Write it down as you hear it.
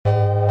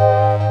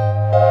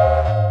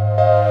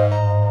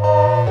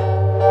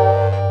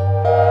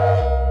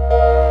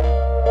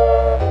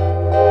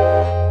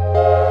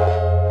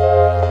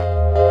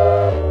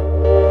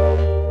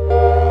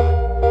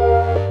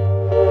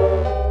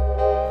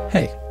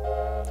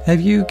Have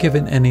you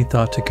given any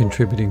thought to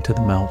contributing to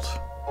the melt?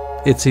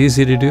 It's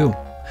easy to do.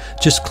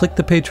 Just click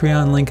the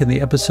Patreon link in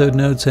the episode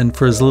notes, and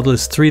for as little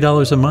as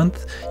 $3 a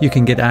month, you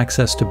can get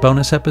access to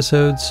bonus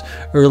episodes,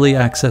 early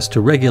access to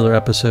regular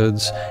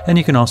episodes, and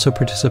you can also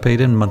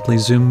participate in monthly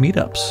Zoom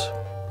meetups.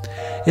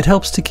 It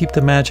helps to keep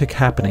the magic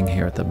happening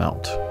here at the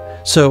Melt.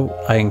 So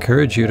I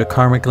encourage you to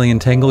karmically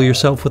entangle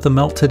yourself with the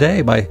Melt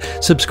today by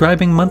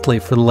subscribing monthly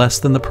for less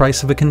than the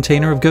price of a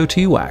container of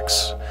goatee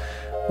wax,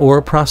 or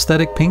a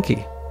prosthetic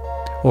pinky,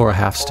 or a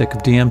half stick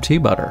of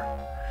DMT butter,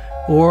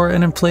 or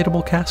an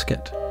inflatable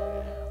casket,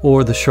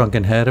 or the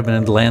shrunken head of an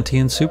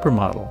Atlantean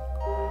supermodel,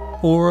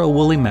 or a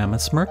woolly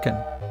mammoth's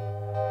merkin,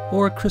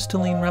 or a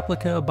crystalline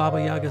replica of Baba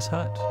Yaga's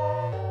hut,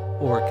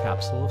 or a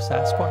capsule of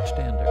Sasquatch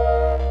dander.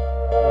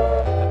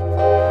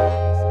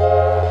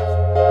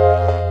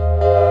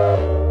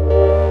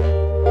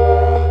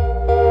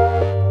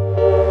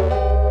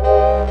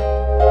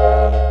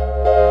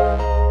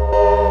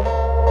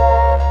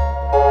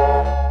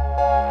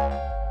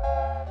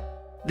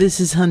 This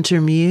is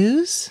Hunter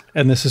Muse.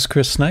 And this is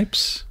Chris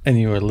Snipes, and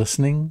you are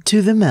listening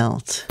to The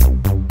Melt.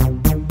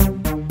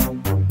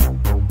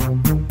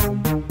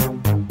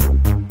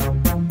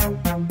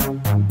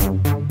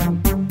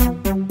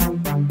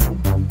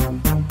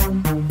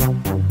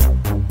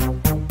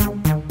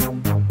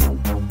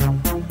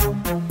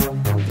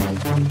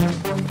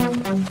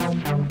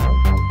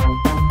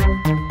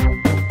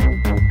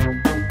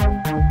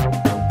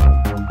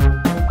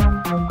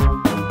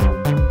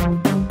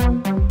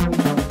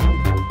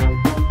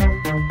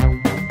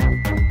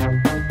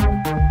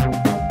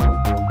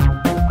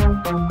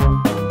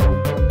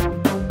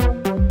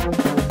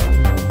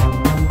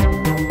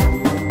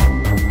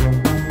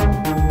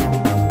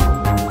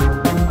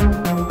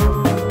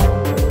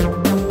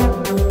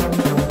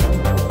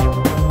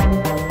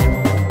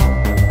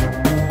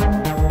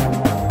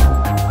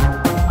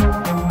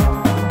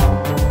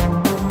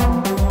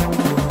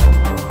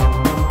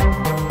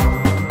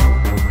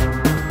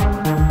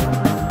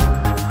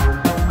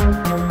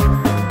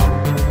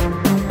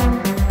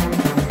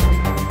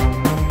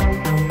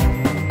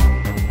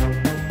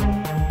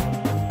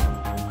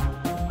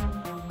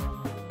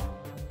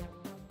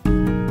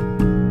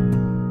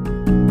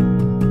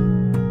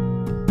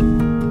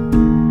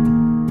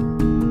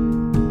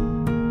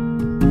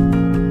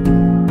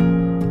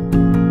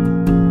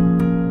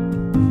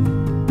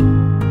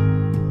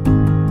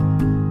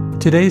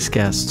 Today's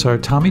guests are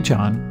Tommy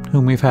John,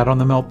 whom we've had on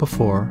the Melt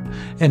before,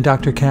 and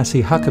Dr.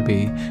 Cassie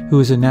Huckaby, who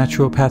is a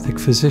naturopathic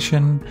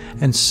physician,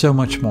 and so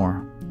much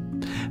more.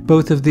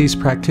 Both of these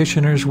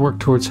practitioners work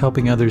towards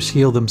helping others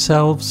heal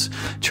themselves,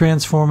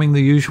 transforming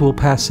the usual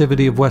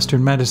passivity of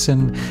Western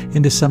medicine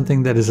into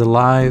something that is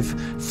alive,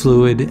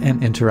 fluid,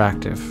 and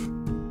interactive.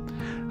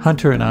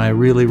 Hunter and I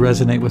really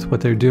resonate with what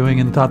they're doing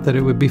and thought that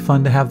it would be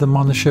fun to have them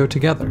on the show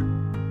together.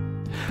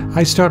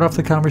 I start off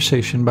the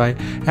conversation by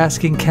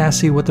asking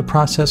Cassie what the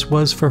process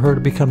was for her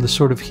to become the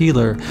sort of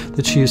healer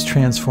that she is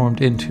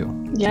transformed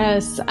into.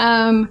 Yes,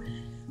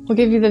 we'll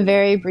give you the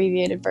very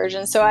abbreviated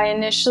version. So I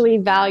initially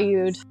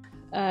valued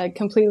a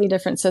completely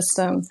different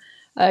system,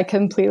 a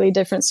completely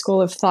different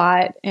school of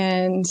thought,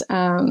 and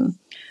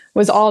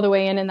was all the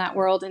way in that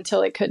world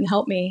until it couldn't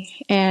help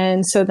me.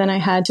 And so then I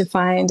had to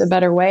find a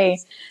better way,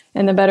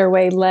 and the better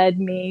way led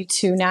me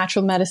to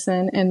natural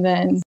medicine, and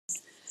then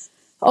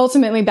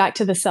ultimately back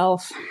to the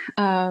self,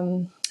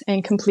 and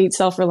complete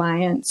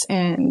self-reliance.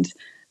 And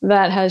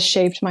that has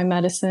shaped my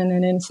medicine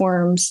and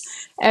informs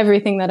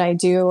everything that I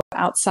do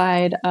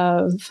outside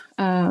of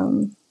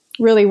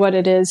really what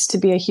it is to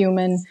be a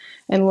human,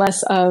 and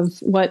less of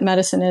what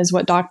medicine is,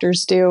 what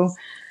doctors do.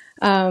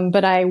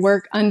 But I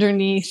work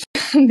underneath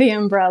the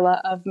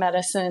umbrella of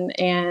medicine,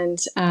 and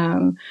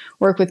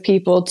work with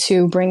people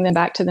to bring them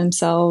back to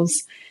themselves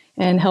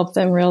and help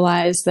them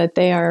realize that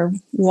they are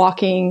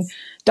walking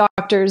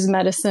doctors,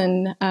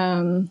 medicine,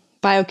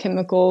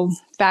 biochemical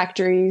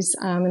factories,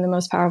 and the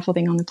most powerful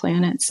thing on the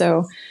planet. So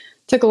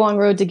it took a long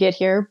road to get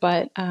here,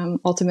 but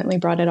ultimately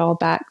brought it all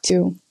back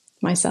to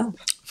myself.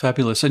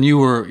 Fabulous. And you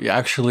were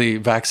actually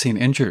vaccine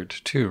injured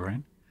too,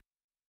 right?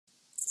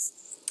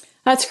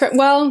 That's correct.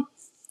 Well,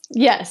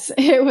 yes,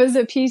 it was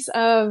a piece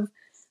of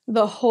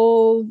the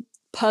whole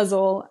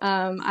puzzle.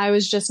 I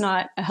was just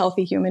not a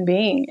healthy human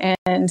being.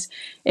 And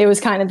it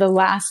was kind of the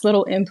last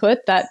little input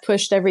that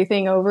pushed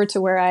everything over to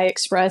where I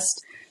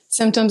expressed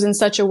symptoms in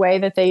such a way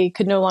that they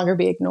could no longer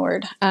be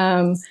ignored.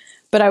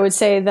 But I would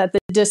say that the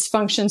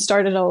dysfunction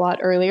started a lot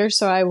earlier.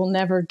 So I will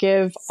never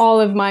give all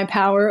of my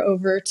power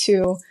over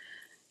to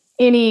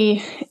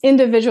any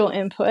individual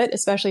input,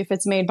 especially if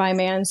it's made by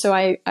man. So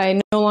I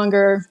no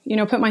longer,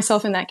 put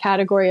myself in that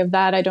category of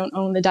that. I don't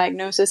own the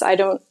diagnosis. I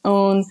don't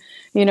own,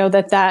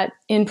 that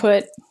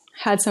input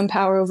had some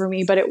power over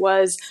me, but it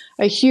was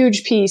a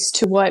huge piece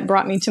to what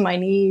brought me to my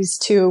knees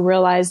to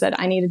realize that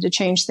I needed to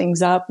change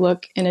things up,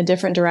 look in a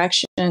different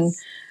direction, and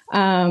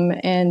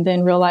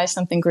then realize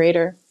something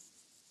greater,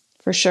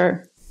 for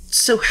sure.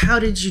 So how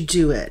did you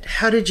do it?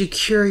 How did you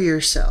cure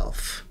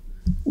yourself?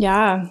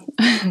 Yeah,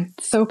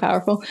 so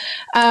powerful.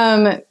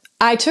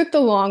 I took the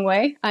long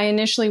way. I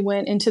initially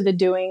went into the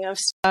doing of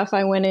stuff.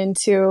 I went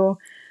into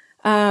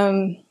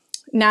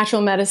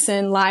natural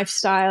medicine,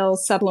 lifestyle,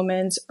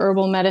 supplements,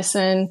 herbal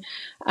medicine,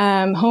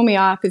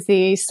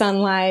 homeopathy,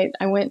 sunlight.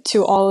 I went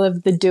to all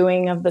of the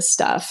doing of the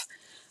stuff.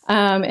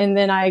 And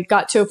then I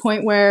got to a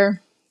point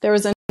where there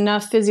was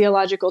enough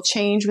physiological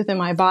change within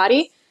my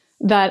body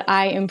that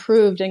I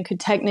improved and could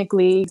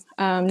technically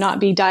not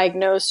be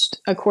diagnosed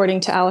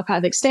according to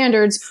allopathic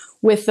standards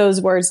with those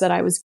words that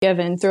I was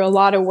given through a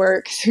lot of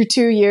work, through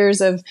 2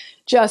 years of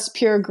just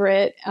pure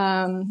grit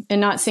and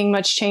not seeing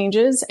much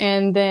changes.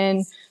 And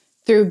then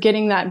through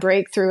getting that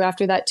breakthrough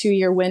after that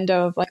 2-year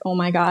window of like, oh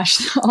my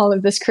gosh, all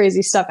of this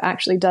crazy stuff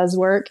actually does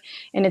work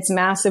and it's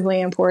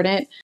massively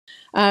important.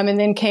 And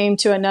then came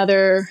to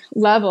another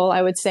level,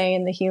 I would say,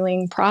 in the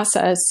healing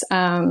process,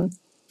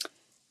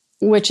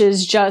 which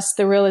is just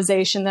the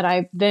realization that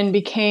I then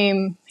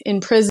became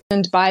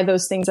imprisoned by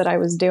those things that I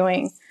was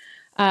doing.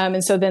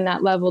 And so then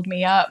that leveled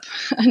me up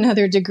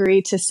another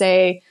degree to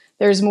say,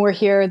 there's more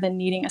here than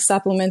needing a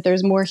supplement.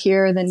 There's more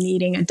here than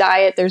needing a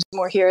diet. There's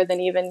more here than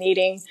even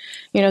needing,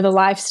 the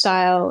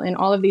lifestyle and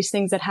all of these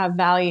things that have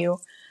value.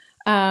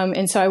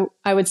 And so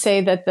I would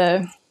say that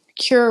the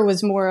cure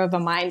was more of a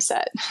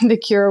mindset. The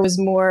cure was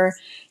more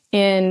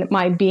in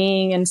my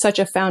being and such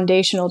a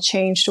foundational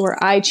change to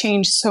where I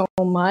changed so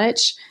much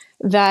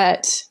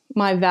that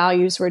my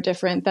values were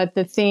different, that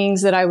the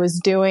things that I was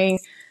doing,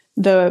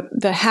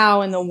 the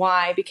how and the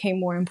why became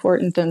more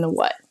important than the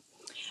what.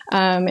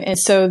 And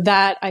so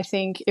that, I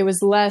think it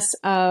was less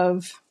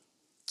of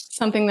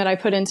something that I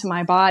put into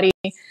my body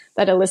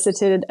that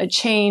elicited a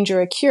change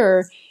or a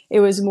cure.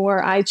 It was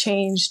more, I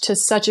changed to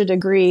such a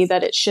degree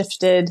that it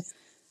shifted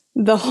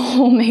the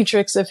whole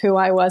matrix of who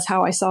I was,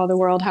 how I saw the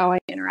world, how I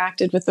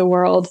interacted with the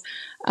world,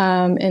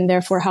 and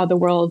therefore how the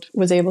world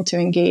was able to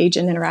engage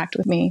and interact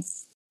with me.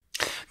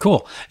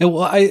 Cool. And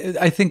well,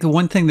 I think the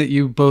one thing that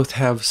you both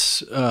have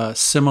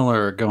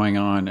similar going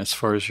on as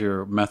far as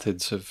your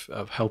methods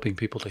of helping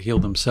people to heal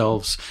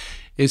themselves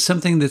is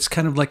something that's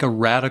kind of like a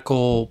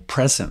radical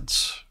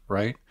presence,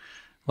 right?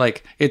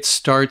 Like it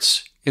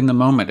starts in the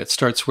moment. It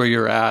starts where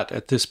you're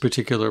at this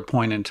particular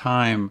point in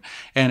time.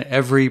 And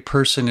every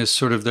person is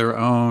sort of their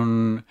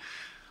own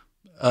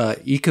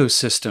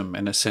ecosystem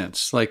in a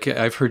sense. Like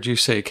I've heard you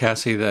say,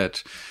 Cassie,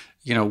 that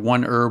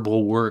one herb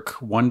will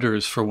work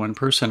wonders for one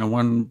person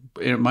and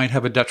it might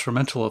have a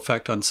detrimental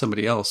effect on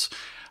somebody else.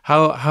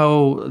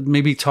 How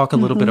maybe talk a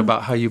little bit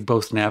about how you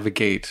both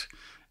navigate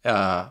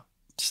that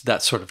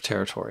sort of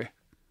territory.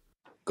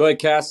 Go ahead,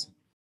 Cass.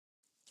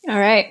 All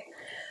right.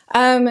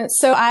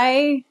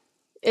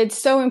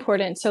 It's so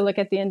important to look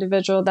at the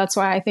individual. That's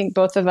why I think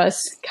both of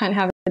us kind of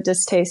have a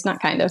distaste,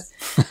 not kind of,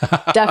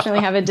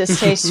 definitely have a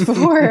distaste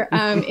for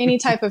any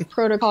type of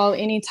protocol,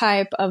 any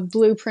type of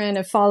blueprint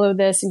of follow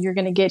this and you're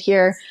going to get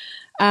here,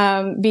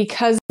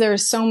 because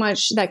there's so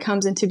much that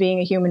comes into being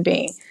a human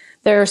being.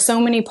 There are so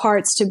many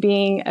parts to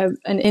being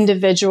an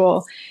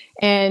individual,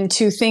 and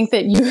to think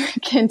that you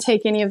can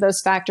take any of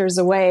those factors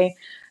away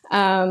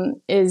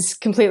is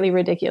completely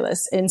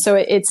ridiculous. And so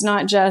it's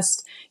not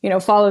just,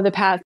 follow the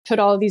path, put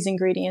all of these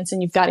ingredients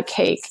and you've got a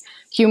cake.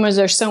 Humans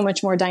are so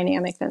much more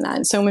dynamic than that,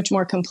 and so much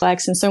more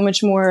complex and so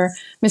much more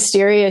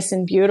mysterious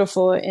and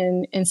beautiful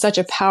in such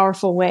a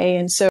powerful way.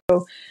 And so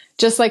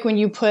just like when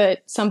you put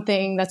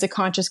something that's a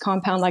conscious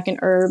compound like an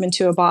herb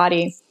into a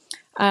body,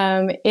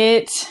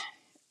 it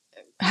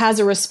has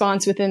a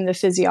response within the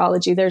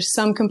physiology. There's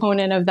some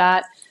component of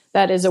that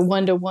is a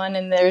 1-to-1.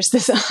 And there's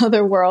this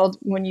other world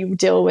when you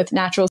deal with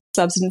natural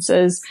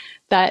substances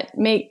that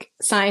make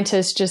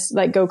scientists just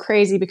like go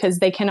crazy because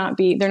they're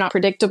not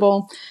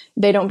predictable.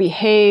 They don't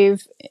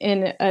behave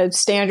in a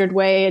standard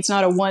way. It's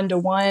not a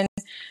 1-to-1.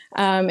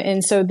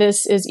 And so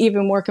this is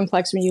even more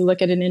complex when you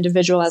look at an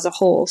individual as a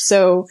whole.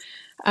 So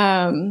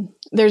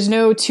there's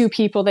no two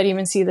people that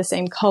even see the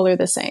same color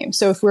the same.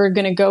 So if we're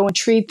going to go and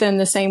treat them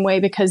the same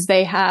way because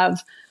they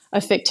have a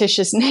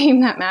fictitious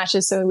name that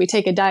matches, so we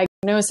take a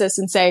diagnosis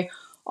and say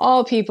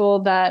all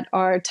people that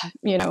are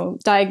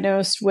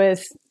diagnosed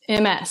with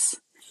MS,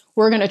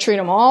 we're going to treat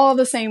them all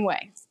the same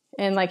way.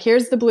 And like,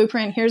 here's the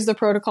blueprint, here's the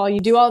protocol. You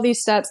do all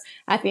these steps.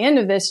 At the end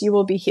of this, you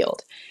will be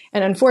healed.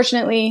 And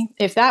unfortunately,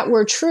 if that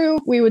were true,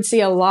 we would see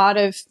a lot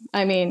of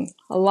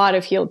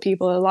healed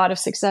people, a lot of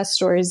success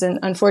stories. And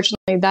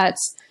unfortunately,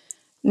 that's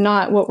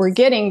not what we're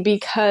getting,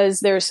 because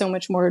there's so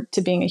much more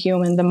to being a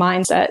human. The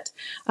mindset,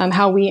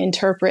 how we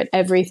interpret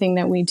everything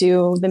that we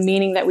do, the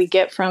meaning that we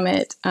get from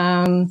it,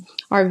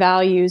 our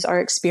values,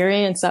 our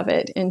experience of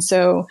it. And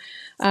so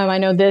I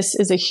know this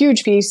is a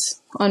huge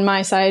piece on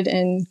my side,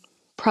 and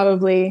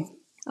probably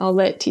I'll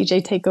let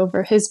TJ take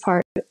over his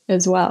part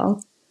as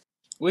well.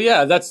 Well,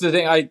 yeah, that's the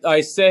thing.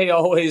 I say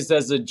always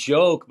as a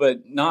joke,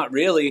 but not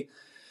really.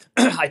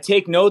 I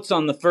take notes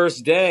on the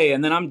first day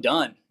and then I'm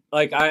done.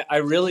 Like, I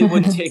really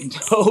wouldn't take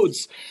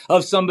notes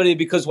of somebody,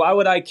 because why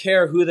would I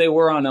care who they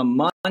were on a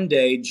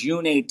Monday,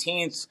 June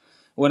 18th,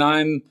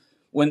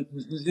 when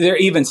they're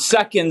even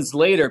seconds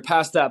later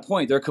past that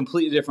point, they're a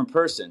completely different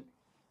person.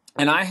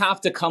 And I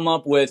have to come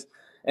up with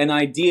an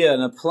idea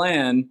and a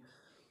plan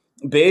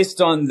based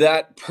on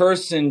that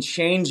person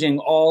changing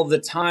all the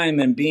time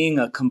and being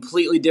a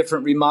completely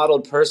different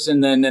remodeled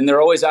person, and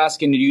they're always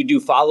asking, do you do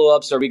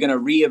follow-ups? Are we going to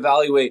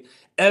reevaluate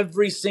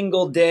every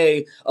single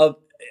day of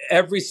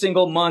every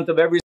single month of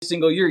every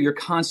single year? You're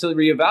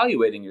constantly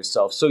reevaluating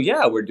yourself. So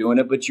yeah, we're doing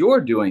it, but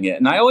you're doing it.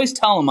 And I always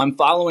tell them I'm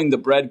following the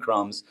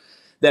breadcrumbs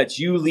that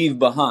you leave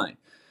behind.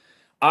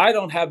 I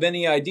don't have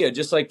any idea.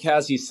 Just like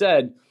Cassie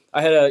said,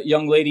 I had a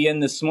young lady in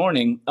this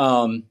morning,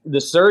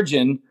 the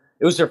surgeon,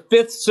 it was her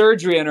 5th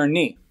surgery on her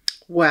knee.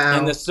 Wow.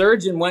 And the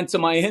surgeon went to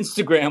my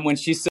Instagram when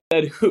she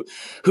said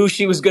who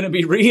she was going to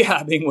be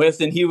rehabbing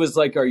with. And he was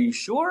like, are you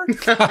sure?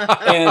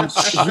 And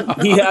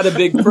he had a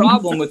big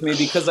problem with me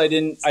because I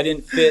didn't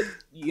fit,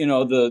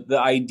 the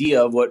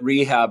idea of what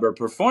rehab or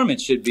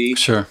performance should be.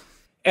 Sure.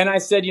 And I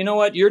said, you know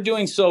what? You're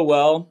doing so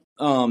well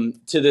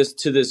to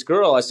this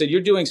girl. I said,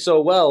 you're doing so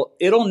well.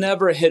 It'll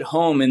never hit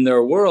home in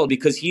their world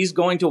because he's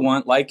going to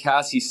want, like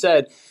Cassie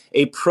said,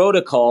 a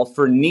protocol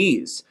for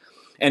knees.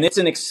 And it's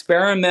an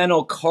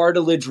experimental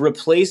cartilage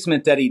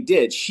replacement that he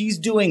did. She's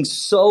doing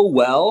so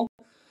well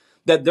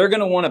that they're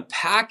going to want to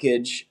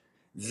package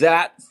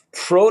that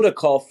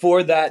protocol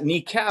for that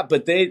kneecap.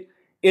 But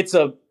it's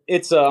a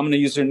I'm going to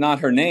use not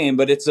her name,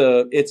 but it's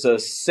a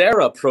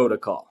Sarah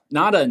protocol,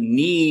 not a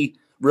knee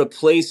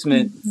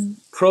replacement.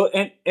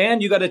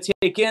 And you got to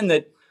take in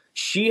that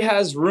she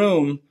has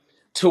room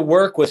to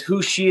work with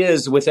who she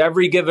is with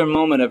every given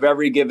moment of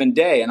every given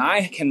day. And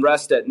I can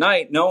rest at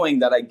night knowing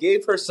that I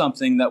gave her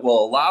something that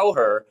will allow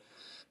her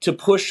to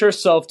push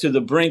herself to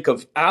the brink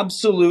of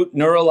absolute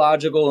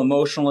neurological,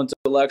 emotional,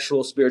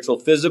 intellectual, spiritual,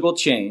 physical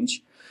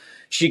change.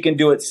 She can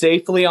do it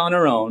safely on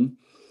her own.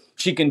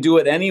 She can do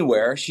it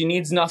anywhere. She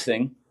needs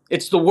nothing.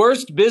 It's the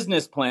worst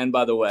business plan,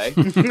 by the way,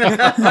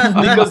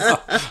 because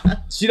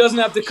she doesn't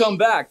have to come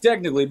back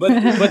technically,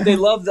 but they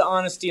love the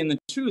honesty and the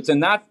truth.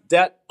 And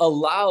that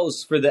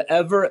allows for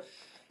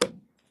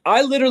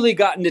I literally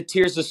got into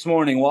tears this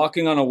morning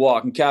walking on a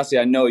walk. And Cassie,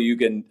 I know you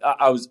can,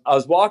 I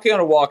was walking on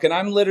a walk and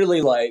I'm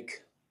literally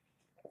like,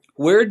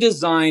 we're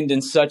designed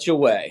in such a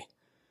way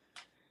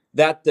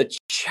that the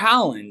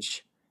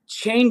challenge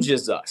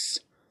changes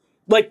us.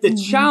 Like the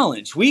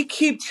challenge, we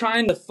keep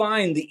trying to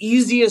find the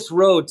easiest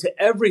road to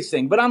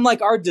everything. But I'm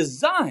like, our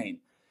design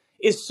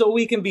is so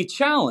we can be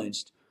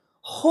challenged.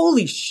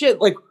 Holy shit.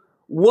 Like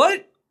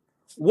what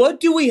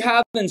do we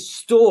have in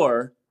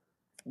store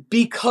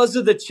because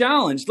of the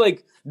challenge?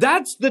 Like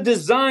that's the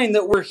design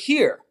that we're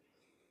here.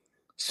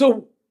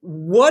 So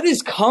what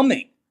is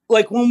coming?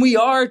 Like when we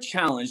are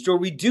challenged or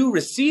we do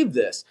receive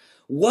this,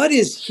 what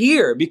is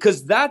here?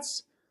 Because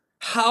that's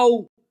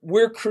how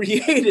we're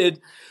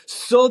created,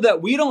 so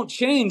that we don't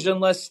change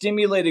unless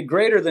stimulated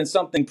greater than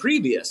something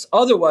previous.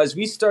 Otherwise,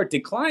 we start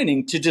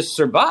declining to just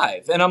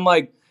survive. And I'm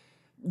like,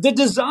 the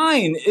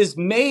design is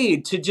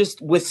made to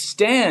just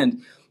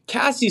withstand.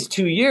 Cassie's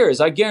 2 years,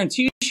 I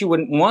guarantee you she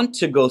wouldn't want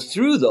to go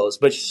through those,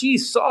 but she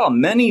saw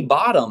many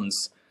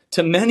bottoms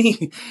to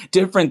many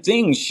different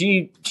things.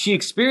 She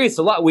experienced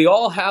a lot. We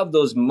all have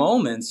those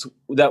moments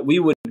that we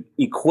would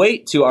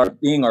equate to our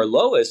being our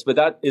lowest, but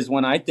that is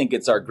when I think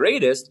it's our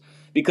greatest,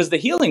 because the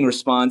healing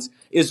response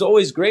is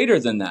always greater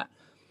than that.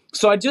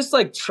 So I just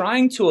like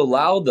trying to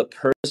allow the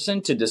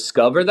person to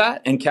discover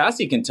that. And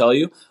Cassie can tell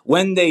you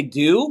when they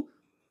do,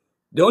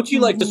 don't you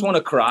like just want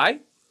to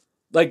cry?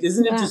 Like,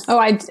 isn't it just? Oh,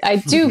 I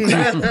do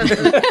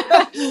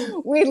cry.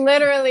 We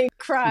literally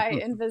cry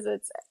in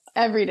visits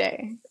every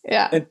day.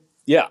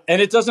 Yeah.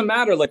 And it doesn't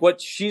matter like what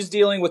she's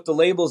dealing with, the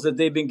labels that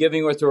they've been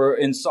giving with her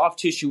in soft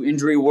tissue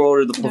injury world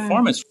or the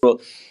performance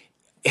world.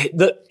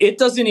 It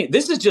doesn't.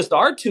 This is just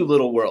our two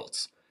little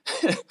worlds.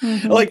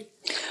 Like,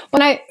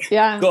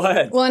 go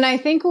ahead. Well, and I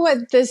think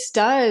what this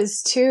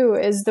does too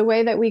is the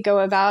way that we go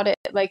about it.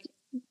 Like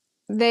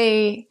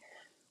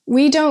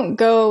we don't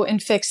go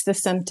and fix the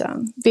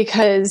symptom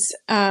because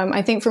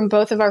I think from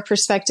both of our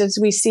perspectives,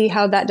 we see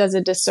how that does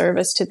a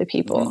disservice to the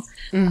people.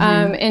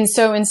 And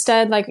so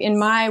instead, like in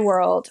my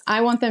world,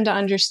 I want them to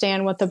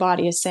understand what the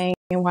body is saying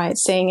and why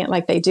it's saying it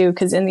like they do.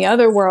 Because in the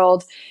other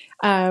world,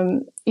 I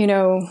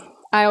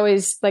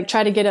always like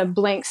try to get a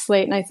blank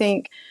slate. And I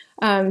think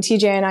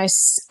TJ and I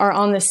are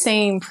on the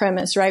same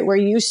premise, right? Where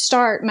you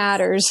start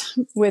matters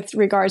with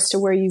regards to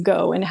where you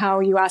go and how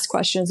you ask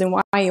questions and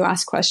why you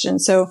ask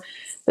questions. So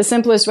the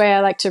simplest way I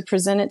like to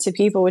present it to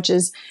people, which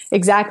is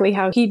exactly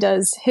how he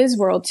does his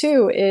world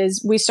too,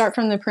 is we start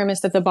from the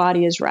premise that the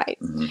body is right.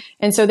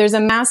 And so there's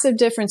a massive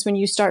difference when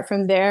you start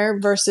from there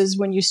versus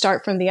when you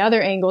start from the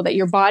other angle that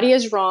your body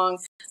is wrong.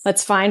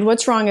 Let's find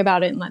what's wrong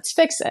about it and let's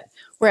fix it.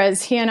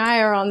 Whereas he and I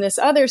are on this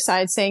other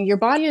side saying your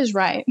body is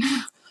right.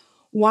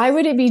 Why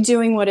would it be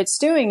doing what it's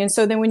doing? And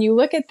so then when you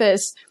look at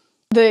this,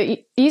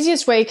 the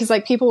easiest way, because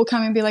like people will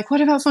come and be like,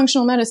 what about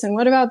functional medicine?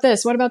 What about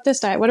this? What about this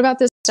diet? What about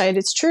this diet?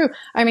 It's true.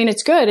 I mean,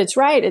 it's good. It's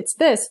right. It's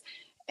this.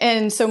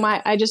 And so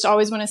I just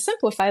always want to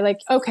simplify like,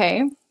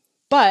 okay,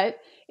 but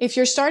if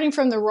you're starting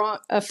from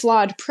a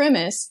flawed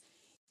premise,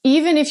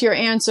 even if your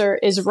answer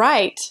is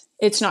right,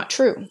 it's not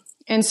true.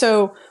 And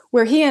so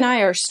where he and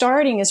I are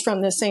starting is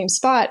from the same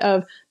spot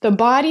of the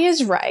body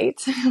is right.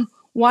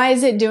 Why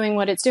is it doing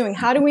what it's doing?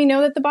 How do we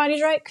know that the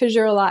body's right? Because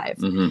you're alive.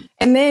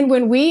 And then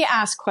when we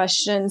ask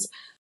questions,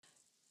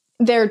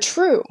 they're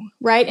true,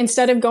 right?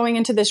 Instead of going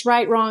into this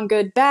right, wrong,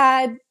 good,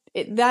 bad,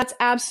 that's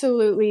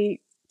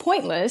absolutely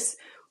pointless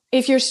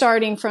if you're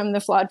starting from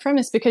the flawed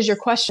premise, because your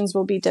questions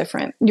will be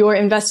different. Your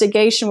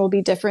investigation will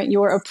be different.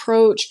 Your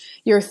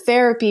approach, your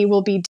therapy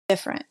will be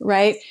different,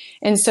 right?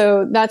 And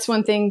so that's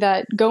one thing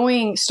that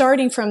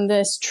starting from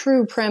this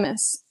true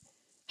premise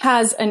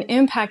has an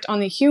impact on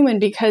the human,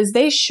 because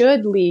they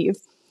should leave.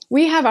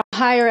 We have a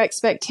higher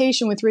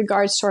expectation with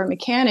regards to our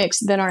mechanics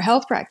than our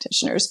health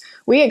practitioners.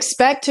 We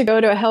expect to go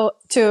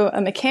to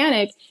a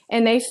mechanic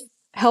and they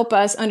help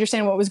us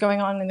understand what was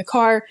going on in the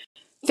car,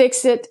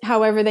 fix it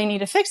however they need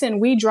to fix it, and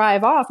we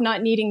drive off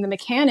not needing the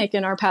mechanic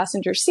in our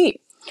passenger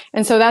seat.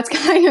 And so that's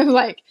kind of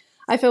like,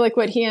 I feel like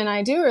what he and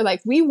I do are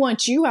like, we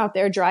want you out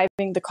there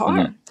driving the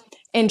car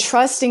and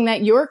trusting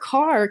that your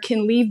car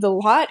can leave the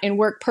lot and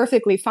work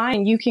perfectly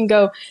fine. You can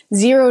go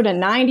 0 to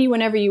 90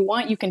 whenever you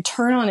want. You can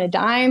turn on a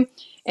dime,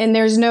 and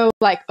there's no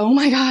like, oh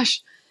my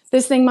gosh,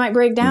 this thing might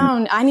break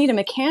down. I need a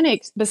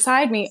mechanic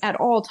beside me at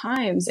all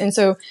times. And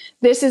so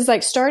this is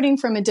like starting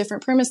from a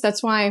different premise.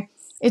 That's why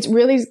it's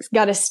really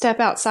got to step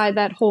outside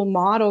that whole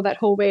model, that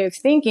whole way of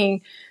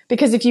thinking,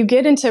 because if you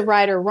get into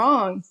right or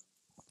wrong,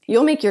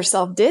 you'll make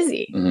yourself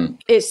dizzy.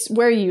 It's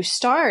where you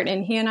start.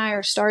 And he and I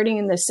are starting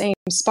in the same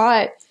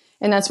spot.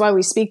 And that's why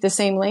we speak the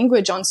same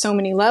language on so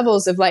many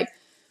levels of like,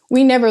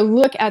 we never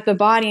look at the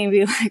body and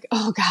be like,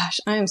 oh gosh,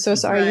 I am so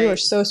sorry. You are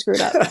so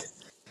screwed up.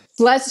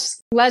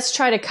 Let's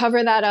try to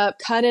cover that up,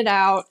 cut it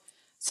out,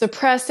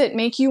 suppress it,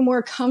 make you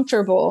more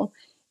comfortable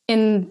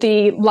in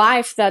the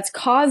life that's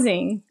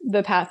causing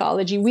the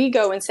pathology. We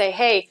go and say,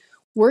 hey,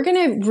 we're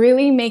going to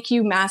really make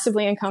you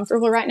massively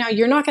uncomfortable right now.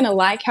 You're not going to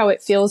like how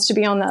it feels to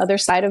be on the other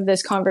side of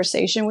this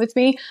conversation with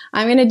me.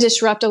 I'm going to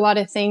disrupt a lot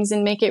of things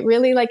and make it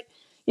really like,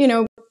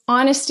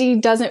 honesty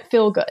doesn't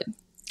feel good.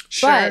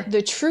 Sure. But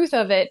the truth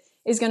of it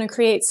is going to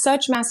create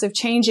such massive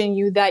change in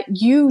you that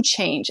you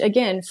change.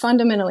 Again,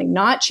 fundamentally,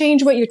 not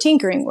change what you're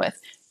tinkering with.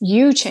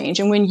 You change.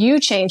 And when you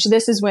change,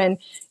 this is when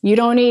you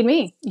don't need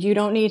me. You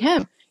don't need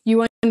him.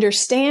 You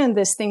understand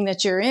this thing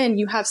that you're in.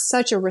 You have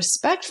such a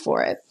respect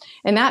for it.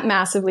 And that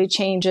massively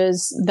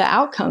changes the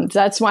outcomes.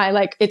 That's why,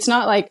 like, it's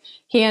not like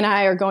he and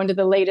I are going to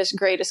the latest,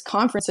 greatest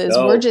conferences.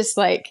 No. We're just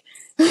like,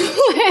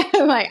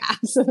 like,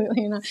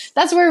 absolutely not.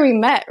 That's where we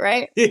met,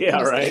 right?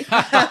 Yeah, right.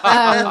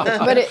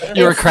 But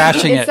you were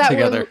crashing it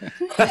together.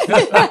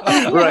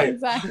 Right.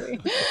 Exactly.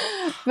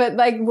 But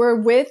like, we're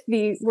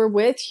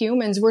with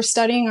humans. We're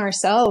studying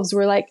ourselves.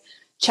 We're like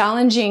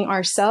challenging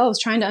ourselves,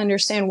 trying to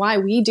understand why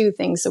we do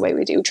things the way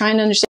we do, trying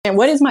to understand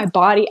what is my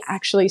body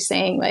actually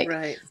saying. Like,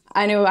 right.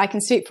 I know I can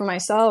speak for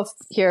myself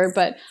here,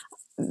 but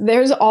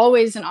there's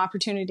always an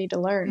opportunity to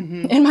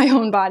learn in my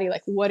own body.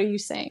 Like, what are you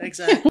saying?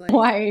 Exactly.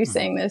 Why are you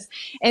saying this?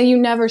 And you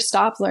never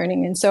stop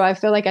learning. And so I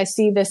feel like I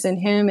see this in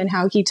him and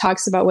how he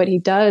talks about what he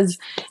does.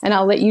 And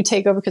I'll let you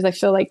take over because I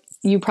feel like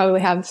you probably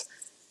have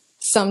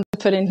some to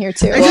put in here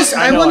too.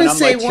 I want to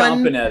say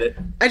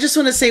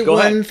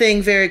one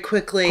thing very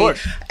quickly.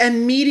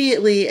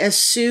 Immediately, as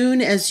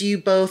soon as you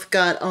both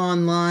got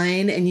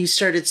online and you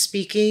started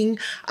speaking,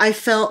 I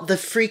felt the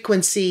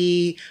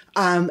frequency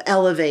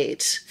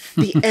elevate.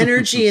 The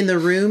energy in the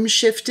room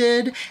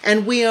shifted,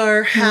 and we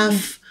are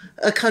half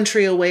a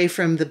country away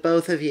from the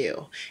both of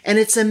you. And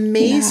it's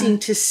amazing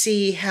to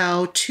see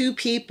how two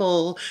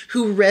people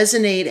who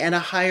resonate at a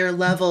higher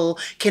level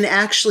can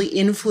actually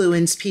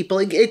influence people.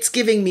 It's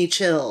giving me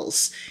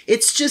chills.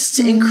 It's just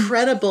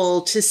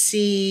incredible to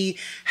see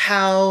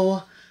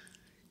how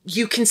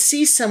you can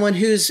see someone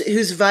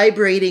who's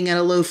vibrating at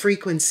a low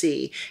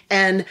frequency,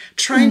 and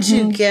trying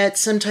to get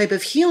some type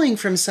of healing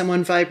from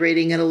someone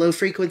vibrating at a low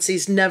frequency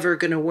is never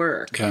going to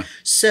work. Okay.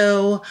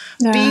 So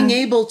being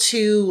able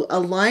to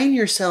align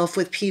yourself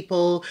with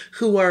people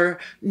who are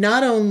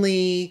not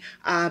only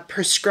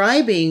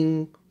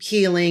prescribing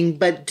healing,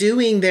 but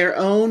doing their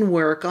own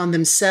work on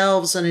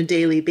themselves on a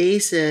daily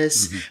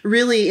basis,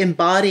 really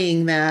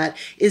embodying that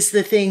is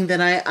the thing that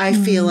I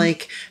feel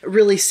like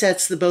really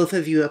sets the both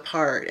of you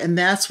apart. And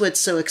that's what's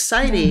so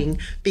exciting,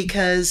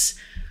 because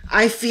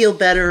I feel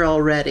better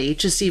already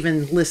just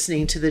even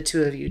listening to the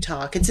two of you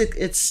talk.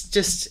 It's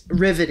just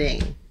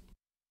riveting.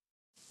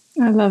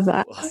 I love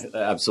that.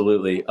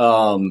 Absolutely.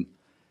 And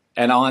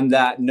on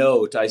that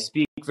note, I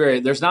speak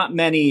there's not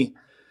many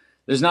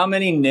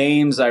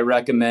names I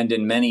recommend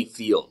in many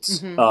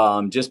fields,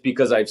 just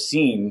because I've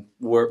seen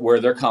where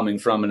they're coming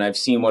from, and I've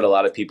seen what a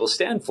lot of people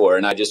stand for,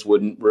 and I just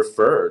wouldn't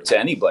refer to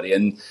anybody.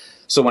 And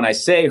so when I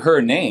say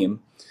her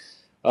name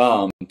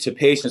to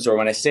patients, or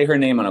when I say her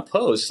name on a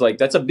post, like,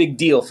 that's a big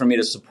deal for me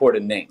to support a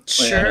name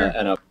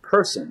and a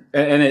person.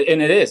 And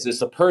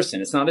it's a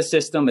person. It's not a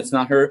system. It's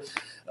not her,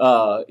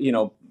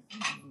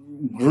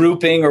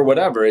 grouping or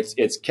whatever.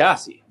 It's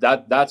Cassie.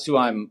 That's who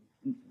I'm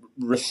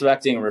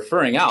respecting and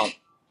referring out.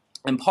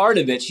 And part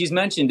of it, she's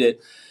mentioned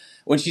it,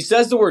 when she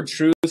says the word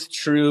truth,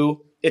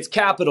 true, it's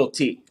capital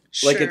T.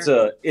 Like it's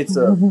a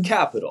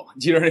capital.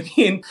 Do you know what I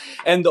mean?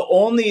 And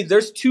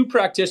there's two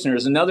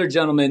practitioners. Another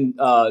gentleman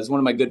is one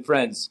of my good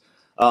friends.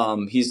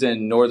 He's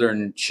in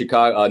northern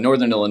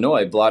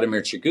Illinois,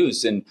 Vladimir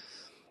Chiguz. And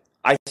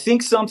I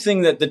think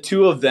something that the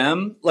two of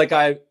them, like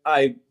I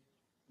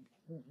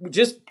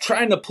just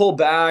trying to pull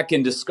back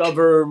and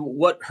discover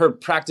what her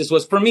practice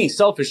was for me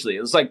selfishly.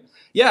 It was like,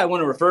 yeah, I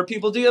want to refer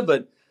people to you,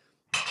 but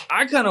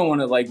I kind of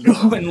want to like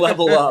go and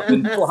level up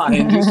and fly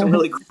and do some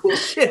really cool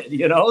shit,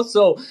 you know?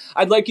 So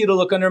I'd like you to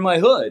look under my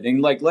hood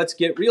and like, let's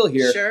get real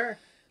here. Sure.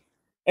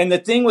 And the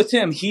thing with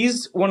him,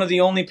 he's one of the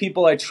only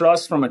people I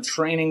trust from a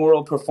training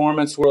world,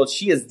 performance world.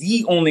 She is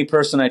the only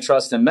person I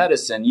trust in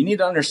medicine. You need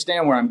to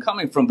understand where I'm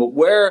coming from, but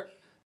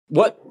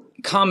what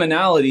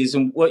commonalities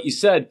and what you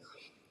said,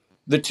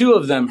 the two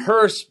of them,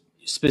 her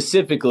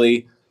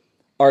specifically,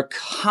 are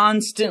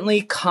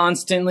constantly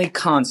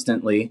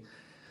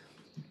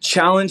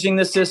challenging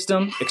the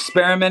system,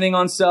 experimenting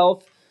on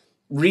self,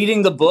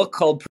 reading the book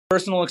called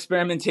Personal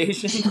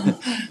Experimentation,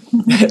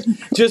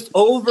 just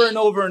over and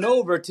over and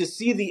over to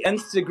see the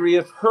nth degree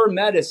of her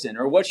medicine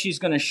or what she's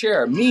going to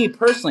share. Me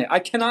personally, I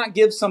cannot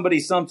give somebody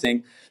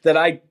something that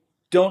I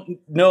don't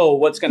know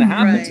what's going to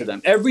happen to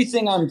them.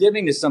 Everything I'm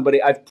giving to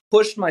somebody, I've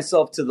pushed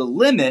myself to the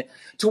limit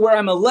to where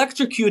I'm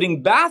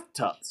electrocuting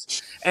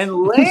bathtubs and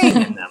laying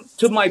in them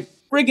to my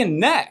friggin'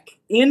 neck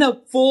in a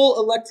full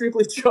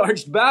electrically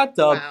charged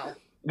bathtub. Wow.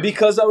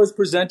 Because I was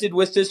presented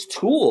with this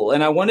tool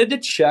and I wanted to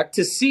check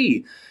to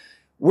see.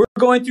 We're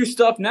going through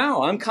stuff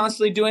now. I'm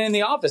constantly doing it in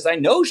the office. I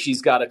know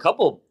she's got a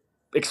couple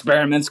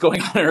experiments going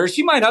on in her.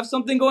 She might have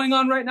something going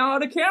on right now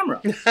out of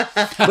camera.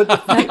 But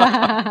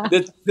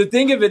the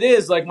thing of it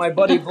is, like my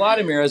buddy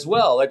Vladimir as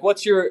well, like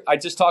I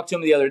just talked to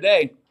him the other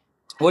day.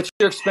 What's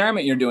your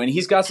experiment you're doing?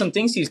 He's got some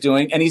things he's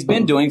doing and he's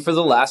been doing for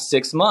the last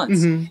 6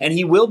 months and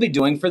he will be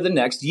doing for the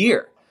next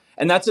year.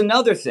 And that's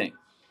another thing.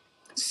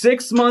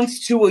 6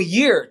 months to a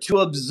year to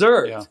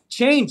observe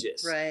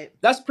changes. Right.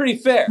 That's pretty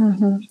fair.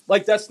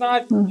 Like that's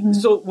not,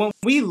 so when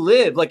we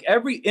live, like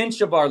every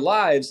inch of our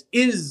lives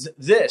is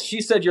this.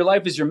 She said your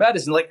life is your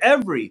medicine. Like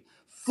every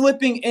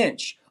flipping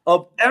inch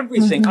of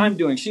everything I'm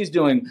doing, she's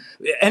doing,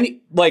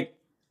 like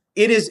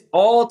it is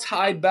all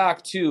tied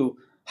back to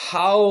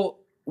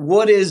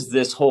what is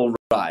this whole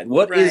ride?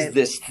 What is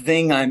this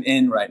thing I'm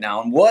in right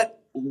now? And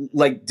what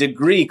like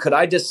degree could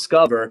I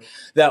discover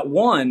that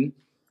one,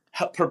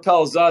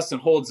 propels us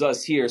and holds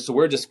us here, so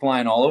we're just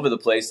flying all over the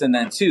place, and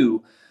then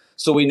two,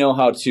 so we know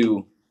how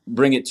to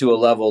bring it to a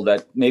level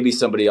that maybe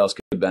somebody else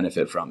could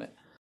benefit from it.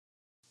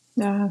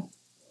 Yeah.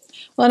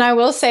 Well, and I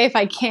will say, if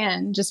I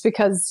can, just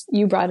because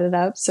you brought it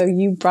up, so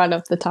you brought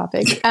up the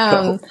topic.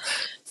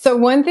 So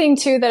one thing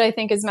too that I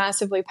think is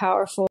massively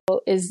powerful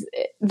is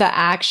the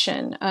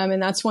action,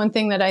 and that's one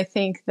thing that I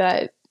think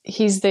that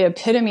he's the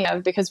epitome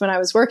of, because when I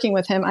was working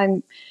with him,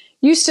 I'm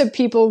used to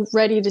people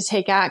ready to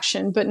take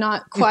action, but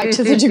not quite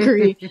to the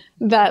degree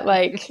that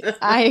like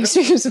I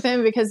experienced with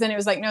him, because then it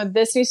was like, no,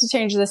 this needs to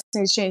change, this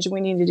needs to change, and we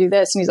need to do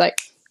this. And he's like,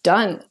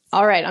 done.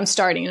 All right, I'm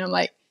starting. And I'm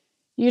like,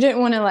 you didn't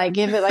want to like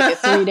give it like a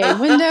 3-day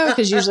window,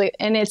 because usually,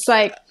 and it's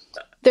like,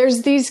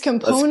 there's these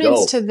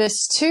components to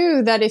this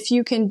too, that if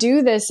you can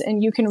do this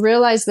and you can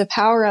realize the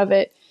power of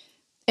it,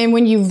 and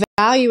when you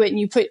value it and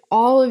you put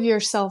all of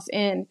yourself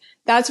in,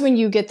 that's when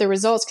you get the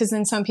results. Because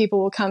then some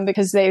people will come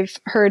because they've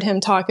heard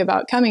him talk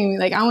about coming and be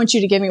like, I want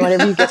you to give me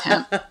whatever you give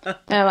him. And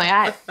I'm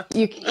like,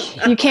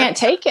 you can't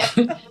take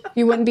it.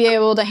 You wouldn't be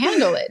able to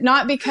handle it.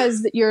 Not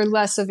because you're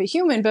less of a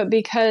human, but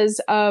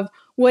because of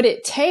what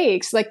it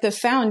takes, like the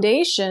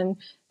foundation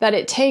that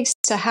it takes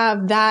to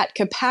have that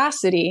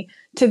capacity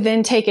to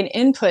then take an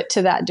input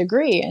to that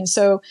degree. And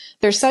so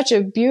there's such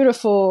a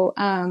beautiful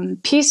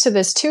piece to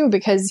this too,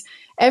 because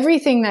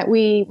everything that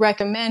we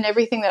recommend,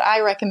 everything that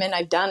I recommend,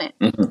 I've done it.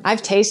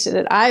 I've tasted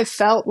it. I've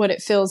felt what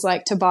it feels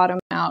like to bottom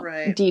out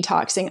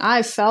detoxing.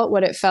 I've felt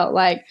what it felt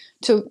like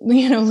to,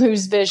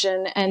 lose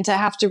vision and to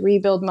have to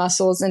rebuild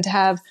muscles and to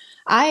have,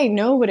 I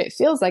know what it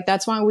feels like.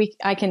 That's why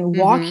I can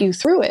walk you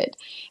through it.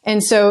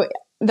 And so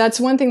that's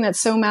one thing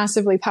that's so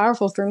massively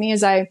powerful for me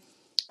is I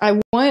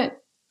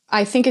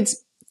think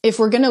it's, if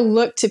we're going to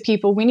look to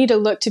people, we need to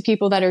look to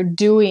people that are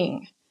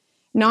doing,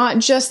 not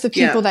just the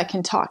people that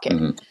can talk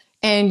it.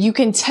 And you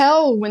can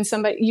tell when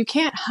you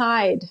can't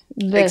hide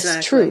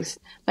this truth,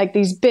 like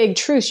these big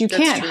truths, you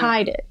can't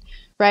hide it,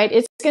 right?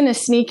 It's going to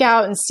sneak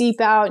out and seep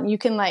out, and you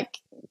can like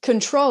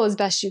control as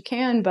best you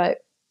can, but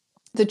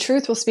the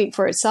truth will speak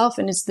for itself.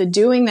 And it's the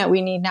doing that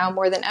we need now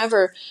more than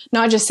ever,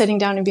 not just sitting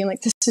down and being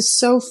like, this is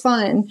so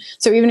fun.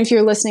 So even if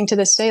you're listening to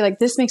this today, like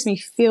this makes me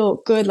feel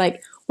good.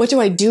 Like, what do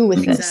I do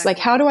with this? Like,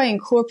 how do I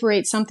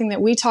incorporate something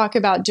that we talk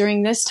about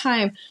during this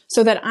time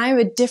so that I'm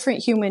a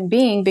different human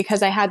being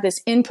because I had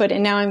this input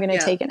and now I'm going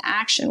to take an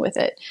action with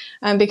it?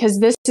 Because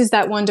this is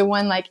that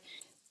one-to-one, like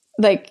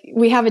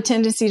we have a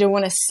tendency to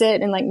want to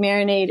sit and like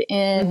marinate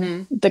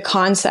in the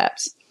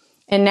concepts.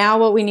 And now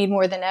what we need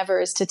more than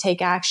ever is to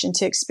take action,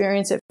 to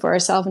experience it for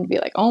ourselves and be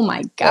like, oh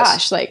my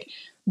gosh, like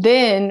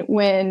then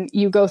when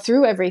you go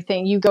through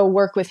everything, you go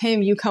work with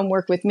him, you come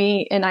work with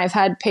me. And I've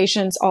had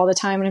patients all the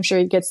time, and I'm sure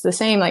he gets the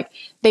same, like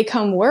they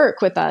come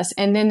work with us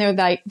and then they're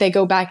like, they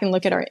go back and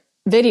look at our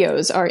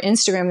videos, our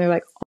Instagram, they're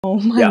like, oh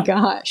my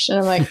gosh. And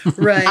I'm like,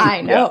 right.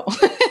 I know.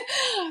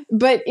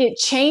 But it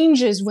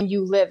changes when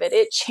you live it.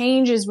 It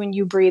changes when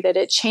you breathe it.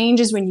 It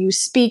changes when you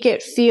speak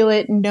it, feel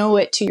it, know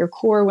it to your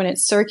core. When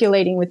it's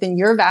circulating within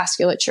your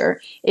vasculature,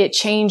 it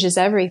changes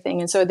everything.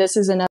 And so this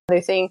is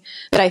another thing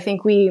that I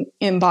think we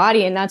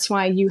embody. And that's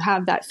why you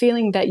have that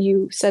feeling that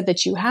you said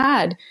that you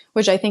had,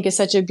 which I think is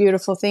such a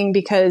beautiful thing,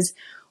 because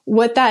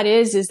what that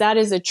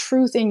is a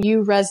truth in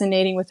you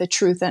resonating with the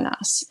truth in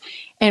us.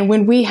 And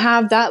when we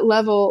have that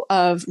level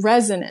of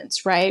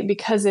resonance, right,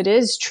 because it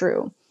is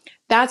true,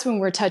 that's when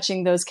we're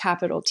touching those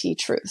capital T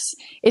truths.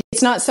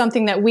 It's not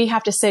something that we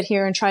have to sit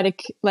here and try to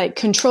like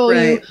control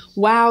you,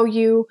 wow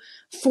you,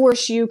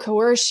 force you,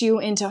 coerce you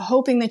into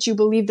hoping that you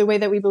believe the way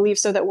that we believe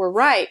so that we're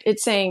right.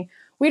 It's saying,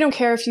 we don't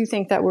care if you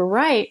think that we're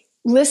right.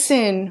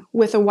 Listen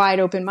with a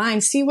wide open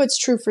mind, see what's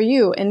true for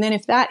you. And then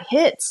if that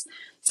hits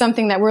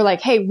something that we're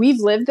like, hey, we've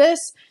lived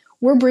this,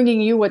 we're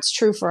bringing you what's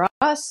true for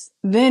us,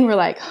 then we're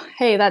like,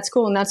 hey, that's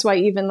cool. And that's why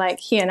even like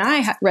he and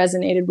I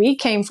resonated. We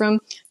came from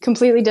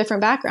completely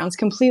different backgrounds,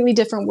 completely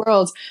different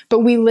worlds, but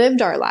we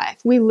lived our life.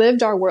 We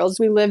lived our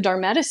worlds. We lived our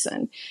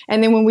medicine.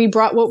 And then when we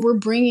brought what we're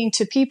bringing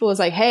to people is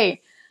like,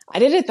 hey, I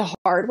did it the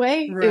hard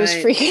way. Right. It was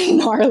freaking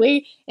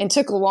gnarly and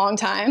took a long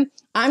time.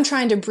 I'm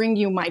trying to bring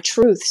you my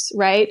truths,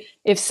 right?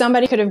 If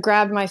somebody could have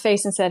grabbed my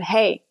face and said,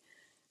 hey,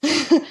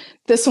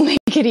 this will make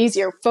it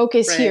easier.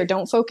 Focus here.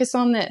 Don't focus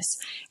on this.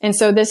 And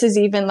so this is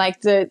even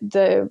like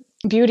the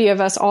beauty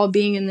of us all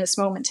being in this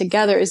moment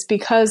together is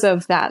because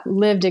of that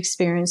lived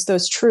experience,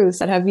 those truths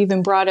that have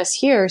even brought us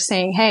here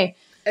saying, hey,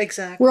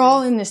 exactly, we're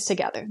all in this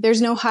together.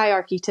 There's no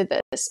hierarchy to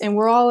this. And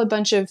we're all a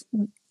bunch of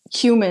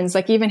humans,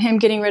 like even him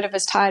getting rid of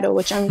his title,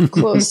 which I'm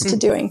close to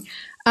doing,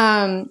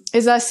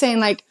 is us saying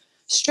like,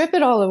 strip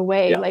it all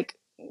away. Yeah. Like,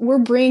 we're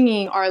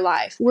bringing our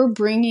life. We're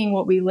bringing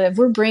what we live.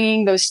 We're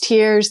bringing those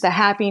tears, the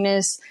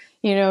happiness,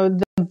 you know,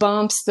 the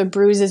bumps, the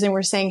bruises. And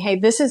we're saying, hey,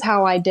 this is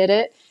how I did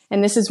it.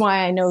 And this is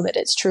why I know that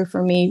it's true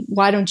for me.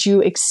 Why don't you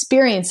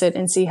experience it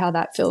and see how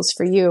that feels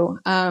for you?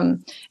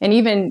 And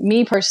even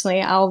me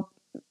personally, I'll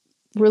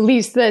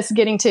release this,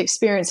 getting to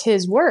experience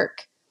his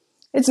work.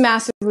 It's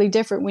massively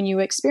different when you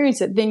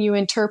experience it. Then you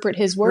interpret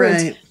his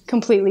words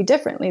completely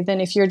differently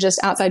than if you're just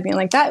outside being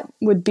like, that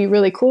would be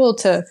really cool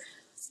to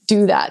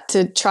do that,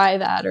 to try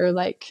that, or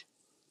like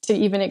to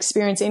even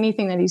experience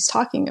anything that he's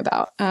talking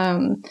about.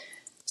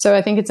 So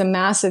I think it's a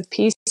massive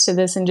piece to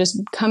this, and just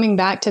coming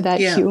back to that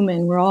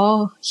human. We're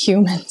all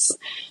humans,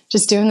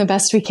 just doing the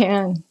best we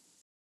can.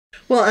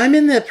 Well, I'm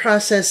in the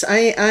process.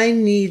 I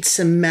need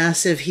some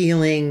massive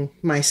healing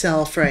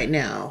myself right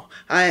now.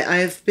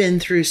 I've been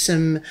through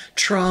some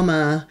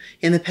trauma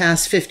in the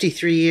past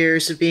 53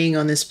 years of being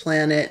on this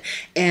planet.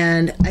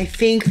 And I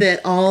think that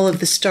all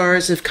of the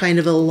stars have kind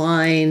of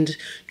aligned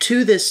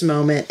to this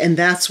moment. And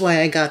that's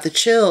why I got the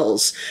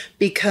chills,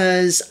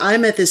 because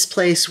I'm at this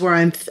place where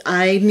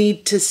I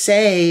need to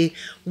say,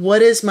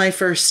 what is my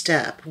first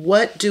step?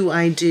 What do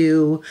I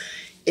do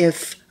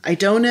if I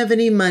don't have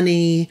any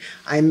money,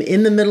 I'm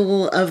in the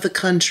middle of the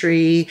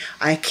country,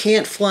 I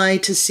can't fly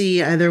to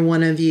see either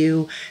one of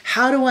you?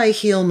 How do I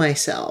heal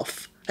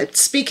myself?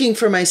 Speaking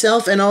for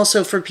myself and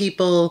also for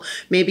people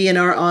maybe in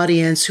our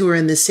audience who are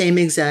in the same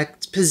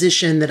exact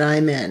position that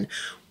I'm in.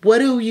 What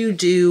do you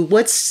do?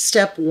 What's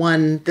step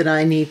one that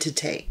I need to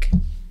take?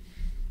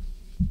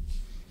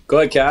 Go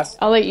ahead, Cass.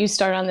 I'll let you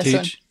start on this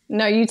one.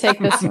 No, you take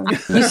this one.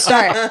 You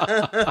start.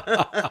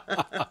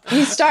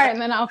 You start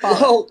and then I'll follow.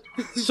 Well,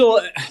 so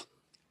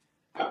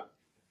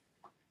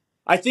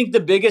I think the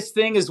biggest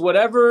thing is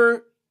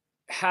whatever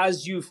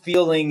has you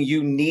feeling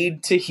you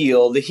need to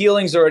heal, the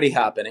healing's already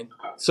happening.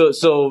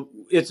 So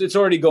it's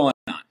already going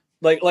on.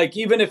 Like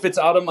even if it's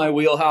out of my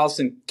wheelhouse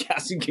and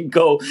Cassie can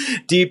go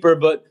deeper,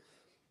 but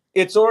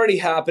it's already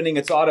happening.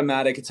 It's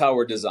automatic. It's how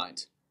we're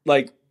designed.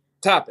 Like,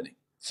 it's happening.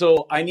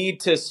 So I need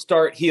to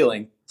start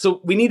healing. So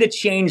we need to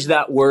change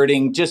that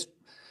wording. Just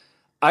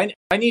I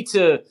need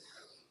to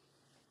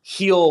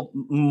heal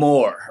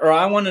more, or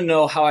I want to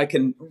know how I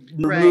can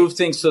remove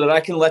things so that I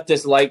can let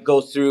this light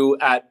go through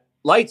at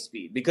light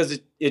speed, because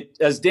it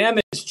as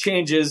damage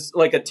changes,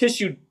 like a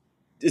tissue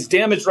is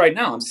damaged right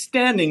now. I'm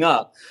standing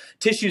up,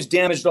 tissue's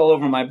damaged all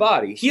over my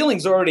body.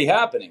 Healing's already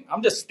happening.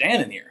 I'm just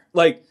standing here.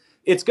 Like,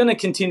 it's going to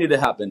continue to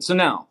happen. So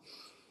now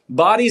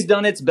body's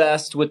done its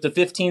best with the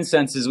 15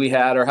 senses we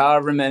had, or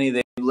however many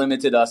they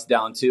limited us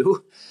down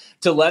to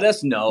let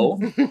us know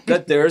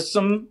that there's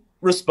some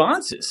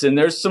responses and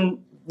there's some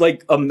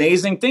like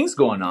amazing things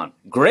going on.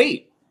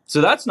 Great.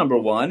 So that's number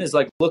one, is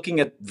like looking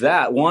at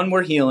that. One,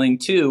 we're healing.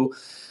 Two,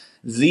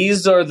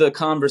 these are the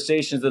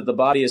conversations that the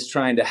body is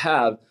trying to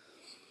have.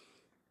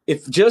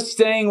 If just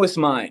staying with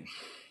mine,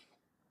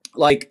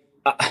 like,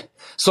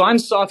 so I'm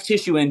soft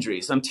tissue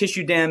injuries, I'm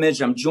tissue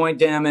damage, I'm joint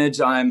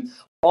damage, I'm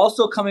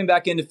Also coming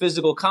back into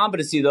physical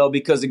competency though,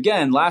 because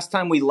again, last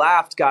time we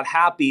laughed, got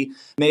happy,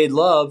 made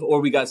love, or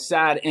we got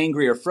sad,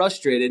 angry, or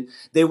frustrated,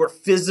 they were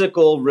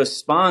physical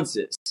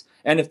responses.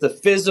 And if the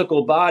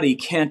physical body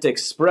can't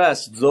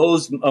express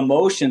those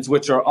emotions,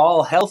 which are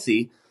all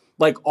healthy,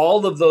 like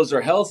all of those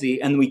are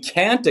healthy, and we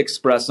can't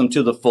express them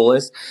to the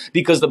fullest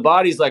because the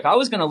body's like, I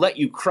was going to let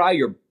you cry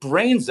your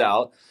brains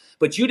out,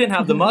 but you didn't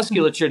have the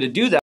musculature to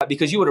do that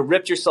because you would have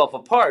ripped yourself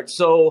apart.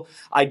 So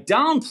I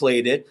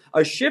downplayed it.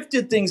 I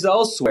shifted things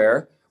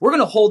elsewhere. We're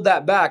going to hold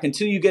that back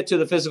until you get to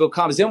the physical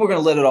comps. Then we're going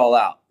to let it all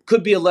out.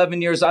 Could be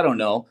 11 years. I don't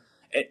know.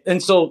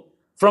 And so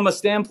from a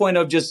standpoint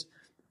of just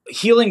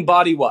healing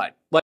body-wide,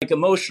 like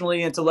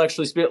emotionally,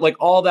 intellectually, spirit, like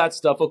all that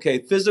stuff. Okay,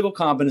 physical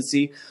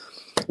competency.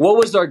 What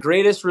was our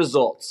greatest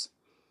results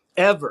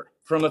ever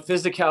from a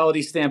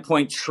physicality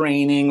standpoint,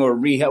 training or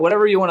rehab,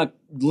 whatever you want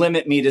to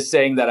limit me to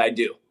saying that I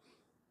do?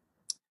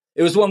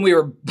 It was when we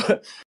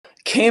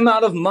came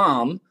out of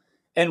mom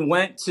and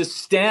went to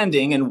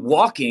standing and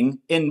walking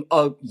in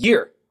a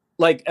year,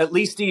 like at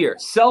least a year,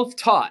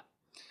 self-taught.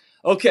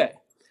 Okay,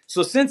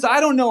 so since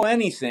I don't know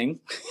anything,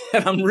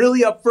 and I'm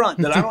really upfront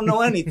that I don't know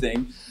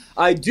anything,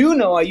 I do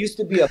know I used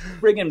to be a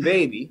friggin'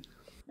 baby,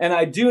 and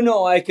I do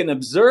know I can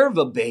observe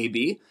a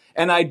baby,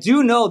 and I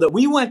do know that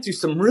we went through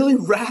some really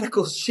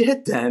radical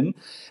shit then.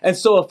 And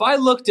so if I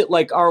looked at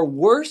like our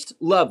worst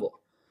level,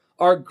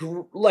 our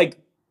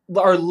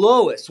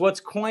lowest,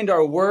 what's coined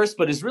our worst,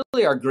 but is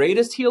really our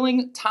greatest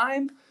healing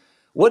time,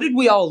 what did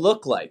we all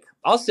look like?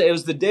 I'll say it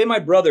was the day my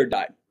brother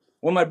died.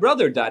 When my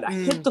brother died, I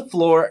hit the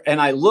floor and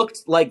I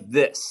looked like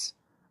this.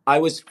 I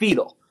was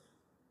fetal.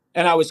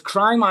 And I was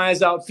crying my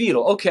eyes out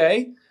fetal.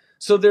 Okay,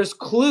 so there's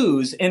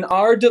clues in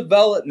our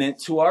development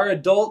to our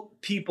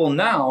adult people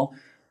now.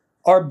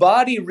 Our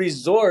body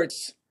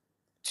resorts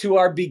to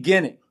our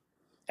beginning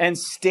and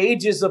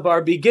stages of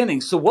our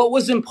beginning. So what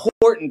was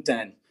important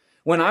then?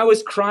 When I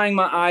was crying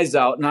my eyes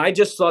out and I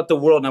just thought the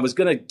world and I was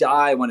going to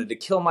die, I wanted to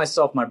kill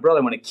myself, my brother,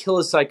 I wanted to kill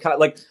a psychiatrist,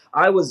 like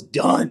I was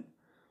done.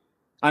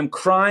 I'm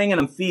crying and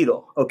I'm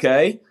fetal,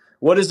 okay?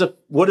 What does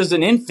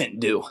an infant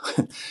do?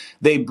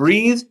 They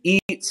breathe,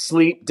 eat,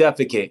 sleep,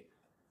 defecate.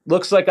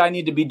 Looks like I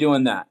need to be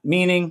doing that,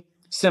 meaning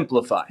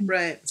simplify.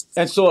 Right.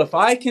 And so if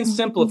I can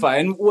simplify,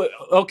 and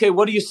okay,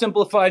 what do you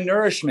simplify?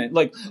 Nourishment.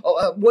 Like,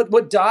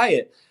 what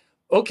diet?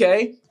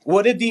 Okay,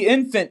 what did the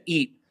infant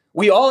eat?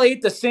 We all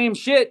ate the same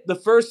shit the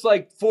first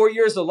like 4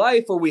 years of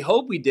life, or we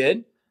hope we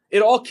did.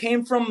 It all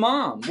came from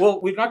mom. Well,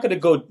 we're not going to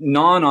go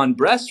on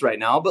breasts right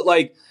now, but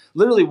like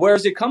literally,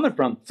 where's it coming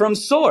from? From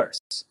source.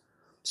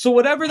 So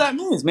whatever that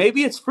means,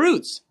 maybe it's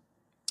fruits.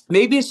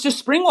 Maybe it's just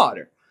spring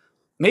water.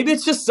 Maybe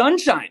it's just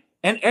sunshine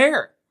and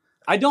air.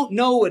 I don't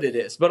know what it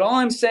is, but all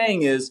I'm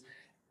saying is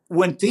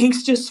when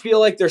things just feel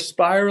like they're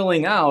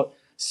spiraling out,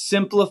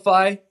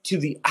 simplify to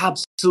the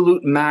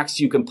absolute max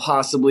you can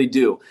possibly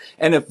do.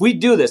 And if we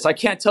do this, I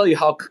can't tell you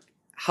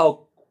how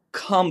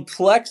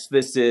complex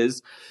this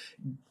is.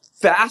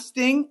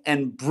 Fasting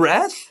and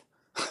breath.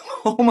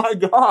 Oh my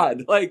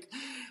God. Like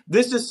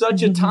this is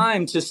such a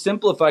time to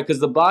simplify because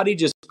the body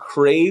just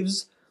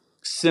craves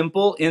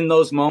simple in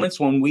those moments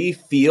when we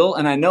feel,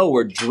 and I know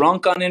we're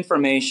drunk on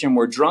information,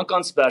 we're drunk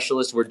on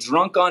specialists, we're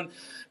drunk on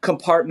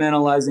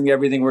compartmentalizing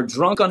everything, we're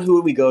drunk on who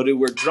we go to,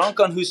 we're drunk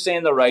on who's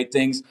saying the right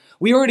things.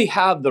 We already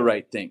have the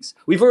right things.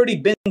 We've already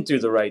been through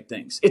the right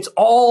things. It's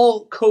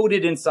all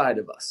coded inside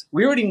of us.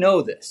 We already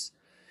know this.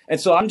 And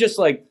so I'm just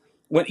like,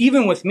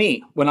 even with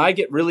me, when I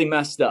get really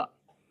messed up,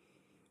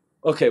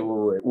 okay,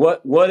 wait.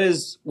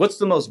 What's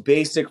the most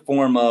basic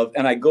form of,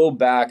 and I go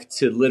back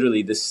to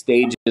literally the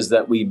stages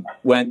that we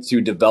went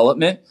through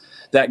development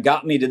that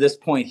got me to this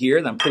point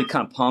here. That I'm pretty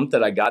kind of pumped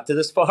that I got to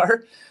this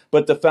far,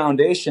 but the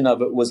foundation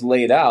of it was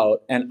laid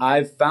out. And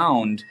I've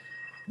found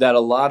that a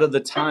lot of the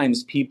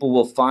times people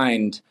will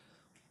find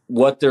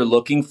what they're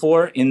looking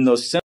for in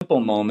those simple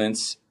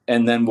moments.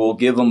 And then we'll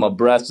give them a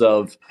breath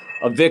of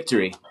a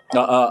victory,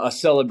 a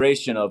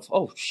celebration of,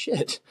 oh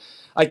shit,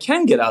 I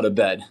can get out of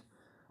bed.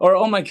 Or,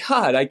 oh my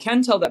God, I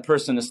can tell that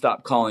person to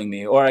stop calling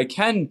me. Or I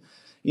can,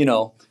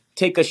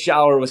 take a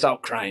shower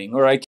without crying.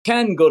 Or I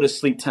can go to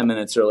sleep 10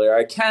 minutes earlier.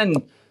 I can,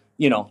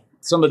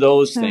 some of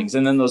those things.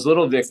 And then those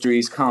little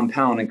victories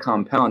compound and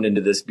compound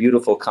into this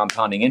beautiful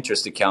compounding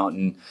interest account.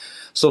 And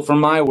so for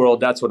my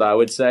world, that's what I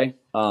would say.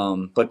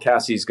 But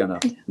Cassie's going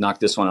to knock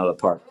this one out of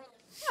the park.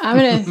 I'm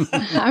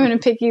gonna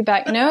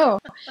piggyback. No,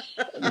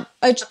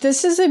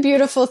 this is a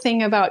beautiful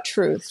thing about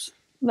truth.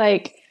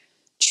 Like,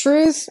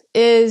 truth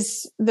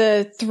is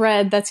the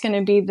thread that's going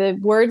to be the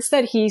words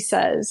that he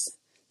says.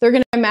 They're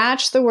going to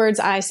match the words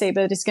I say,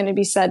 but it's going to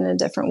be said in a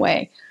different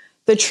way.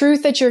 The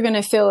truth that you're going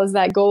to feel is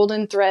that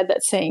golden thread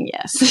that's saying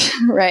yes,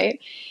 right?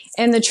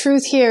 And the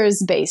truth here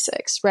is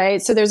basics,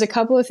 right? So there's a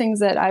couple of things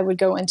that I would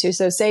go into.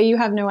 So say you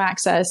have no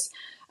access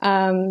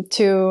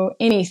to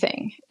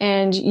anything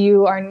and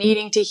you are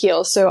needing to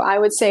heal. So I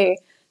would say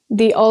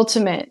the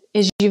ultimate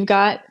is you've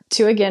got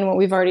to, again, what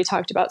we've already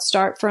talked about,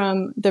 start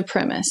from the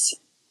premise.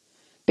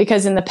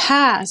 Because in the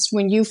past,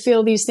 when you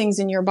feel these things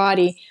in your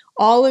body,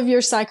 all of your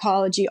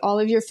psychology, all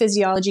of your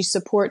physiology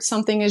supports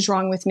something is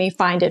wrong with me,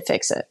 find it,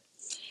 fix it.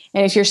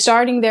 And if you're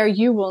starting there,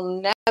 you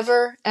will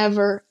never,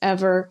 ever,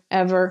 ever,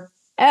 ever,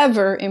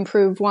 ever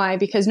improve. Why?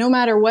 Because no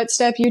matter what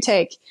step you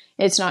take,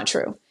 it's not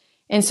true.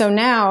 And so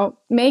now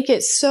make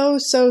it so,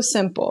 so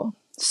simple.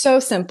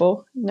 So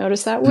simple.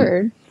 Notice that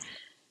word.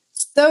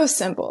 So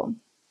simple.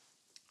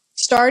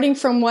 Starting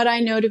from what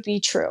I know to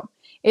be true.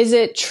 Is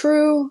it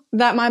true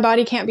that my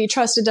body can't be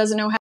trusted, doesn't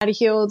know how to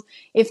heal?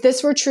 If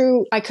this were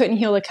true, I couldn't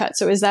heal a cut.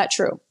 So is that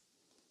true?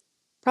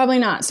 Probably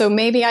not. So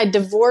maybe I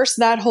divorce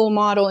that whole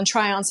model and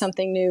try on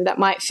something new that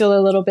might feel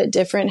a little bit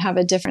different, have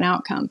a different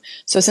outcome.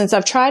 So since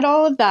I've tried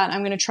all of that,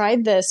 I'm going to try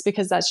this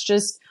because that's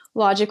just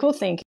logical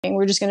thinking.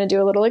 We're just going to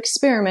do a little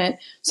experiment.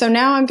 So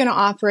now I'm going to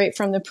operate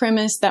from the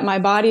premise that my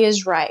body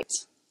is right.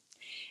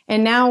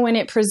 And now when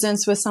it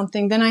presents with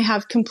something, then I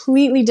have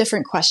completely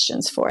different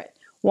questions for it.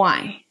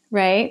 Why?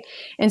 Right?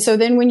 And so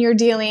then when you're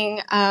dealing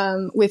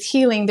with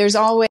healing, there's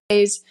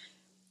always,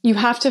 you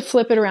have to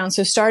flip it around.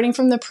 So starting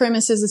from the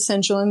premise is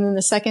essential. And then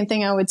the second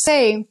thing I would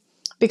say,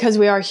 because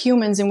we are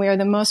humans and we are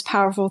the most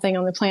powerful thing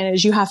on the planet,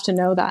 is you have to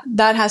know that.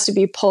 That has to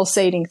be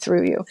pulsating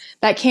through you.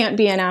 That can't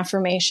be an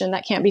affirmation.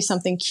 That can't be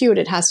something cute.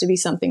 It has to be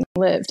something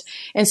lived.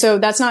 And so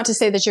that's not to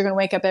say that you're going to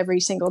wake up every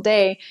single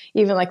day,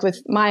 even like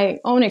with my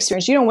own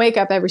experience. You don't wake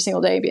up every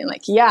single day being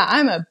like, yeah,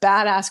 I'm a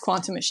badass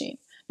quantum machine.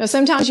 No,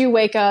 sometimes you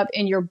wake up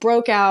and you're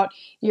broke out,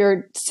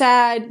 you're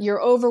sad,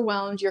 you're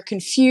overwhelmed, you're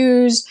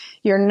confused,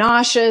 you're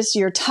nauseous,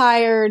 you're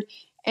tired,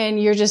 and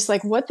you're just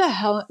like, what the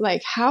hell?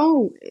 Like,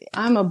 how?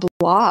 I'm a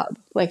blob.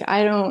 Like,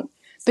 I don't,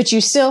 but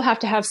you still have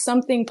to have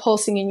something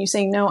pulsing in you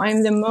saying, no,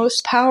 I'm the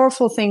most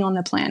powerful thing on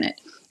the planet.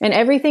 And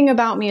everything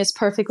about me is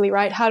perfectly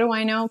right. How do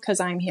I know?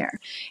 Because I'm here.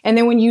 And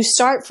then when you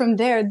start from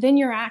there, then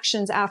your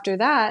actions after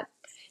that,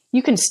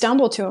 you can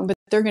stumble to them, but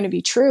they're going to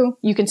be true.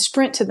 You can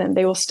sprint to them.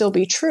 They will still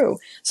be true.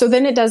 So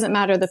then it doesn't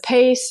matter the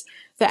pace,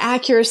 the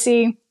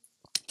accuracy,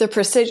 the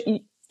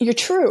precision. You're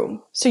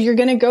true. So you're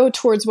going to go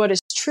towards what is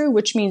true,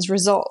 which means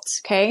results.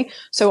 Okay.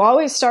 So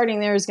always starting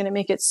there is going to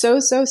make it so,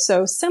 so,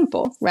 so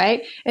simple.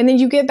 Right. And then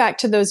you get back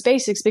to those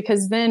basics,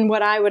 because then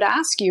what I would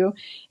ask you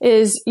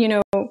is,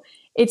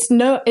 it's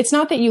not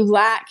that you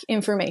lack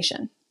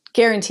information,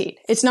 guaranteed.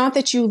 It's not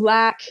that you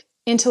lack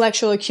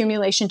intellectual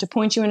accumulation to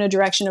point you in a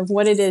direction of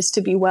what it is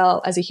to be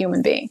well as a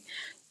human being.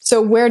 So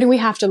where do we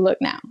have to look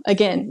now?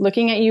 Again,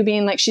 looking at you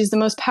being like, she's the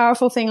most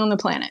powerful thing on the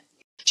planet.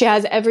 She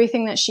has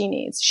everything that she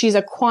needs. She's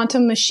a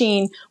quantum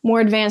machine more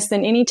advanced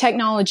than any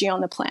technology on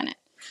the planet.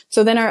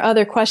 So then our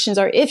other questions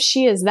are, if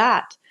she is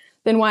that,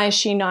 then why is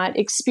she not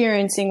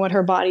experiencing what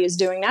her body is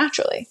doing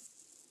naturally?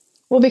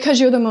 Well, because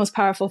you're the most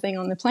powerful thing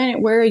on the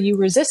planet, where are you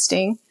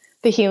resisting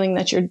the healing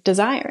that you're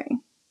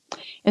desiring?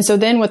 And so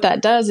then what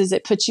that does is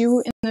it puts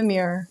you in the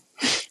mirror,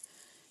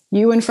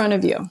 you in front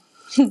of you.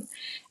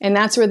 And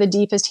that's where the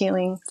deepest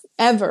healing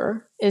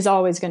ever is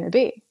always going to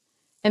be.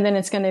 And then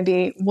it's going to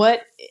be,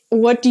 what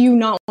do you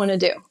not want to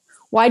do?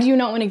 Why do you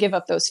not want to give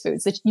up those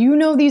foods that you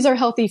know these are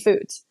healthy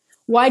foods?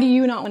 Why do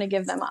you not want to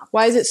give them up?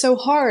 Why is it so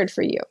hard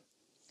for you?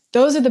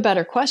 Those are the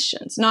better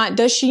questions. Not,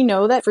 does she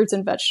know that fruits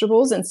and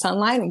vegetables and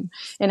sunlight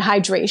and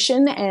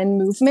hydration and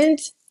movement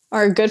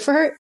are good for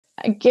her?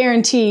 I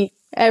guarantee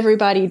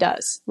everybody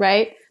does,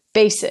 right?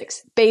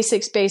 Basics,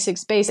 basics,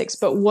 basics, basics.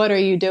 But what are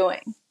you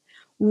doing?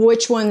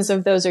 Which ones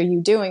of those are you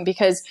doing?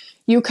 Because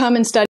you come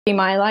and study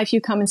my life, you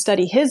come and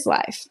study his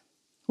life,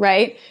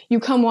 right?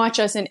 You come watch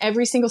us in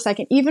every single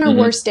second, even our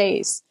worst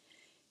days.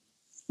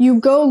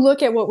 You go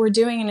look at what we're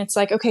doing and it's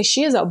like, okay,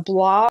 she is a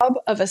blob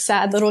of a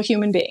sad little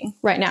human being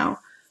right now,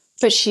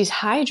 but she's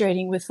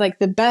hydrating with like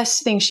the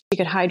best thing she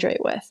could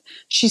hydrate with.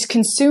 She's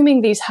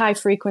consuming these high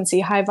frequency,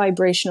 high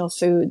vibrational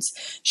foods.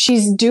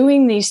 She's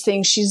doing these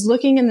things. She's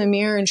looking in the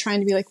mirror and trying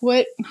to be like,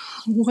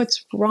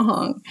 what's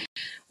wrong?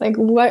 Like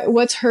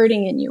what's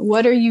hurting in you?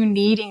 What are you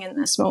needing in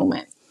this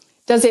moment?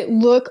 Does it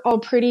look all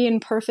pretty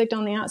and perfect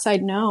on the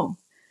outside? No.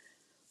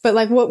 But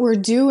like what we're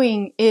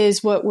doing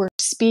is what we're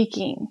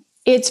speaking.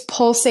 It's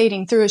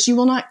pulsating through us. You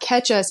will not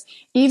catch us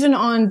even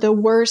on the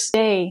worst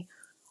day.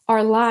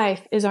 Our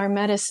life is our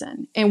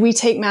medicine, and we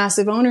take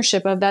massive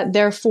ownership of that.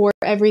 Therefore,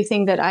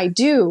 everything that I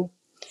do,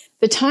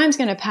 the time's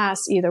going to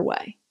pass either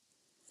way.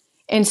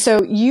 And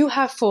so you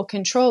have full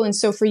control. And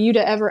so for you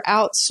to ever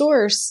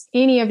outsource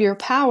any of your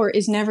power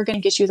is never going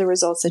to get you the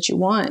results that you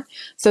want.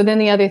 So then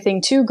the other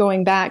thing too,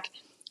 going back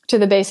to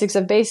the basics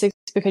of basics,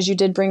 because you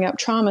did bring up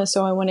trauma.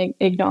 So I want to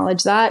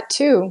acknowledge that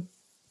too.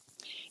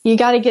 You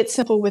got to get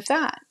simple with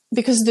that,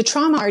 because the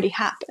trauma already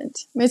happened.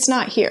 It's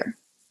not here.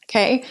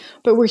 Okay.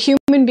 But we're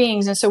human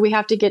beings. And so we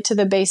have to get to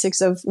the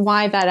basics of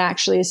why that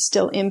actually is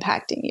still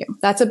impacting you.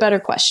 That's a better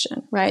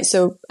question, right?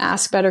 So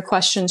ask better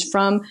questions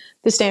from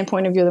the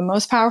standpoint of you're the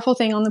most powerful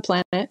thing on the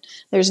planet.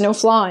 There's no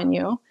flaw in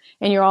you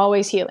and you're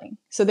always healing.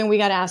 So then we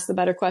got to ask the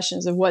better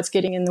questions of what's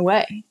getting in the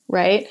way,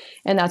 right?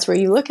 And that's where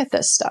you look at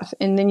this stuff.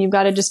 And then you've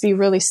got to just be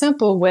really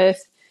simple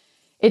with,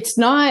 it's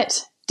not,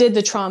 did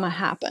the trauma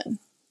happen?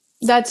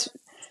 That's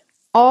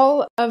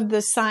all of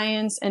the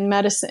science and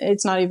medicine.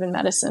 It's not even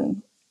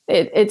medicine.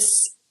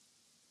 It's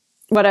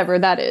whatever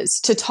that is,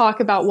 to talk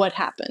about what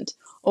happened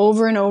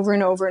over and over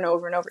and over and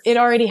over and over. It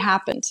already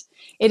happened.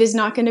 It is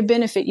not going to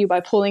benefit you by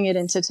pulling it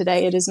into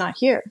today. It is not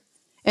here.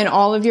 And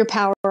all of your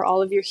power,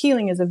 all of your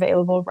healing is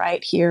available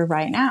right here,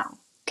 right now.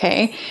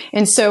 Okay.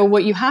 And so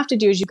what you have to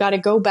do is you got to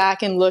go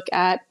back and look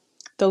at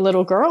the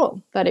little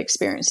girl that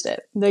experienced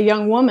it, the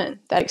young woman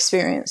that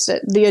experienced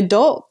it, the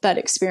adult that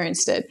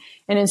experienced it.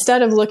 And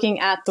instead of looking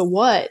at the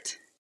what,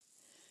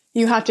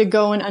 you have to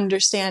go and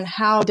understand,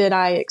 how did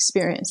I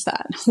experience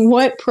that?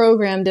 What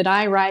program did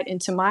I write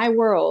into my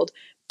world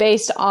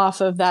based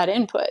off of that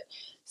input?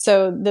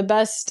 So the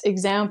best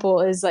example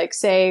is like,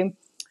 say,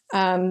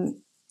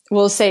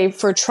 we'll say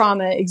for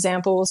trauma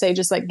example, we'll say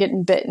just like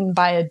getting bitten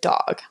by a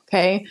dog.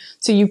 Okay.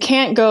 So you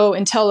can't go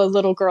and tell a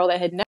little girl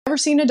that had never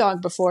seen a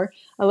dog before,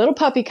 a little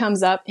puppy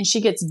comes up and she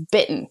gets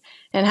bitten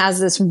and has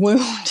this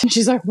wound. And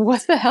she's like,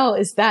 what the hell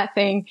is that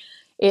thing?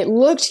 It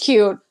looked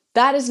cute.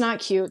 That is not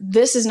cute.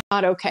 This is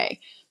not okay.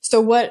 So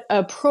what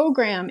a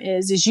program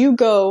is you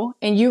go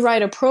and you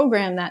write a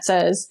program that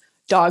says,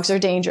 dogs are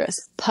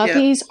dangerous.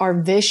 Puppies are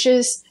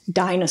vicious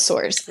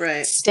dinosaurs.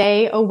 Right.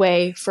 Stay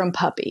away from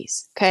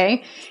puppies.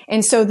 Okay.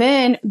 And so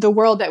then the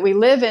world that we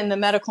live in, the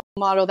medical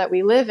model that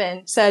we live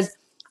in, says,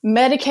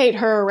 medicate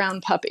her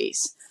around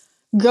puppies.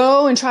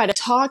 Go and try to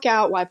talk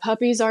out why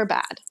puppies are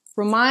bad.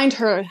 Remind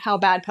her how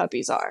bad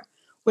puppies are.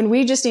 When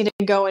we just need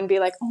to go and be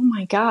like, oh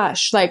my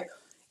gosh, like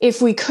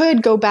if we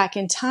could go back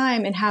in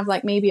time and have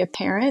like maybe a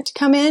parent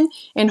come in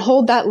and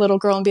hold that little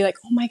girl and be like,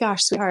 oh my gosh,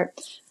 sweetheart,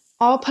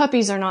 all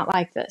puppies are not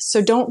like this.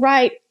 So don't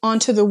write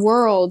onto the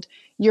world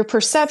your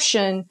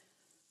perception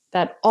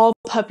that all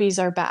puppies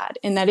are bad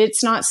and that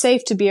it's not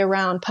safe to be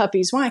around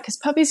puppies. Why? Because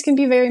puppies can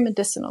be very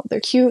medicinal. They're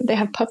cute. They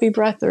have puppy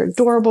breath. They're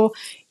adorable.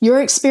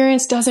 Your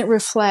experience doesn't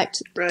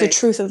reflect the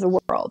truth of the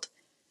world.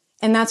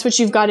 And that's what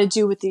you've got to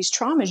do with these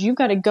traumas. You've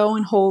got to go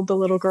and hold the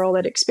little girl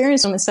that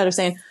experienced them instead of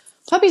saying,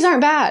 puppies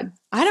aren't bad.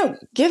 I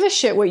don't give a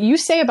shit what you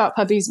say about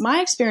puppies.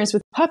 My experience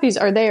with puppies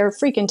they are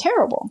freaking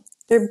terrible.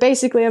 They're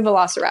basically a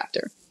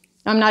velociraptor.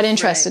 I'm not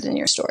interested in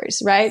your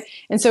stories, right?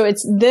 And so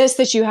it's this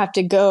that you have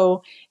to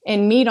go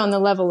and meet on the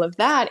level of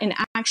that. And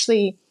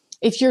actually,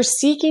 if you're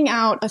seeking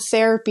out a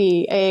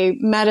therapy, a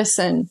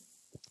medicine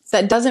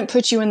that doesn't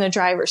put you in the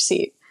driver's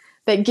seat,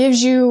 that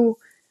gives you,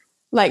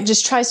 like,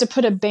 just tries to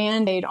put a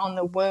Band-Aid on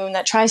the wound,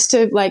 that tries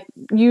to, like,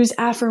 use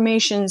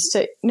affirmations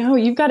to, no,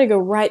 you've got to go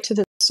right to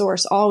the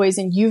source always.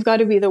 And you've got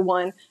to be the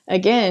one,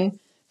 again,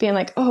 being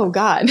like, oh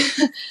God,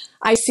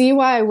 I see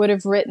why I would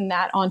have written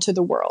that onto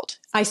the world.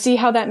 I see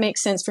how that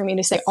makes sense for me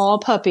to say all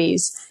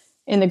puppies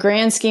in the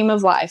grand scheme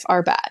of life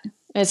are bad.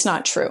 It's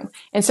not true.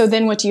 And so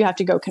then what do you have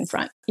to go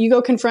confront? You go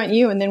confront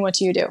you, and then what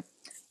do?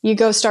 You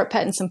go start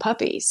petting some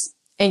puppies,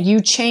 and you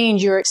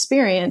change your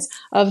experience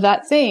of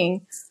that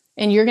thing.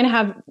 And you're going to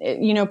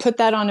have, put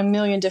that on a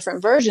million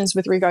different versions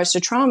with regards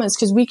to traumas,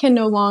 because we can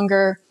no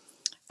longer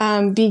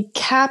be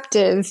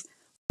captive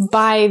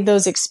by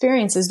those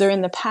experiences. They're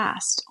in the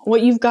past.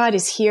 What you've got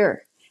is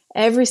here,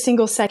 every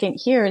single second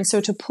here. And so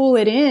to pull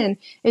it in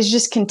is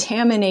just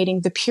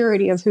contaminating the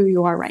purity of who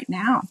you are right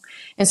now.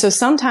 And so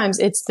sometimes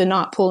it's the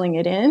not pulling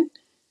it in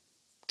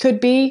could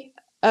be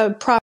a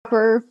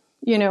proper,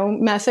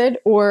 method,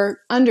 or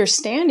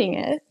understanding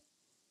it,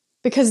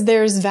 because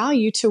there's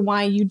value to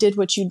why you did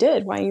what you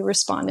did, why you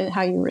responded,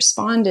 how you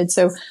responded.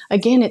 So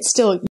again, it's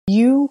still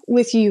you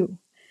with you.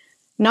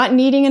 Not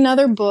needing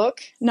another book,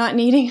 not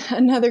needing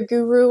another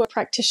guru, a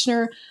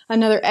practitioner,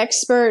 another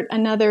expert,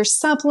 another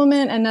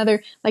supplement,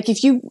 like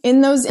if you,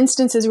 in those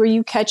instances where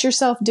you catch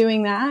yourself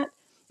doing that,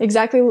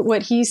 exactly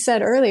what he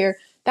said earlier,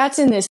 that's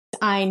in this,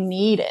 I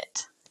need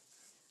it.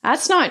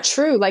 That's not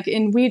true. Like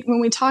when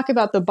we talk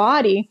about the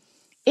body,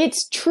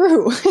 it's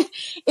true.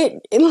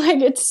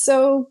 It's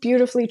so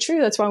beautifully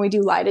true. That's why we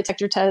do lie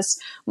detector tests,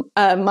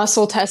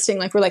 muscle testing.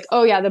 Like we're like,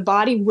 oh yeah, the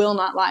body will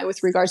not lie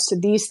with regards to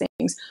these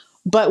things.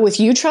 But with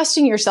you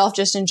trusting yourself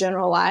just in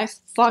general life,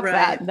 fuck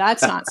that.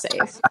 That's not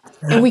safe.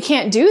 And we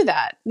can't do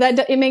that.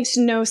 It makes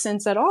no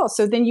sense at all.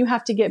 So then you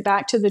have to get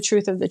back to the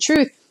truth of the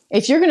truth.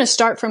 If you're going to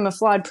start from a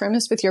flawed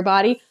premise with your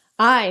body,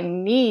 I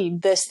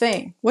need this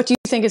thing. What do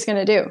you think it's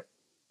going to do?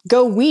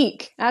 Go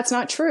weak. That's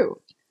not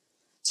true.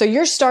 So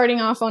you're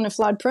starting off on a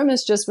flawed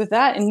premise just with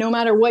that. And no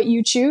matter what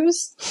you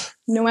choose,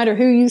 no matter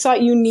who you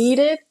thought you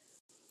needed,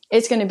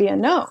 it's going to be a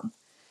no.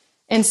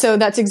 And so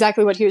that's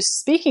exactly what he was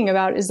speaking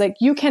about, is like,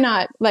 you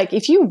cannot, like,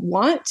 if you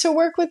want to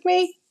work with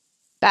me,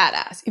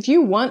 badass. If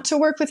you want to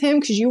work with him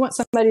because you want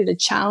somebody to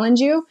challenge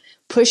you,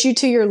 push you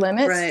to your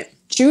limits,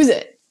 choose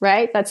it,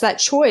 right? That's that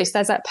choice.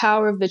 That's that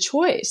power of the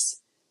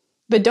choice.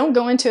 But don't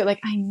go into it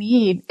like, I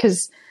need,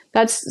 because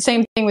that's the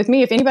same thing with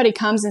me. If anybody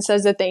comes and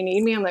says that they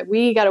need me, I'm like,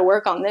 we got to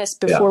work on this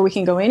before we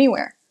can go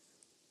anywhere.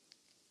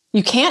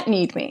 You can't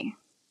need me.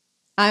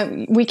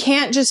 We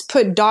can't just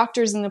put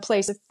doctors in the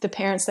place of the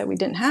parents that we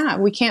didn't have.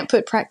 We can't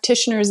put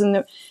practitioners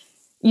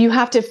you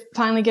have to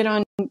finally get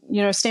on,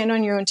 stand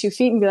on your own 2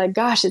 feet and be like,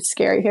 gosh, it's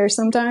scary here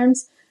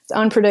sometimes. It's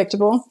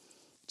unpredictable,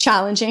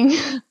 challenging.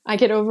 I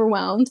get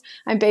overwhelmed.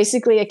 I'm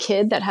basically a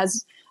kid that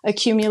has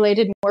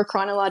accumulated more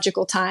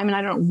chronological time and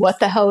I don't know what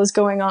the hell is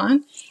going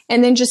on.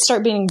 And then just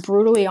start being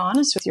brutally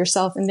honest with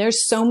yourself. And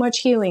there's so much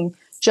healing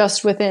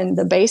just within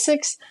the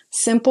basics,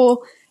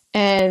 simple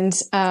and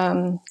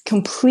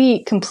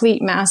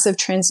complete massive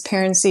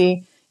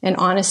transparency and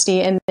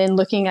honesty. And then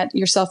looking at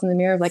yourself in the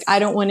mirror of like, I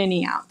don't want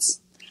any outs.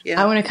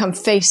 I want to come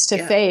face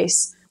to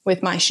face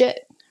with my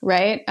shit.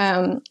 Right.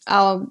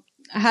 I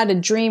had a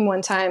dream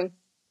one time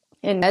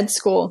in med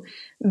school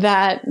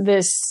that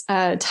this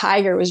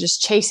tiger was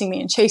just chasing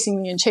me and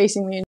chasing me and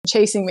chasing me and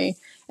chasing me.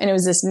 And it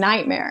was this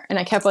nightmare. And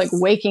I kept like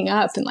waking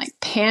up and like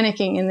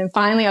panicking. And then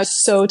finally I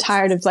was so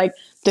tired of like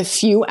the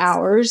few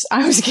hours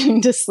I was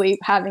getting to sleep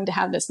having to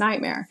have this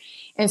nightmare.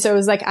 And so it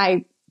was like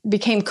I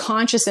became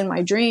conscious in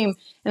my dream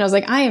and I was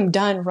like, I am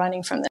done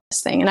running from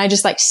this thing. And I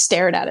just like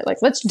stared at it like,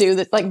 let's do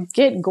this, like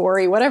get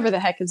gory, whatever the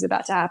heck is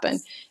about to happen.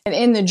 And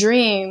in the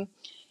dream,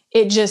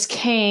 it just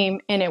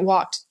came and it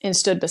walked and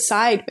stood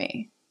beside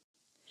me.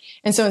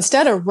 And so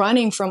instead of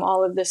running from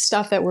all of this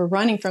stuff that we're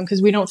running from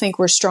because we don't think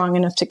we're strong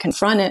enough to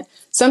confront it,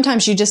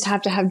 sometimes you just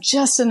have to have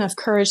just enough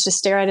courage to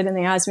stare at it in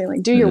the eyes and be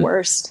like, do your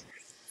worst.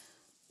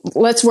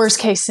 Let's worst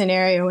case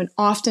scenario. And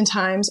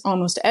oftentimes,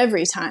 almost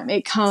every time,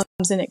 it comes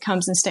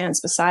and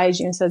stands beside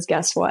you and says,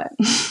 guess what?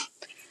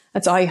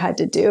 That's all you had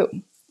to do.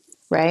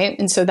 Right.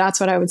 And so that's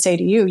what I would say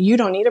to you. You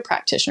don't need a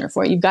practitioner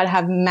for it. You've got to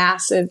have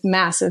massive,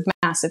 massive,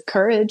 massive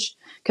courage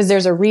because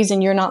there's a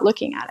reason you're not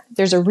looking at it.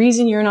 There's a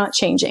reason you're not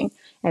changing.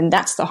 And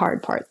that's the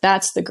hard part.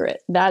 That's the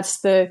grit.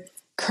 That's the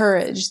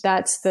courage.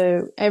 That's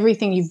the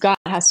everything you've got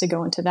has to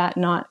go into that,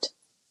 not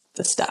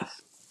the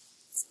stuff.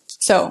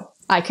 So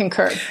I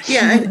concur.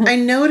 Yeah, I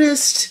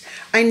noticed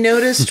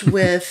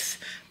with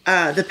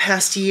the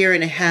past year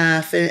and a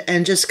half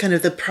and just kind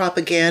of the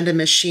propaganda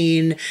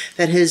machine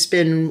that has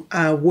been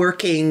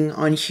working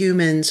on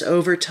humans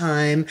over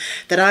time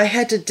that I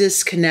had to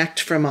disconnect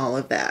from all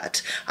of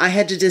that. I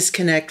had to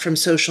disconnect from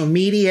social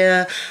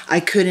media. I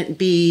couldn't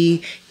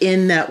be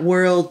in that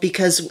world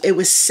because it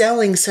was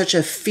selling such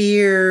a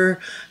fear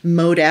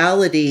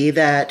modality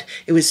that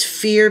it was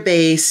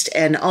fear-based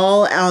and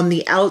all on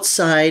the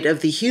outside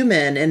of the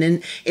human.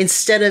 And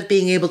instead of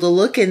being able to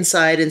look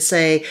inside and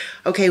say,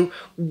 okay,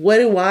 what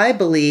do I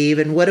believe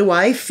and what do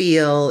I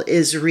feel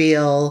is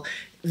real?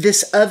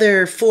 This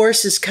other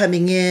force is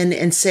coming in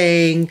and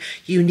saying,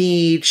 you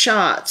need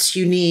shots,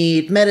 you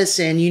need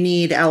medicine, you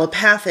need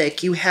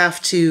allopathic, you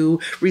have to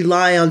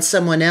rely on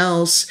someone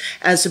else,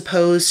 as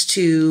opposed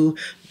to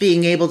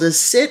being able to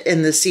sit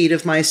in the seat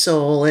of my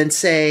soul and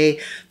say,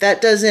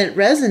 that doesn't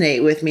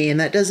resonate with me and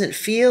that doesn't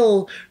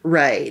feel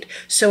right.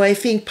 So I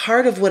think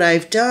part of what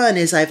I've done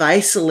is I've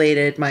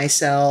isolated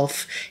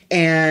myself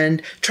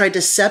and tried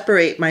to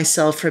separate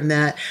myself from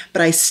that,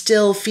 but I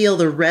still feel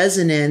the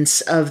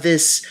resonance of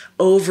this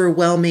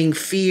overwhelming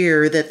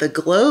fear that the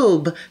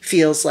globe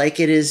feels like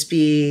it is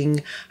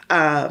being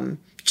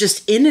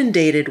just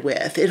inundated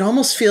with. It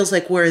almost feels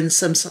like we're in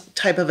some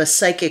type of a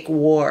psychic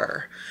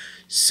war.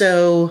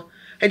 So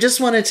I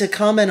just wanted to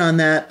comment on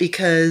that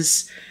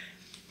because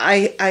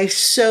you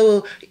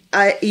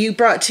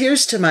brought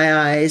tears to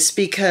my eyes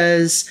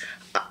because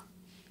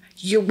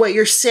what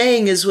you're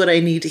saying is what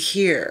I need to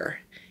hear.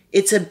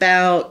 It's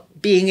about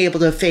being able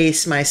to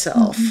face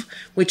myself,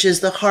 which is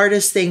the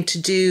hardest thing to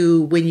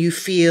do when you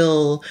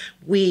feel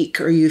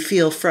weak or you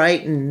feel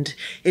frightened,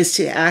 is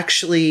to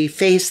actually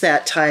face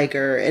that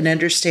tiger and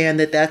understand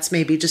that that's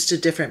maybe just a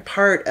different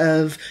part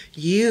of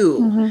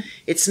you.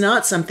 It's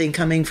not something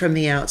coming from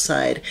the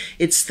outside.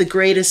 It's the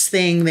greatest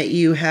thing that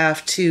you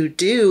have to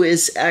do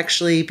is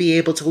actually be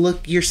able to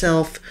look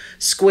yourself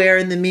square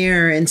in the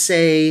mirror and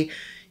say,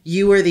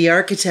 you are the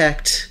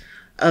architect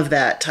of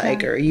that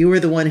tiger. You were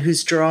the one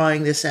who's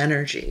drawing this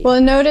energy. Well,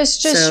 notice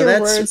just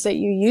your words that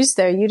you used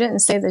there. You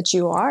didn't say that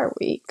you are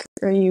weak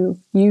or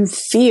you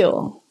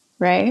feel,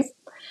 right?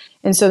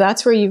 And so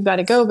that's where you've got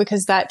to go,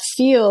 because that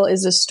feel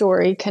is a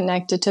story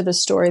connected to the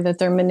story that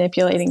they're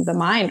manipulating the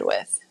mind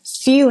with.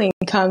 Feeling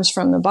comes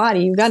from the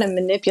body. You've got to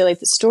manipulate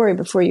the story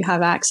before you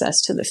have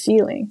access to the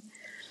feeling.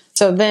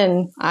 So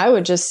then I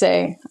would just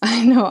say,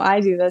 I know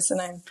I do this and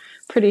I'm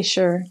pretty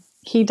sure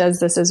he does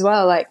this as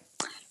well. Like,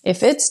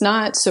 if it's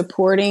not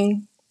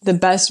supporting the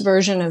best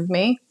version of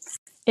me,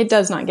 it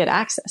does not get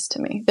access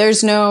to me.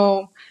 There's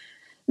not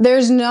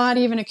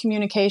even a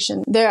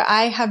communication there.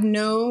 I have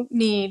no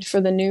need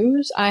for the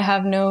news. I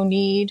have no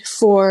need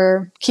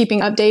for keeping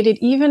updated,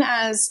 even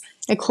as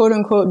a quote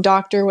unquote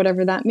doctor,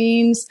 whatever that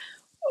means,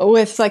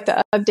 with like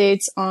the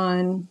updates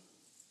on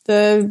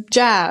the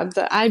jab.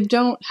 I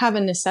don't have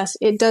a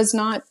necessity. It's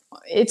not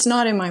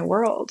in my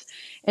world.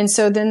 And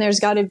so then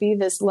there's got to be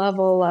this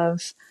level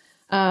of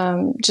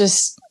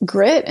just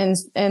grit and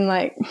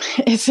like,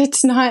 if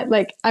it's not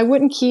like, I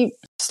wouldn't keep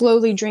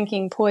slowly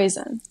drinking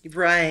poison.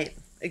 Right.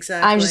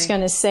 Exactly. I'm just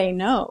going to say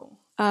no.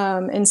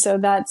 And so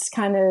that's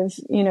kind of,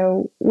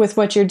 with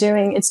what you're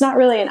doing, it's not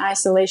really an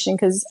isolation,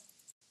 because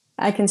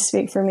I can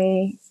speak for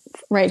me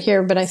right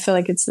here, but I feel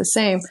like it's the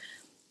same.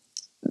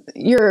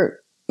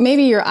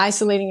 Maybe you're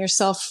isolating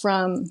yourself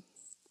from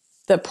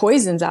the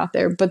poisons out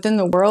there, but then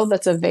the world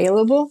that's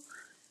available,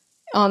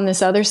 on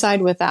this other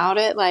side without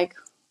it, like,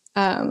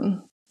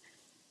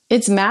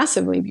 it's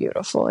massively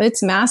beautiful.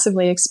 It's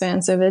massively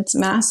expansive. It's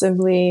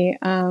massively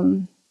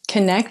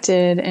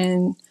connected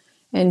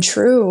and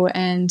true.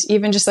 And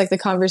even just like the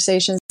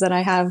conversations that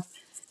I have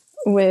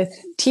with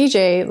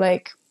TJ,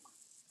 like,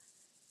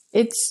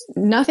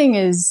 nothing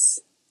is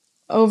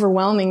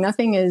overwhelming.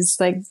 Nothing is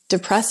like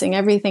depressing.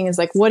 Everything is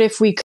like, what if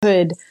we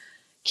could?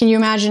 Can you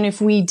imagine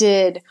if we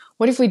did?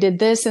 What if we did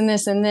this and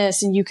this and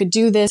this, and you could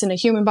do this, and a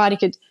human body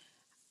could?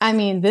 I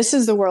mean, this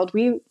is the world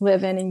we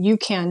live in, and you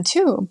can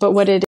too. But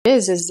what it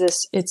is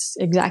this, it's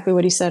exactly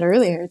what he said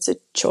earlier. It's a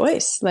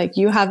choice. Like,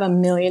 you have a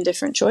million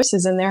different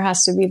choices, and there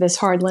has to be this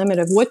hard limit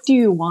of what do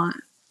you want?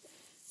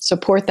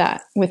 Support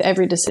that with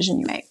every decision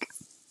you make.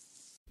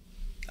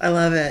 I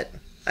love it.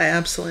 I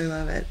absolutely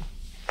love it.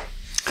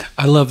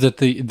 I love that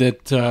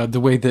the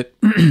way that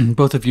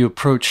both of you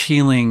approach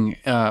healing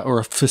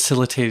or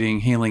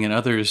facilitating healing in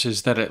others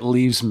is that it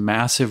leaves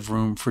massive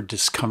room for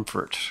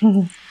discomfort.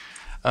 Mm-hmm.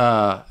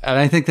 And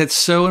I think that's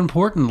so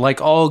important.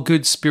 Like all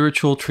good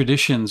spiritual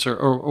traditions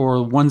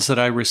or ones that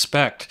I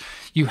respect,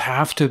 you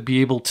have to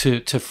be able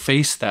to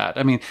face that.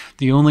 I mean,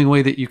 the only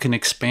way that you can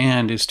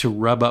expand is to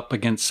rub up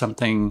against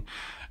something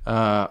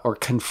or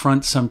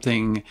confront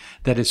something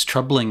that is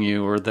troubling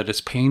you, or that is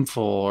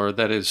painful, or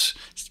that is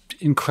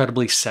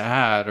incredibly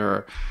sad.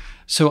 Or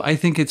so I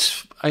think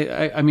it's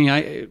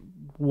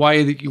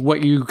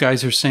what you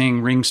guys are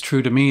saying rings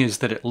true to me, is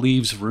that it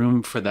leaves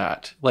room for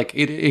that. Like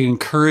it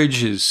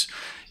encourages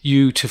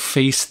you to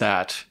face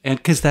that. And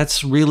because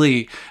that's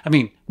really, I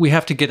mean, we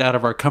have to get out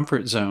of our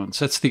comfort zones.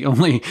 That's the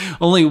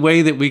only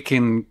way that we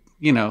can,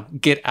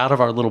 get out of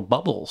our little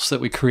bubbles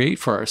that we create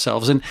for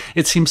ourselves. And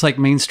it seems like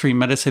mainstream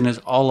medicine is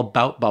all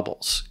about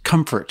bubbles,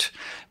 comfort.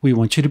 We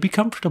want you to be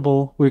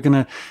comfortable. We're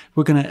gonna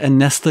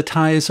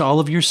anesthetize all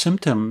of your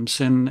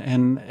symptoms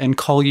and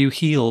call you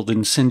healed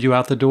and send you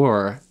out the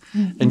door.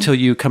 Mm-hmm. Until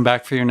you come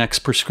back for your next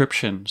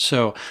prescription.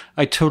 So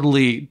I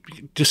totally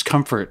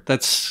discomfort.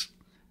 That's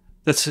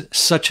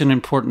such an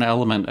important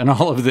element in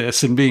all of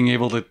this, and being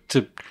able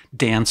to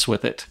dance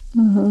with it.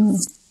 Mm-hmm.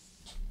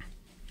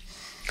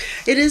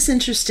 It is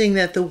interesting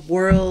that the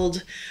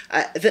world,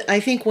 I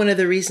think one of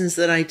the reasons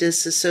that I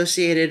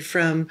disassociated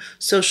from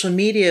social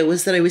media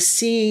was that I was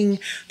seeing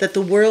that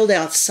the world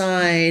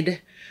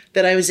outside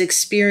that I was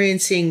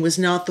experiencing was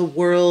not the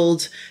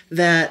world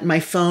that my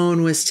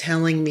phone was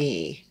telling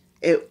me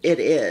it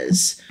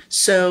is.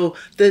 So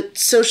the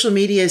social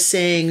media is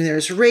saying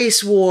there's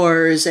race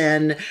wars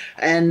and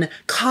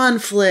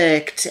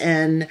conflict,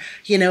 and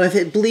if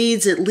it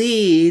bleeds, it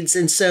leads.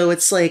 And so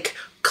it's like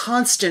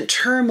constant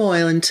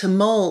turmoil and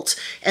tumult.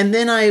 And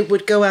then I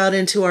would go out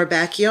into our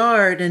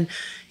backyard, and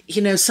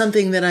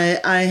something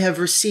that I have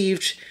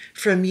received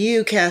from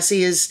you,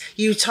 Cassie, is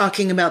you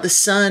talking about the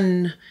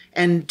sun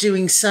and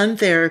doing sun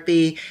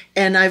therapy.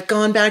 And I've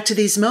gone back to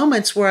these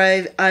moments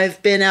where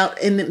I've been out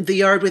in the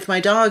yard with my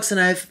dogs, and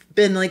I've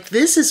been like,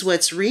 this is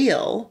what's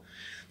real.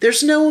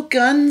 There's no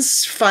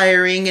guns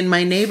firing in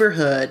my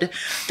neighborhood.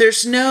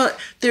 There's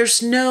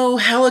no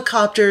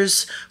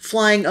helicopters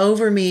flying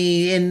over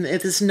me in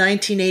this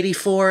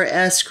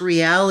 1984-esque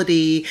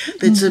reality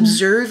that's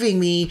observing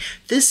me.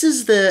 This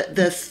is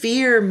the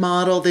fear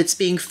model that's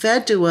being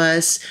fed to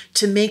us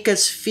to make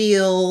us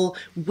feel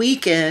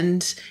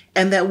weakened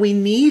and that we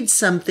need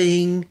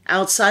something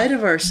outside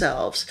of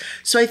ourselves.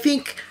 So I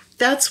think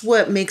that's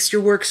what makes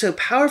your work so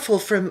powerful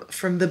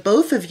from the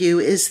both of you,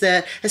 is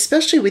that,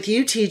 especially with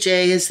you,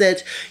 TJ, is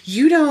that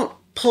you don't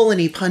pull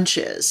any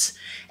punches.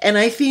 And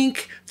I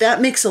think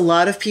that makes a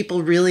lot of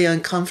people really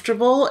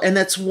uncomfortable. And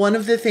that's one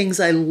of the things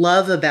I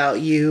love about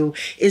you,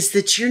 is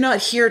that you're not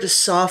here to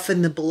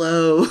soften the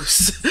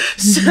blows.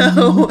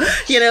 So,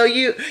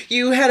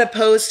 you had a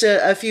post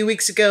a few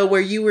weeks ago where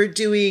you were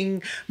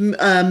doing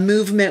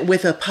movement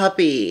with a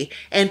puppy,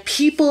 and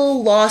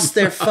people lost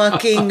their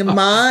fucking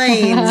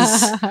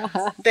minds.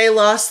 They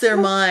lost their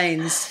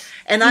minds.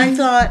 And I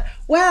thought,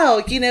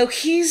 wow,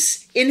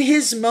 he's in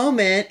his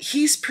moment,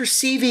 he's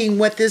perceiving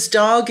what this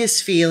dog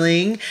is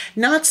feeling,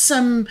 not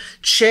some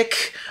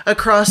chick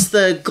across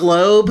the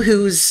globe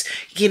who's,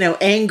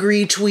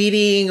 angry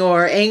tweeting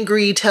or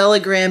angry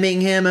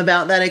telegramming him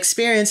about that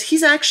experience.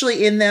 He's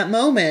actually in that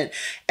moment.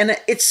 And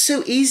it's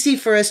so easy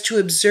for us to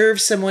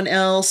observe someone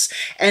else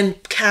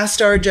and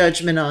cast our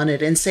judgment on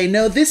it and say,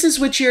 no, this is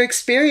what your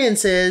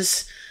experience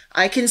is.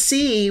 I can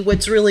see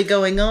what's really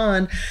going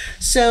on.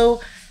 So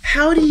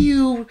how do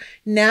you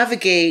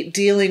navigate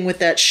dealing with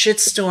that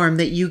shitstorm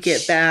that you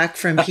get back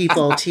from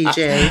people,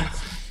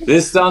 TJ?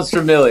 This sounds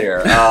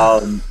familiar.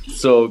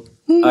 So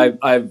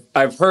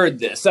I've heard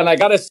this, and I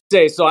gotta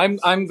say, so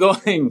I'm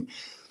going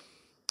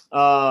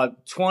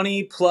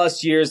 20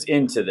 plus years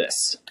into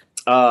this.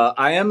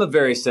 I am a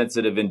very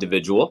sensitive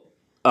individual,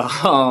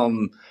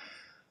 and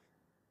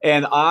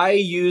I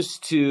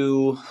used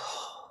to,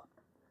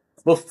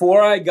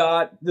 before I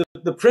got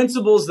the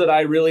principles that I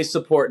really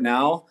support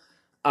now,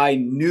 I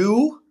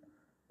knew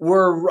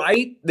were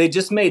right. They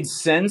just made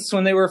sense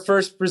when they were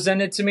first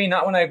presented to me.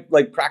 Not when I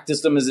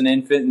practiced them as an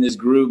infant and this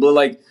grew,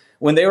 but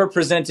when they were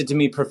presented to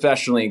me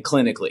professionally and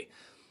clinically.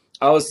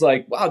 I was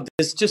like, wow,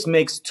 this just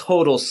makes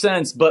total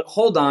sense. But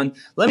hold on,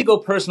 let me go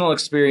personal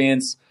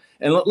experience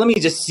and let me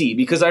just see,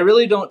 because I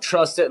really don't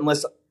trust it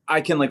unless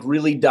I can like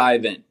really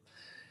dive in.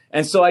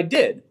 And so I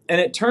did.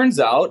 And it turns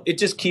out it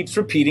just keeps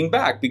repeating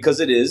back because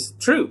it is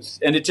truth.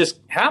 And it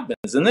just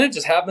happens. And then it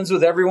just happens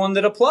with everyone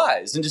that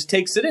applies and just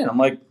takes it in. I'm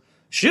like,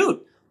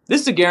 shoot,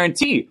 this is a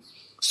guarantee.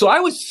 So I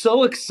was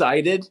so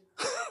excited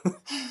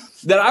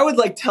that I would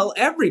like tell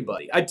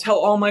everybody. I'd tell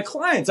all my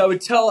clients. I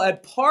would tell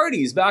at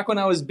parties back when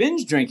I was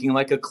binge drinking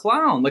like a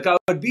clown. Like I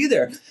would be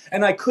there.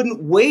 And I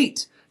couldn't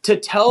wait to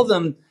tell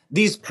them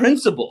these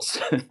principles.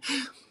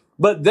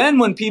 But then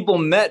when people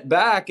met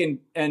back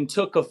and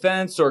took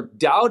offense or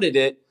doubted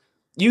it,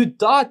 you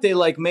thought they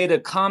like made a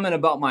comment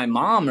about my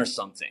mom or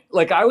something.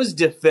 Like I was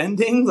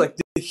defending like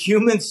the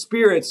human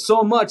spirit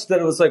so much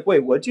that it was like,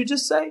 wait, what'd you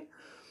just say?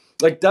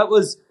 Like that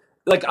was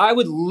like, I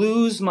would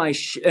lose my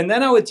and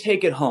then I would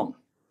take it home.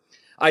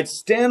 I'd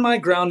stand my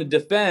ground and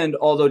defend,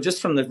 although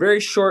just from the very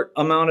short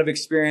amount of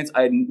experience,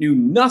 I knew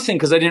nothing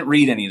because I didn't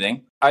read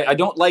anything. I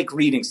don't like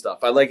reading stuff.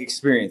 I like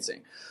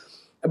experiencing.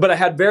 But I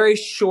had very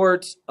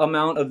short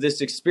amount of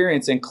this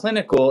experience in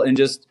clinical and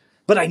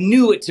but I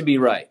knew it to be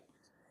right.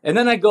 And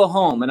then I'd go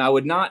home and I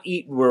would not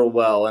eat real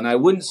well and I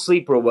wouldn't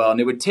sleep real well. And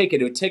it would take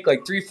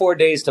like 3-4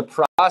 days to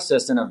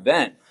process an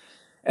event.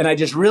 And I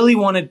just really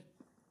wanted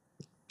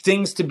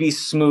things to be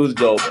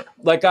smoothed over.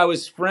 Like I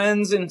was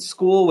friends in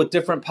school with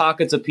different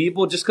pockets of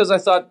people just because I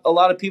thought a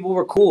lot of people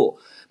were cool.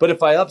 But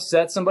if I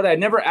upset somebody, I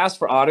never asked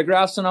for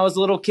autographs when I was a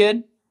little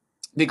kid.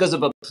 Because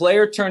if a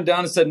player turned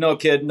down and said, no,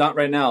 kid, not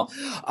right now,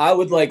 I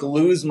would like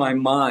lose my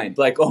mind.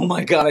 Like, oh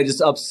my God, I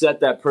just upset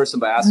that person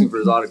by asking for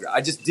his autograph.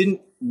 I just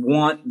didn't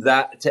want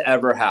that to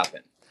ever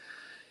happen.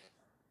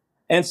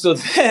 And so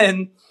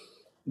then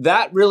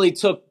that really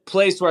took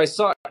place where I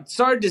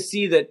started to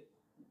see that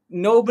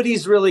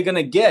nobody's really going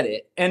to get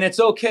it. And it's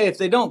okay if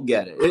they don't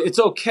get it. It's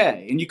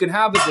okay. And you can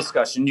have a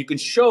discussion. You can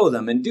show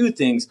them and do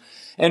things.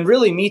 And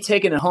really me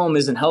taking it home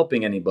isn't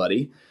helping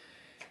anybody.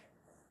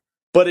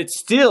 But I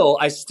still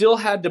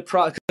had to,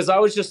 because I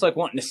was just like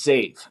wanting to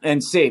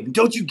save.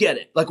 Don't you get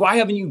it? Like, why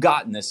haven't you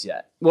gotten this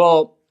yet?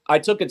 Well, I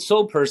took it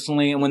so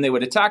personally. And when they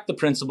would attack the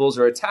principles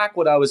or attack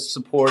what I was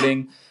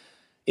supporting,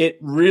 it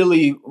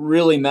really,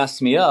 really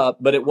messed me up.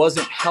 But it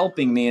wasn't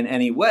helping me in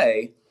any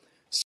way.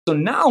 So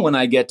now when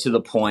I get to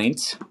the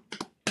point,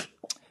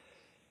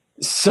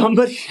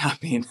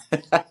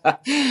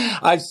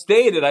 I've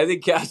stated, I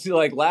think Cassie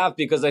like laughed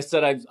because I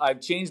said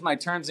I've changed my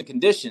terms and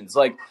conditions.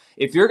 Like,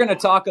 if you're going to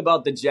talk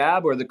about the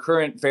jab or the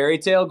current fairy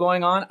tale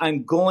going on,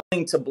 I'm going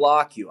to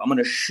block you. I'm going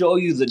to show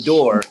you the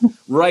door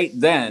right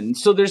then.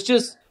 So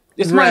it's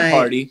my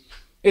party.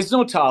 It's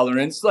no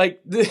tolerance.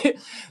 Like the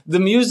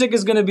music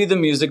is going to be the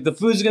music. The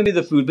food is going to be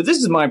the food. But this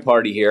is my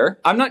party here.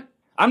 I'm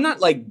not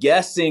like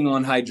guessing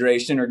on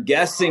hydration or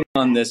guessing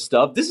on this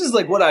stuff. This is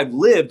like what I've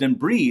lived and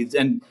breathed.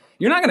 And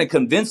you're not going to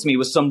convince me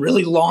with some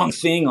really long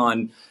thing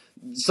on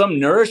some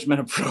nourishment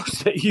approach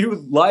that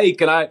you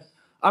like. And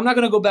I'm not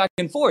going to go back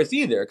and forth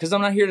either, because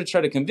I'm not here to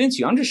try to convince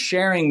you. I'm just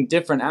sharing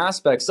different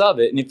aspects of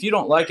it. And if you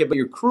don't like it, but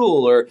you're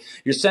cruel or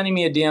you're sending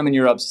me a DM and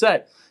you're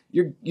upset,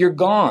 you're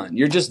gone.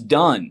 You're just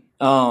done.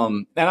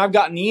 And I've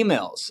gotten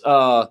emails.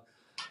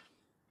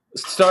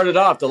 Started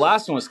off, the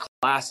last one was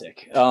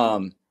classic.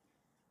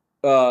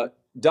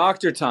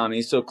 Dr.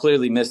 Tommy, so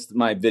clearly missed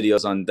my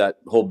videos on that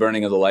whole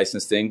burning of the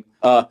license thing.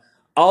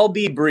 I'll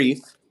be brief.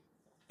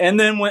 And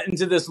then went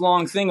into this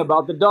long thing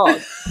about the dog.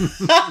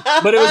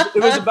 But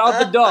it was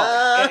about the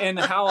dog and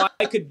how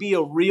I could be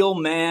a real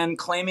man,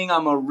 claiming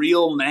I'm a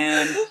real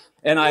man.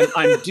 And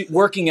I'm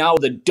working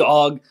out with a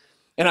dog.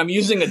 And I'm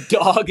using a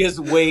dog as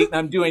weight. And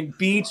I'm doing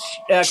beach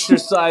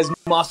exercise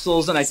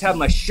muscles. And I have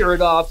my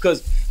shirt off.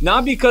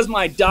 Not because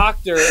my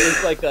doctor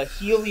is like a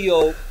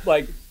helio,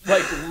 like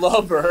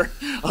lover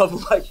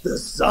of like the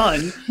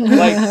sun,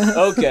 like,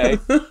 okay.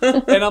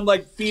 And I'm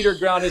like feet are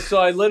grounded. So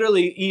I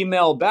literally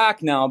email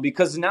back now,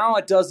 because now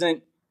it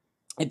doesn't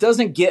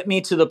get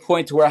me to the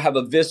point to where I have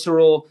a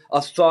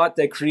thought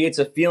that creates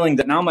a feeling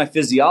that now my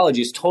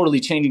physiology is totally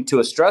changing to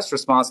a stress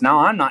response. Now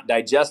I'm not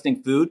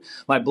digesting food.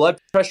 My blood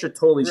pressure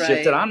totally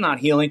shifted. I'm not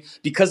healing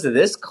because of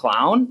this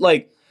clown.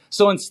 Like,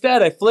 so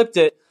instead I flipped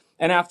it.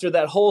 And after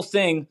that whole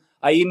thing,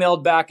 I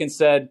emailed back and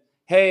said,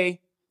 hey,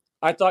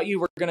 I thought you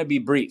were going to be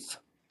brief.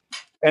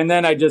 And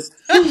then I just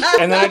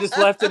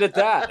left it at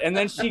that. And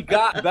then she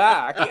got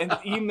back and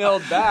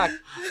emailed back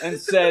and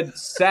said,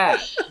 sad.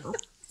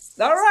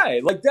 All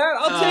right. Like that.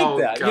 I'll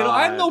take that. God. You know,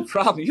 I have no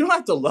problem. You don't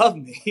have to love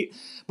me,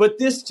 but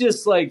this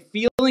just like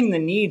feeling the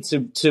need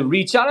to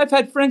reach out. I've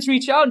had friends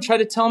reach out and try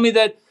to tell me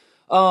that,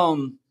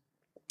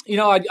 you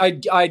know,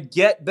 I'd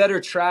get better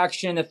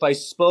traction if I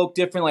spoke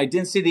differently. I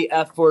didn't say the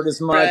F word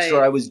as much,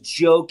 or I was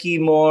jokey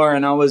more.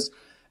 And I'm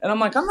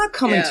like, I'm not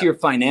coming to your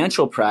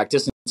financial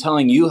practice and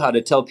telling you how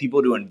to tell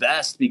people to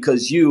invest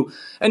because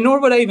and nor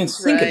would I even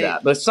think of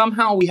that. But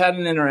somehow we had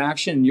an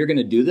interaction and you're going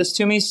to do this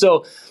to me.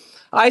 So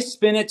I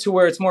spin it to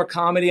where it's more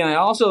comedy. And I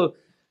also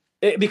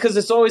because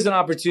it's always an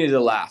opportunity to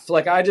laugh.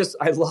 Like I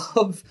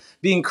love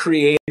being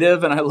creative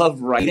and I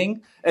love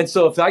writing. And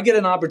so if I get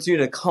an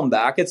opportunity to come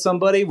back at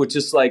somebody with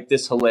just like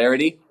this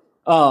hilarity,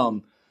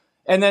 and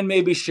then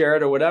maybe share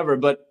it or whatever.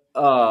 But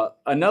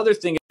another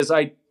thing is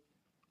I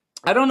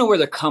don't know where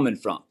they're coming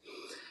from.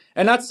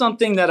 And that's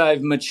something that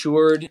I've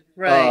matured,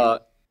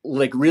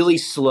 like really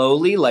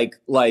slowly, like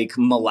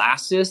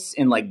molasses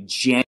in like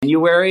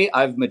January,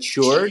 I've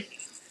matured.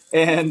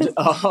 And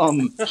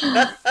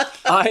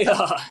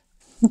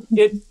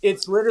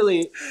it's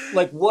literally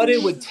like what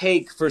it would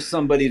take for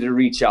somebody to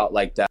reach out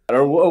like that,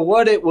 or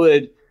what it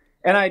would.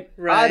 And I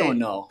don't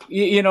know,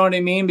 you know what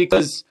I mean?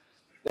 Because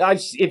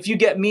if you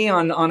get me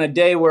on a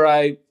day where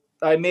I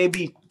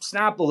maybe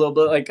snap a little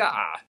bit,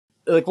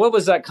 like what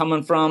was that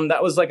coming from?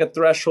 That was like a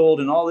threshold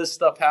and all this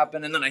stuff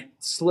happened. And then I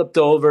slipped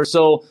over.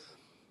 So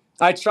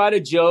I try to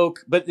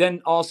joke, but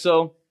then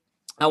also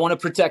I want to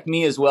protect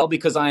me as well,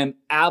 because I am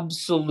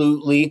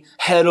absolutely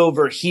head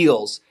over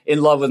heels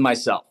in love with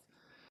myself.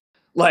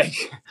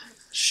 Like,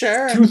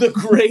 sure, to the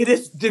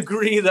greatest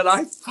degree that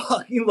I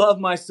fucking love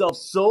myself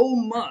so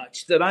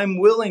much that I'm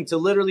willing to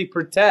literally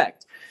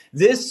protect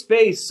this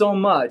space so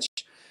much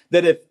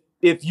that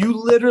if you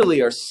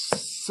literally are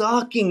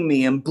sucking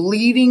me and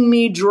bleeding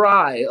me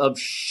dry of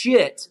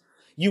shit,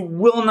 you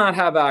will not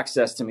have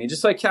access to me.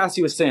 Just like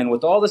Cassie was saying,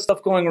 with all this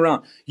stuff going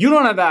around, you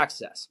don't have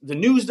access. The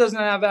news doesn't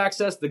have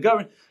access. The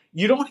government,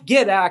 you don't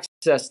get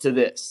access to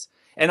this.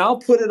 And I'll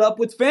put it up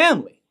with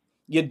family.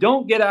 You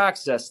don't get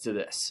access to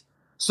this.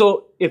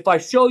 So if I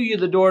show you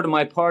the door to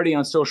my party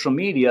on social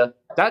media,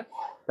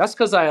 that's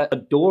because I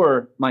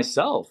adore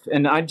myself.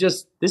 And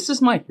this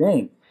is my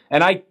thing.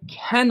 And I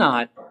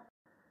cannot,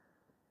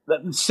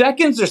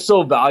 seconds are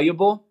so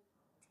valuable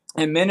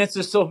and minutes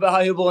are so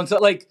valuable. And so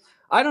like,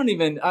 I don't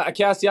even,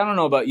 Cassie, I don't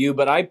know about you,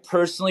 but I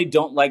personally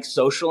don't like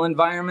social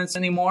environments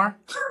anymore.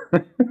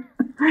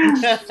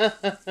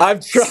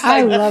 I've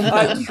tried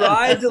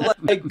to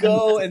like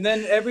go, and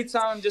then every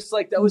time I'm just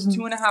like, that was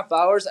 2.5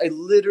 hours. I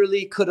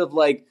literally could have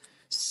like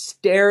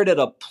stared at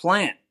a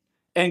plant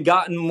and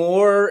gotten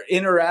more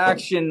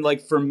interaction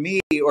like for me,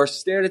 or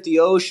stared at the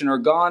ocean, or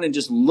gone and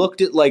just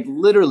looked at like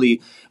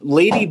literally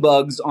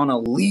ladybugs on a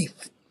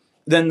leaf,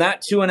 than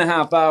that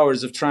 2.5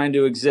 hours of trying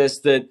to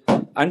exist. That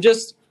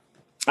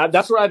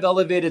that's where I've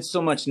elevated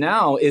so much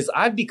now, is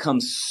I've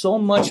become so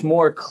much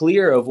more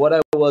clear of what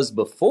I was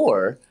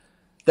before.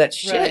 That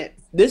shit,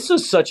 this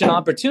was such an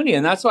opportunity.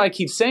 And that's why I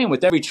keep saying,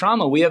 with every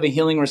trauma, we have a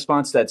healing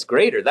response that's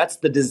greater. That's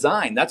the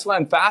design. That's what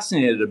I'm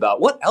fascinated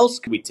about. What else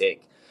could we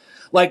take?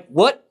 Like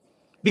what?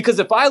 Because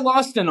if I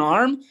lost an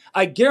arm,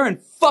 I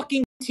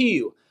guarantee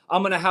you,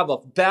 I'm going to have a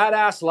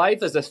badass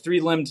life as a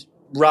 3-limbed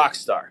rock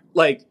star.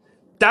 Like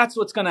that's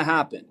what's going to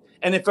happen.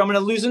 And if I'm going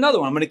to lose another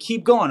one, I'm going to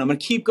keep going. I'm going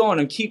to keep going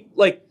and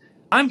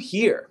I'm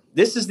here.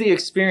 This is the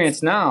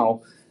experience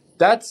now.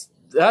 That's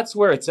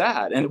where it's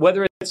at. And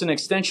whether it's an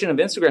extension of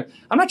Instagram,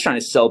 I'm not trying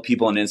to sell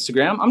people on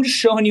Instagram. I'm just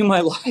showing you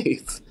my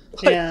life.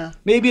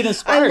 Maybe it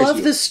inspires you. I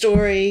love the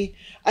story.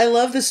 I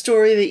love the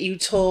story that you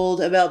told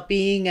about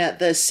being at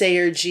the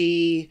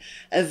Sayerji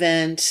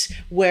event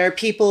where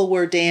people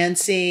were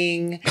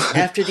dancing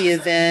after the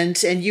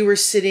event and you were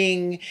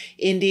sitting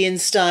Indian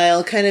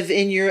style, kind of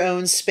in your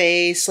own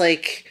space,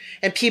 like,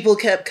 and people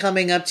kept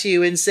coming up to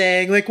you and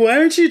saying, like, why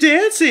aren't you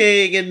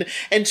dancing?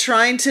 And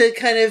trying to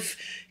kind of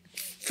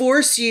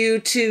force you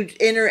to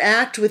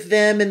interact with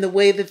them in the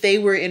way that they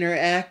were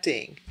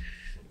interacting.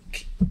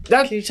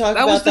 Can you talk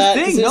about that? That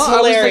was the thing. It's No,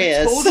 hilarious.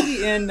 I was like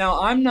totally in. Now,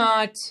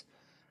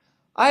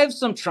 I have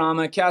some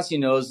trauma. Cassie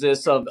knows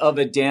this, of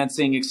a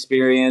dancing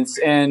experience.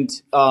 And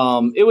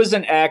it was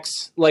an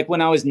ex, like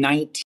when I was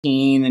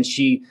 19, and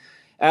she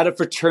at a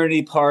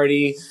fraternity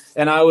party,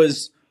 and I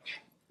was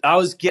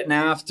getting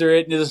after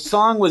it. And the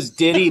song was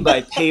Diddy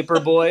by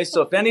Paperboy.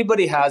 So if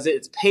anybody has it,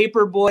 it's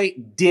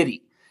Paperboy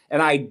Diddy.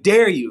 And I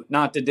dare you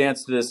not to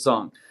dance to this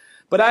song.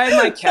 But I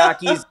had my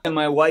khakis and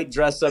my white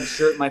dress-up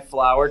shirt, my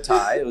flower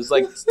tie. It was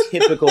like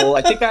typical.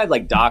 I think I had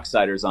like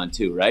Docksiders on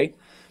too, right?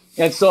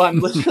 And so I'm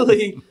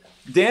literally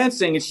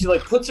dancing, and she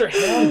like puts her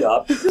hand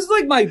up. This is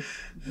like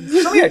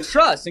somebody I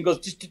trust, and goes,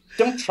 just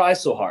don't try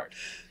so hard.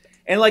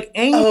 And like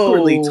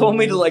angrily told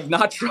me to like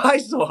not try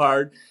so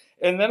hard.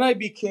 And then I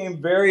became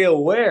very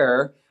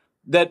aware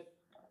that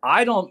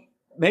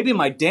maybe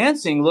my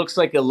dancing looks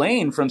like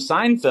Elaine from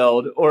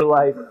Seinfeld, or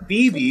like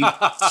Phoebe,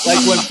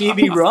 like when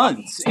Phoebe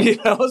runs, you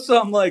know? So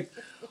I'm like,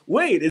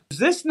 wait, is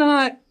this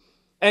not?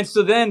 And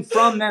so then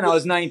from then I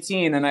was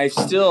 19, and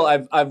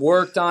I've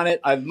worked on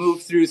it. I've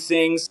moved through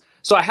things.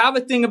 So I have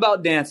a thing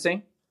about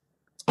dancing.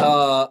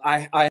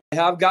 I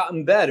have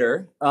gotten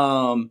better.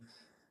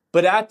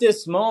 But at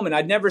this moment,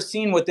 I'd never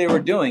seen what they were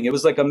doing. It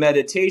was like a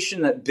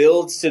meditation that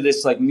builds to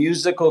this like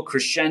musical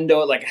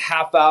crescendo at like a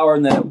half hour,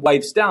 and then it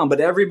wipes down. But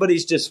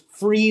everybody's just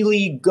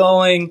freely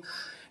going.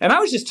 And I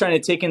was just trying to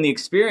take in the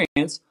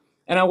experience,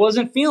 and I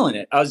wasn't feeling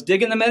it. I was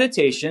digging the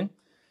meditation,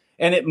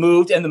 and it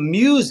moved. And the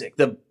music,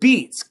 the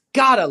beats,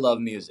 God, I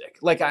love music.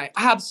 Like I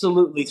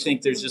absolutely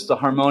think there's just a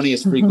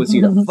harmonious frequency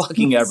to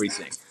fucking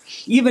everything.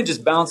 even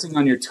just bouncing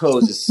on your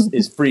toes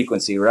is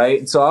frequency, right?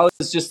 And so I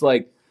was just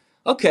like,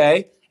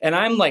 okay. And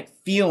I'm like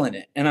feeling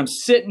it. And I'm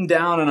sitting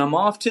down and I'm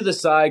off to the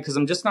side because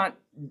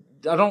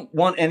I don't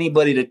want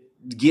anybody to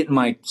get in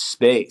my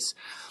space.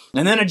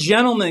 And then a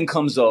gentleman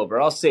comes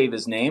over. I'll save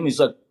his name. He's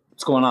like,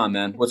 what's going on,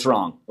 man? What's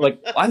wrong?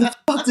 Like, why the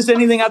fuck does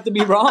anything have to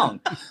be wrong?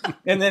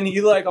 And then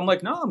I'm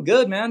like, no, I'm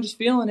good, man. Just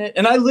feeling it.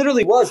 And I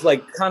literally was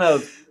like, kind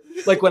of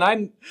like when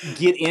I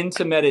get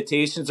into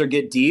meditations or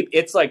get deep,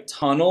 it's like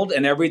tunneled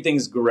and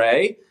everything's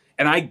gray.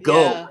 And I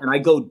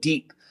go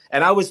deep.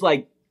 And I was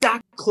like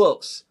that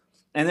close.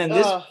 And then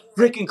this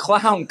freaking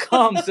clown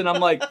comes and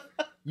I'm like,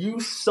 you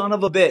son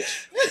of a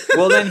bitch.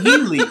 Well, then he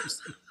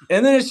leaves.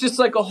 And then it's just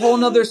like a whole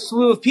nother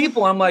slew of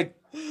people. I'm like,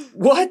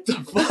 what the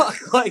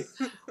fuck? Like,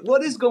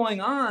 what is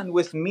going on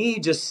with me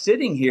just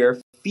sitting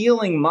here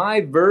feeling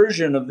my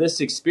version of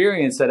this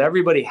experience that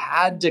everybody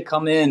had to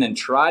come in and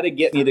try to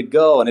get me to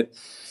go? And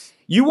if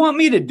you want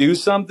me to do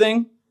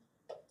something,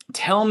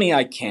 tell me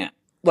I can't.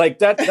 Like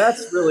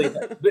that's really,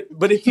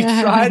 but if you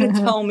try to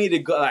tell me to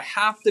go, I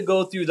have to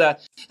go through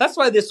that. That's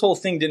why this whole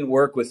thing didn't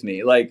work with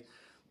me. Like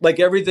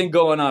everything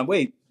going on.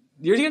 Wait,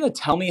 you're going to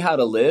tell me how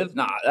to live?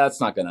 Nah, that's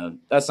not going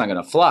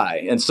to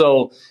fly. And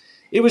so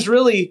it was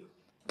really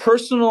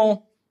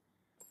personal,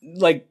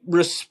 like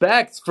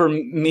respect for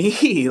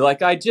me. Like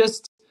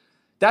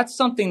that's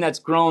something that's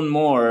grown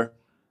more.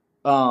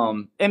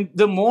 And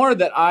the more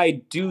that I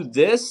do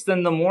this,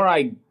 then the more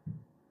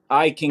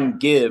I can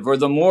give, or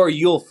the more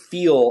you'll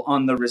feel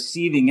on the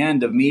receiving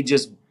end of me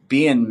just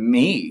being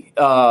me.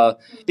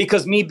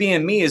 Because me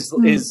being me is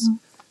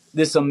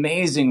this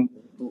amazing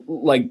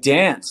like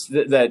dance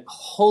that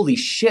holy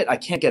shit, I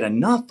can't get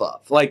enough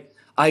of. Like,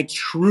 I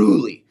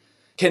truly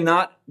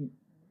cannot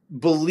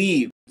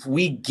believe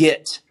we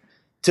get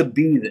to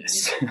be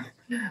this,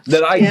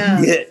 that I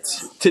get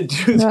to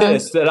do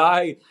this, that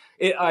I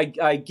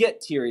get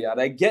teary-eyed,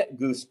 I get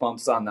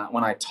goosebumps on that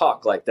when I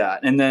talk like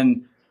that. And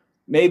then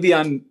maybe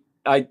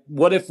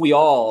what if we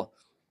all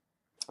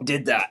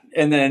did that?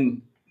 And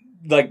then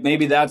like,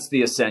 maybe that's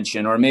the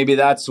ascension, or maybe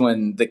that's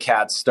when the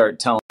cats start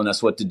telling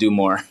us what to do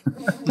more.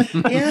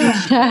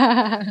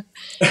 Well,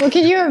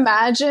 can you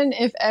imagine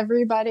if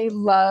everybody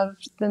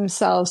loved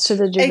themselves to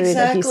the degree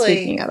that he's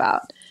speaking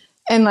about,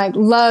 and like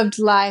loved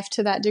life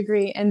to that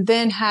degree, and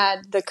then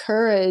had the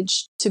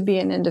courage to be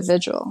an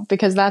individual?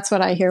 Because that's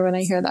what I hear when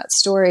I hear that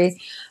story.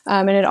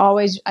 And it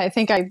always, I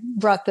think I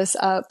brought this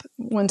up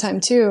one time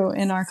too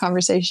in our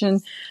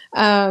conversation.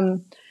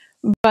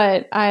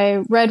 But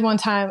I read one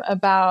time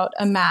about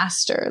a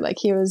master, like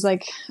he was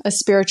like a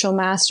spiritual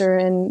master,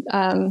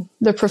 and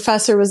the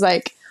professor was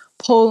like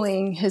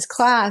polling his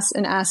class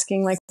and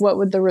asking like, what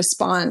would the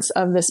response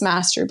of this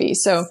master be?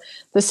 So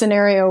the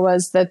scenario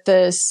was that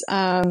this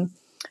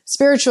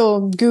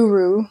spiritual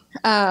guru,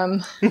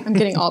 I'm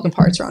getting all the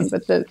parts wrong,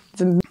 but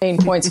the main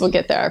points will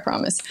get there, I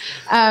promise.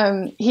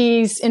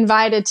 He's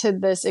invited to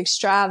this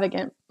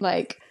extravagant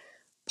like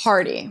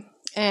party.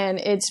 And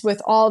it's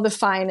with all the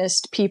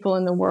finest people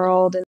in the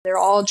world, and they're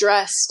all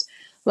dressed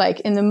like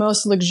in the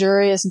most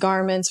luxurious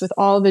garments with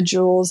all the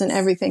jewels and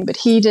everything. But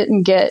he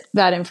didn't get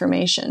that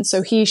information.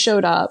 So he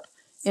showed up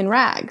in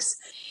rags.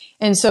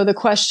 And so the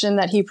question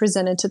that he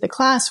presented to the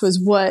class was,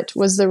 what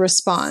was the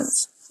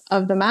response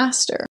of the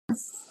master?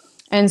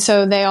 And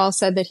so they all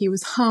said that he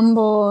was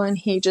humble, and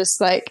he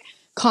just like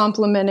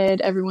complimented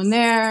everyone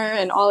there,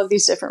 and all of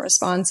these different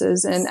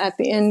responses. And at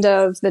the end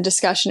of the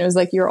discussion, it was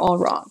like, you're all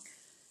wrong.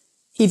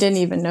 He didn't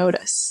even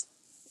notice.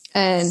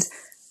 And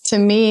to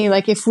me,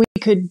 like, if we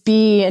could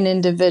be an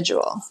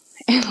individual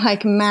and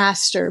like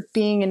master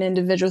being an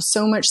individual,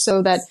 so much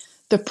so that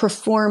the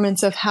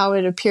performance of how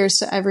it appears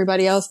to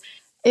everybody else,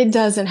 it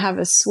doesn't have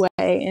a sway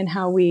in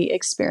how we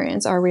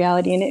experience our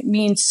reality. And it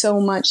means so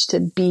much to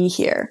be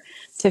here,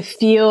 to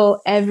feel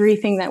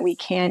everything that we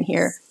can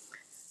here,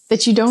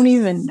 that you don't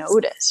even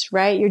notice,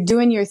 right? You're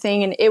doing your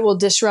thing and it will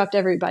disrupt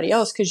everybody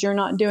else because you're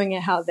not doing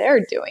it how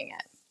they're doing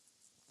it.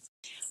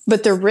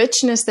 But the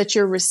richness that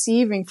you're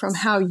receiving from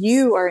how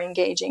you are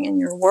engaging in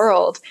your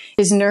world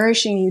is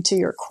nourishing you to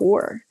your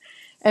core.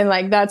 And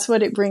like, that's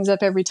what it brings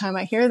up every time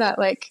I hear that.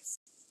 Like,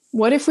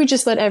 what if we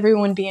just let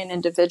everyone be an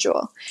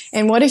individual?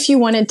 And what if you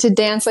wanted to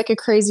dance like a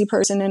crazy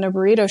person in a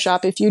burrito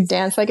shop? If you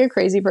dance like a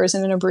crazy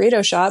person in a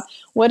burrito shop,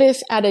 what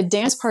if at a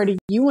dance party,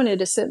 you wanted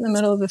to sit in the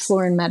middle of the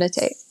floor and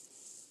meditate?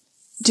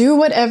 Do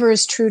whatever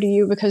is true to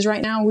you, because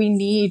right now we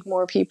need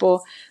more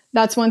people.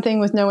 That's one thing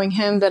with knowing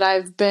him that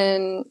I've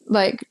been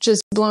like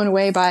just blown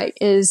away by,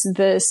 is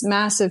this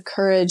massive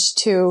courage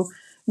to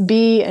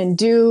be and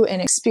do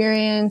and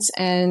experience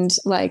and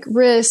like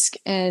risk.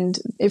 And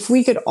if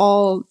we could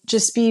all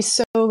just be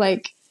so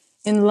like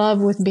in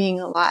love with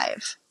being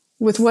alive,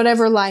 with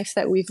whatever life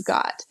that we've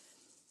got,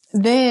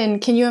 then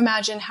can you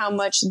imagine how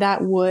much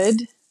that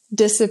would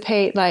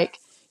dissipate? Like,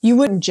 you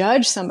wouldn't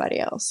judge somebody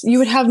else. You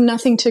would have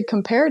nothing to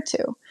compare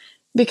to,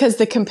 because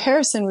the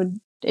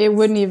comparison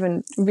wouldn't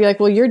even be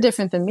like, well, you're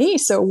different than me,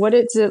 so what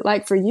is it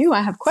like for you?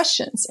 I have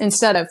questions.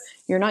 Instead of,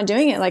 you're not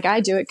doing it like I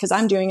do it because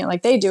I'm doing it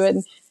like they do it.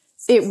 And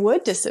it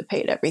would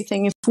dissipate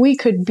everything. If we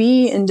could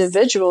be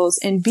individuals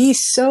and be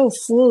so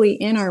fully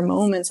in our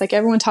moments, like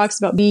everyone talks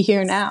about, be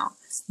here now,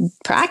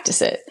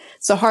 practice it.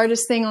 It's the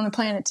hardest thing on the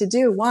planet to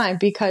do. Why?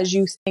 Because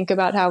you think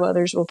about how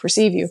others will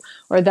perceive you,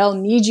 or they'll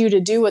need you to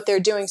do what they're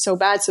doing so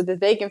bad so that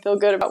they can feel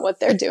good about what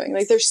they're doing.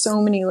 Like there's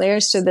so many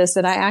layers to this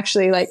that I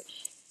actually like,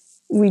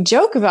 we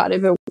joke about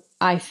it, but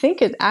I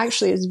think it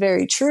actually is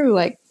very true.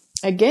 Like,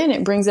 again,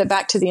 it brings it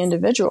back to the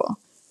individual.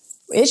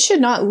 It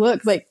should not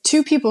look like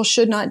two people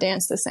should not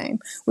dance the same.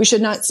 We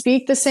should not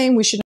speak the same.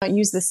 We should not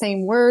use the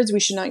same words.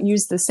 We should not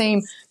use the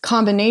same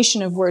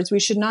combination of words. We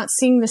should not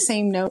sing the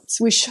same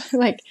notes. We should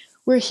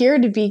we're here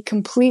to be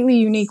completely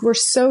unique. We're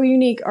so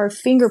unique. Our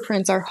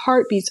fingerprints, our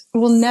heartbeats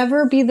will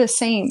never be the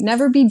same,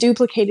 never be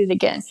duplicated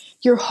again.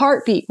 Your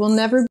heartbeat will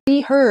never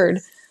be heard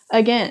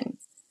again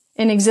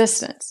in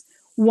existence.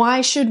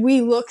 Why should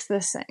we look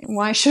the same?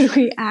 Why should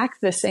we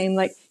act the same?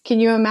 Like, can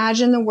you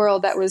imagine the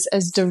world that was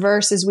as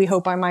diverse as we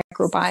hope our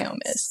microbiome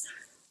is?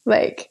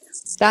 Like,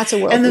 that's a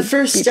world. And the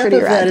first step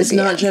of that is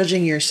not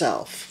judging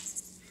yourself.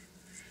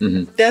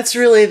 Mm-hmm. That's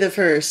really the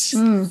first.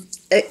 Exactly.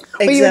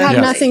 But you would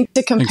have nothing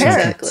to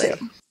compare it to.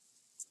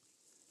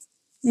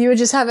 You would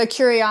just have a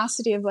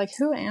curiosity of like,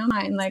 who am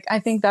I? And like, I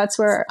think that's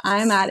where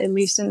I'm at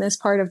least in this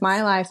part of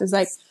my life, is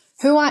like,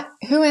 who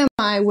am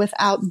I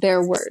without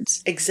their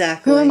words?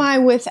 Exactly. Who am I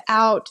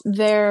without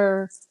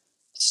their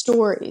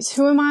stories?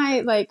 Who am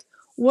I, like,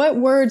 what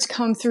words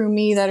come through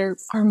me that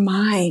are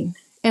mine?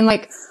 And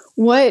like,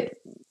 what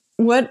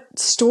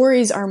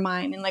stories are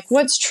mine? And like,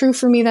 what's true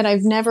for me that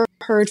I've never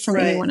heard from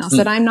anyone else,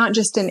 that I'm not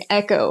just an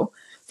echo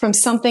from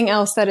something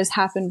else that has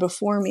happened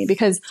before me,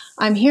 because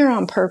I'm here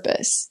on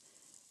purpose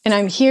and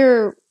I'm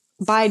here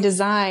by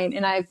design,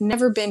 and I've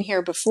never been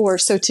here before.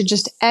 So to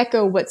just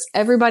echo what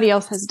everybody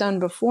else has done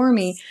before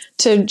me,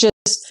 to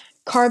just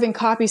carve and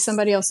copy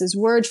somebody else's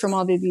words from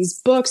all of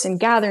these books and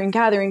gather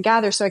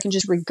so I can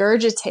just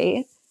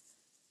regurgitate.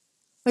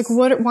 Like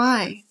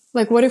why?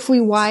 Like, what if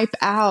we wipe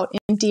out,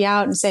 empty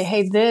out and say,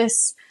 hey,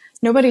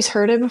 nobody's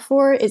heard it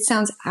before. It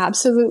sounds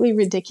absolutely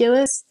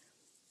ridiculous.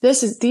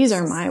 These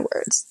are my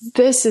words.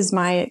 This is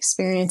my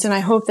experience. And I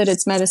hope that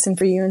it's medicine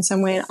for you in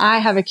some way. And I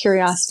have a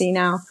curiosity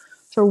now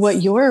for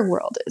what your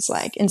world is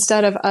like,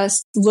 instead of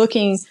us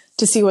looking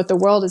to see what the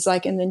world is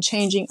like and then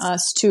changing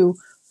us to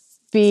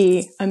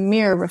be a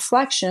mere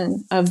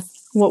reflection of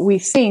what we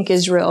think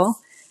is real.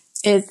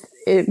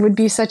 It would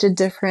be such a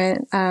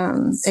different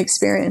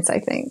experience, I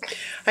think.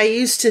 I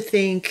used to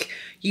think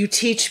you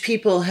teach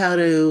people how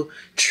to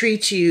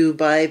treat you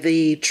by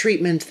the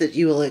treatment that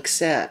you will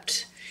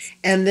accept.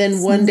 And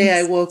then one day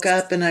I woke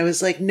up and I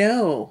was like,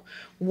 no,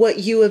 what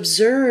you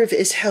observe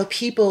is how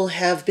people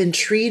have been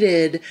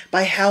treated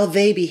by how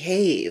they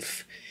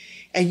behave.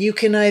 And you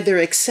can either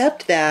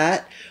accept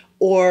that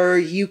or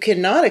you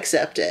cannot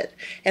accept it.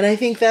 And I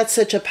think that's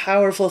such a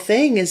powerful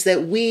thing, is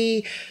that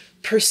we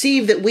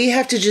perceive that we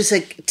have to just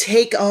like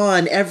take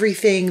on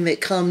everything that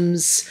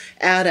comes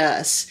at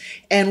us.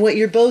 And what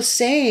you're both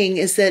saying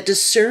is that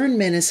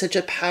discernment is such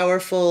a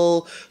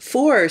powerful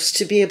force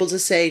to be able to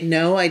say,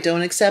 no, I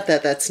don't accept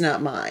that. That's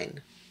not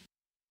mine.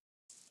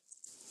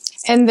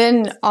 And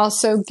then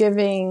also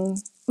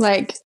giving,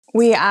 like,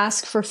 we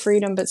ask for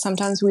freedom, but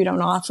sometimes we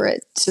don't offer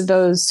it to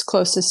those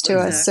closest to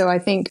us. So I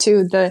think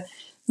too, the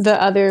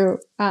other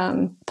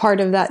part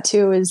of that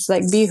too is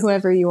like, be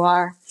whoever you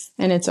are,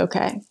 and it's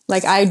okay.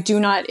 Like, I do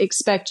not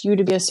expect you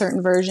to be a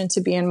certain version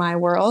to be in my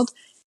world,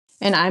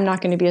 and I'm not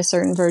going to be a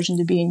certain version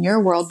to be in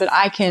your world, but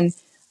I can,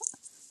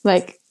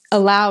 like,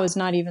 allow is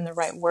not even the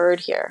right word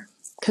here,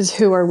 because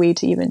who are we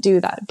to even do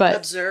that? But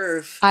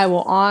observe. I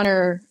will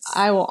honor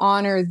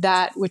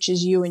that which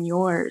is you and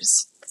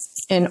yours,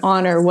 and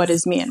honor what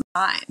is me and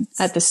mine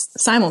at this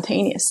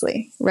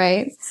simultaneously,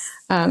 right?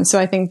 So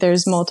I think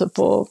there's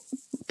multiple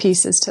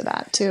pieces to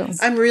that too.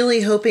 I'm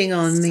really hoping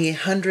on the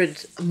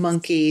 100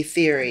 monkey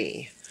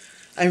theory.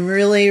 I'm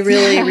really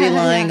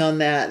relying on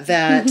that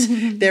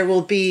there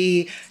will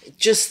be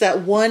just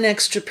that one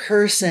extra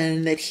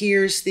person that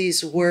hears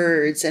these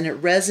words and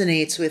it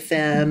resonates with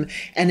them,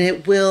 and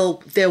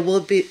there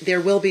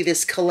will be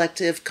this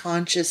collective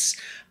conscious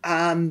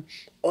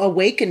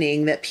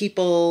awakening that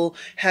people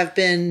have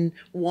been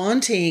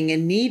wanting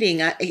and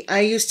needing. I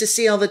used to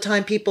see all the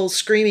time people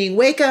screaming,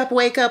 wake up,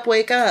 wake up,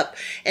 wake up.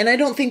 And I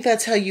don't think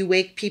that's how you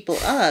wake people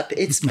up.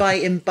 It's by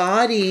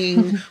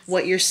embodying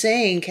what you're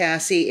saying,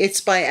 Cassie.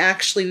 It's by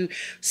actually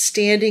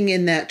standing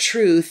in that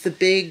truth, the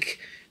big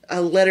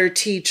letter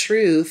T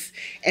truth,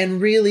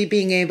 and really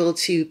being able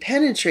to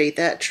penetrate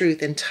that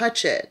truth and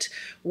touch it.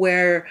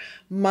 Where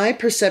my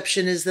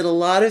perception is that a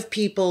lot of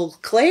people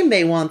claim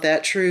they want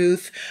that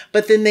truth,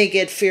 but then they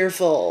get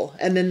fearful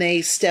and then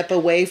they step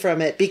away from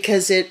it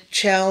because it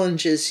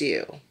challenges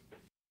you.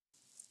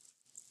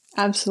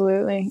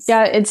 Absolutely.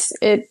 Yeah,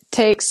 it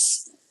takes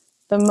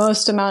the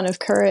most amount of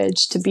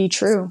courage to be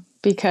true,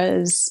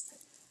 because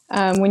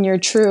when you're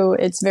true,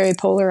 it's very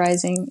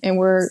polarizing, and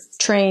we're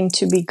trained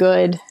to be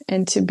good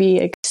and to be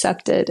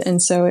accepted.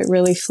 And so it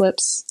really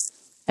flips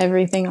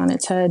everything on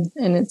its head,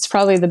 and it's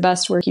probably the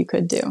best work you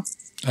could do.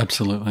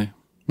 Absolutely.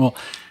 Well,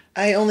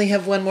 I only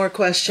have one more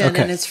question,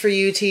 Okay. and it's for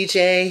you,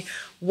 TJ.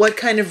 What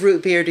kind of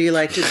root beer do you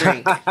like to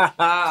drink?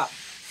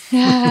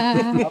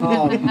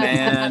 Oh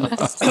man.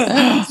 So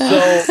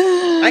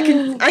I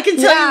can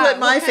tell you what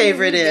my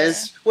favorite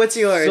is. What's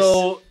yours?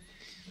 So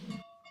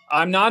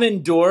I'm not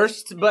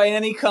endorsed by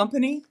any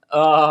company.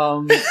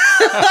 I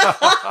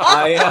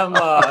am.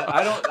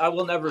 I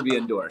will never be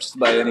endorsed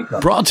by any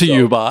company. Brought to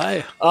you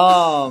by.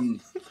 God,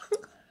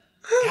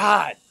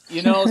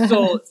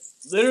 so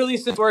literally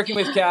since working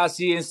with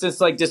Cassie and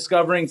since like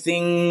discovering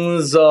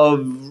things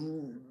of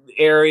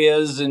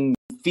areas and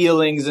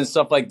feelings and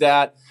stuff like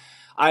that,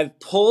 I've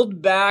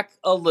pulled back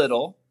a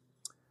little.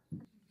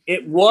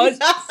 It was,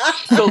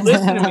 so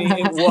listen to me,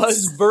 it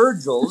was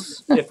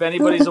Virgil's, if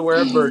anybody's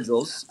aware of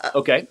Virgil's.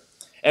 Okay.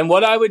 And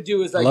what I would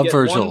do is I'd get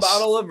one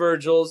bottle of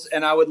Virgil's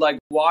and I would like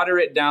water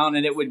it down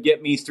and it would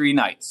get me 3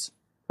 nights.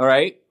 All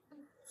right.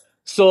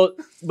 So,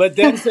 but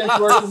then since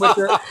working with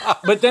her,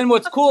 but then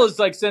what's cool is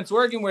like, since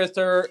working with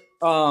her,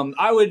 when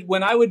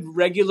I would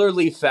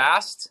regularly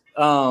fast,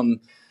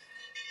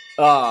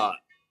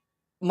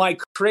 my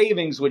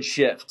cravings would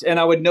shift and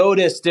I would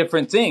notice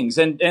different things.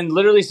 And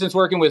literally since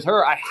working with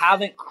her, I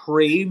haven't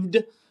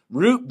craved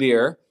root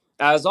beer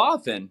as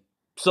often.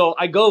 So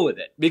I go with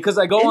it because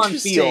I go on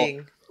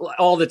feel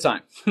all the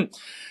time.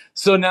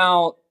 So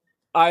now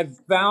I've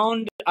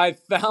found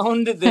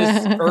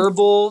this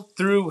herbal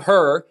through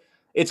her.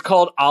 It's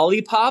called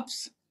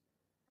Ollipops.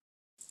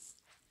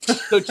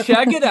 So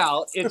check it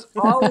out. It's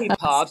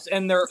Ollipops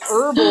and they're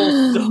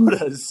herbal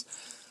sodas,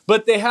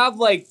 but they have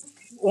like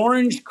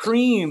orange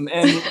cream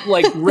and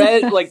like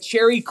red, like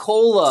cherry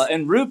cola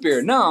and root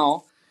beer.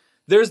 No,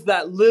 there's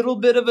that little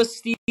bit of a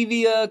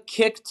stevia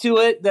kick to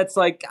it. That's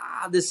like,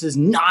 this is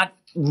not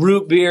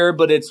root beer,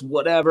 but it's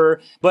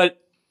whatever,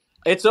 but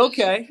it's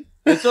okay.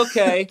 It's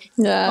okay.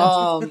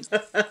 Yeah.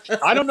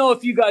 I don't know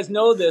if you guys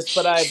know this,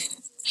 but I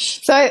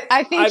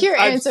think your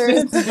answer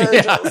is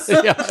Virgil's.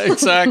 Yeah,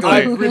 exactly.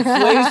 I've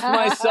replaced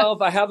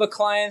myself. I have a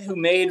client who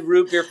made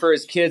root beer for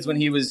his kids when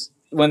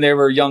they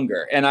were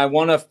younger. And I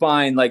want to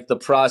find like the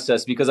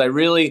process because I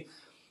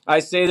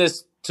say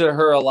this to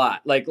her a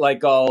lot,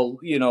 like I'll,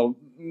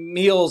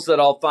 meals that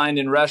I'll find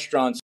in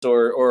restaurants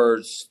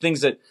or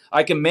things that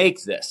I can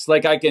make this,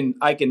 like I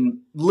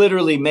can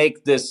literally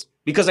make this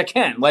because I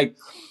can, like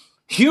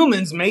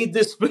humans made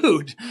this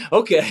food.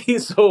 Okay.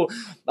 So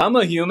I'm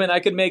a human.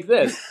 I could make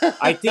this.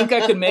 I think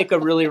I could make a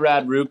really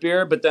rad root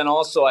beer, but then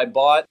also I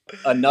bought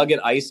a nugget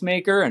ice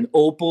maker, an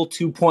Opal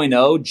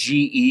 2.0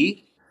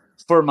 GE.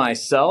 For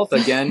myself,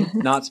 again,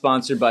 not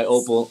sponsored by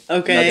Opal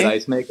Nugget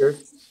Ice Maker.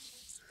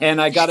 And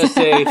I gotta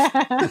say,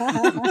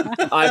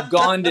 I've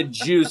gone to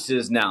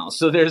juices now.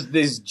 So there's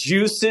these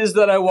juices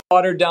that I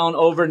water down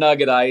over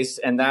nugget ice,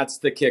 and that's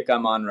the kick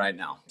I'm on right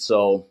now.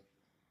 So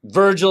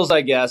Virgil's,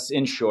 I guess,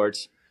 in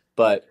short.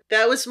 But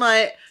that was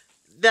my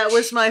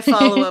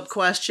follow-up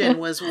question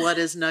was, what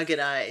is nugget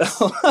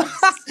ice?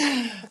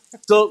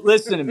 So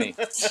listen to me.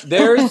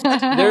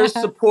 There's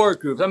support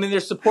groups. I mean,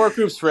 there's support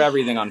groups for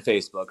everything on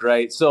Facebook,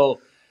 right? So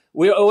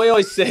we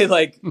always say,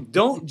 like,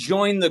 don't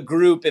join the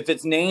group if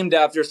it's named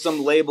after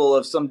some label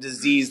of some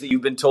disease that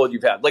you've been told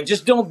you've had. Like,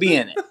 just don't be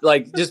in it.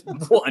 Like, just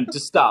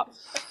stop.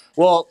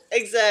 Well,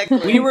 exactly.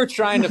 We were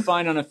trying to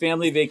find on a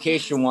family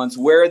vacation once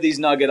where these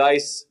nugget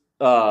ice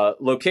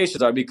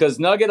locations are, because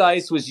nugget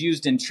ice was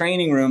used in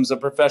training rooms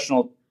of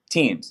professional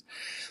teams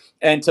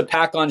and to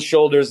pack on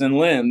shoulders and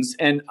limbs.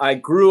 And I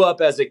grew up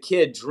as a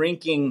kid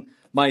drinking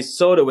my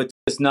soda with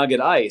this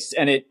nugget ice,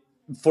 and it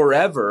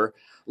forever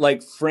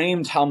like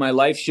framed how my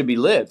life should be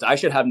lived. I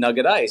should have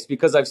nugget ice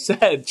because I've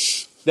said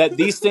that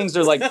these things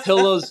are like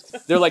pillows.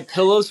 They're like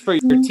pillows for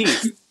your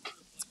teeth.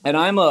 And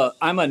I'm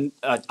an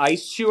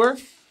ice chewer.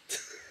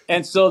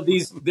 And so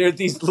there are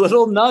these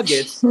little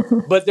nuggets,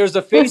 but there's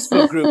a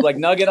Facebook group like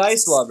Nugget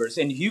Ice Lovers.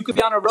 And you could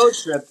be on a road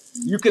trip.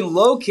 You can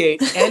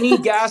locate any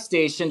gas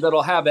station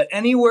that'll have it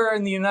anywhere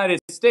in the United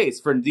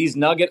States for these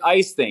nugget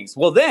ice things.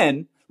 Well,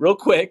 then, real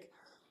quick,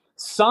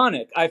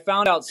 I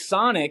found out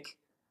Sonic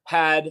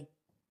had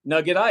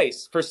nugget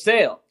ice for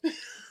sale.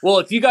 Well,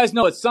 if you guys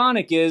know what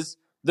Sonic is,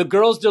 the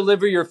girls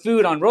deliver your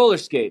food on roller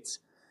skates.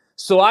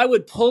 So I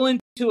would pull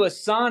into a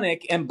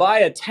Sonic and buy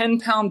a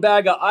 10-pound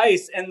bag of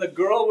ice, and the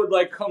girl would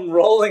like come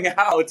rolling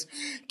out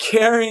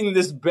carrying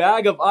this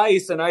bag of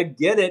ice, and I'd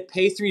get it,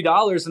 pay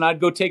 $3, and I'd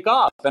go take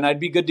off, and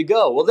I'd be good to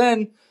go. Well,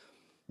 then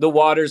the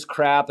water's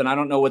crap, and I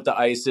don't know what the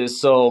ice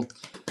is. So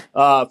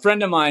a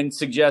friend of mine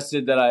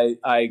suggested that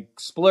I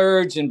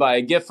splurge and buy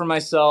a gift for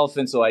myself,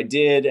 and so I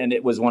did, and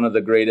it was one of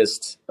the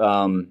greatest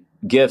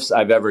gifts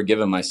I've ever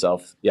given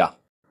myself. Yeah.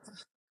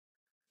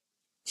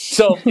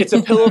 So it's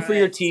a pillow for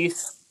your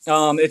teeth.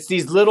 It's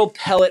these little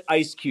pellet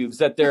ice cubes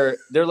that they're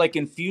like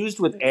infused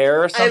with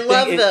air or something. I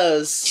love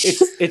those.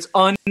 It's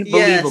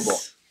unbelievable.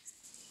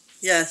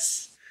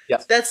 Yes.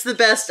 Yes. That's the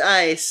best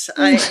ice.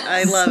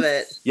 I love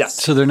it. Yes.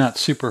 So they're not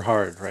super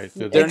hard, right?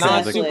 They're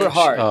not super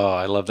hard. Oh,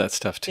 I love that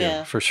stuff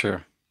too, for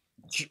sure.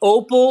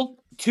 Opal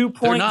 2.0.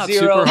 They're not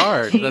super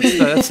hard.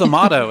 That's the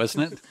motto,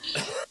 isn't it?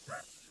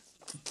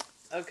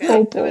 Okay,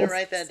 I'm Opal. going to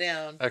write that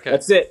down. Okay.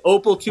 That's it.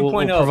 Opal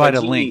 2.0. We'll provide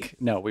a link.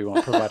 No, we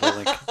won't provide a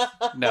link.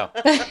 No.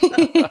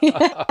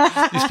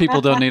 These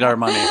people don't need our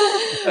money.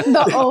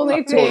 The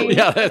only thing.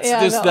 Yeah, that's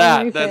just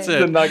that. That's it.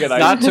 The nugget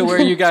Not item. to where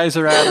you guys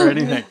are at or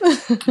anything.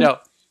 No.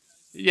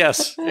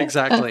 Yes,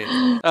 exactly.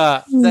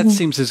 That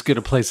seems as good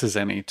a place as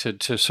any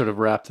to sort of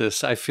wrap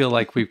this. I feel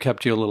like we've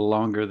kept you a little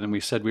longer than we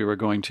said we were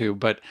going to,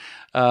 but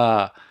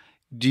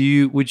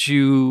would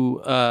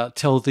you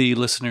tell the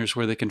listeners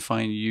where they can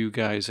find you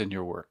guys and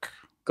your work?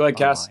 Go ahead,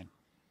 Cass. Online?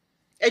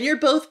 And you're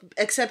both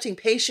accepting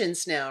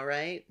patients now,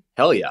 right?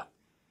 Hell yeah.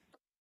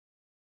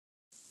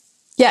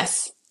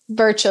 Yes,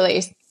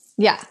 virtually.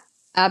 Yeah,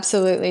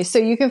 absolutely. So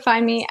you can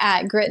find me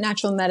at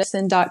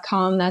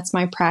gritnaturalmedicine.com. That's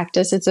my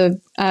practice. It's a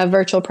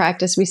virtual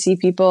practice. We see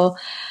people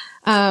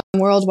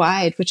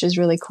worldwide, which is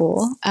really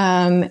cool.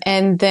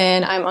 And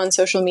then I'm on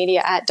social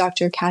media at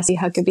Dr. Cassie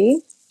Huckaby.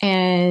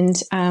 And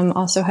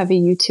also have a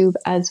YouTube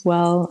as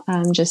well,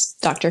 just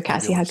Dr.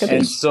 Cassie Huckaby.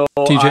 And so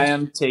TJ? I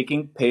am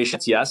taking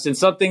patients, yes. And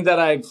something that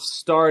I've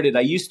started,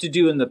 I used to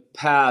do in the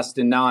past,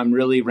 and now I'm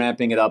really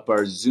ramping it up,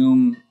 are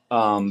Zoom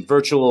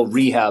virtual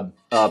rehab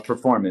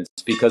performance,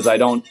 because I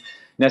don't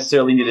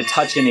necessarily need to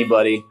touch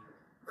anybody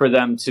for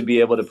them to be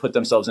able to put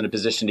themselves in a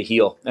position to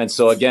heal. And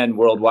so again,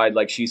 worldwide,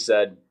 like she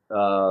said,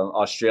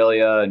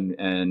 Australia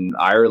and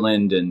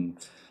Ireland and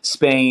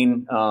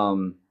Spain,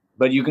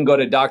 but you can go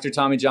to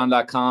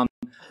drtommyjohn.com.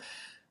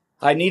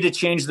 I need to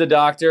change the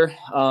doctor,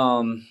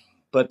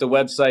 but the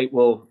website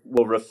will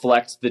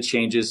reflect the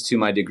changes to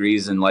my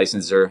degrees and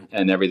licensure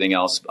and everything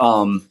else.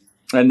 And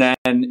then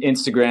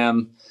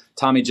Instagram,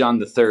 Tommy John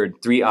the Third,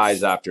 3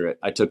 eyes after it.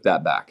 I took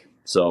that back.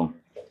 So,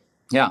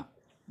 yeah,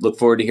 look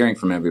forward to hearing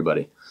from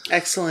everybody.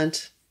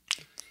 Excellent.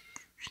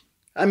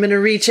 I'm going to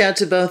reach out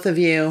to both of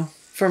you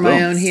for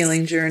my own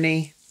healing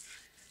journey.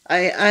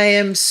 I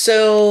am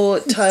so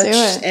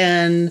touched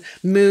and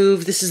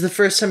moved. This is the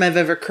first time I've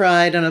ever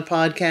cried on a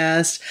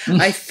podcast.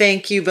 I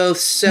thank you both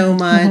so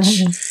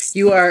much.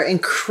 You are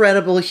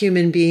incredible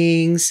human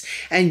beings,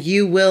 and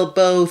you will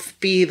both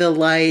be the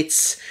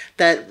lights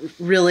that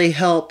really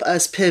help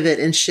us pivot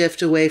and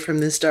shift away from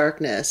this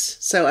darkness.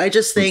 So I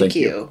just thank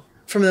you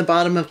from the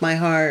bottom of my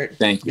heart.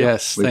 Thank you.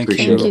 Yes, We thank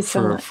appreciate you it.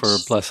 so for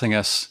blessing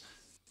us.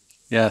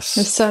 Yes.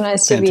 It's so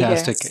nice to be here.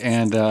 Fantastic.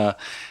 And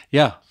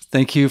yeah,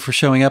 thank you for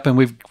showing up. And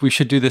we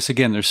should do this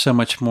again. There's so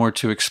much more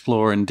to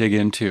explore and dig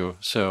into.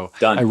 So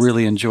Done. I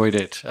really enjoyed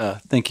it.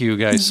 Thank you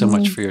guys so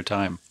much for your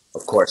time.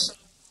 Of course.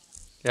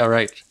 All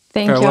right.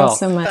 Thank you all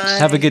so much. Bye.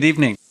 Have a good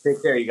evening.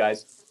 Take care, you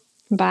guys.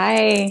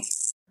 Bye.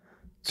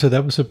 So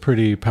that was a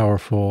pretty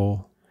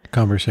powerful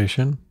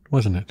conversation,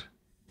 wasn't it?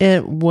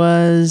 It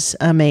was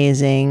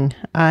amazing.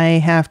 I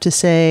have to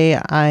say,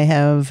 I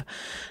have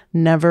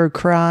never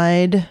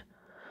cried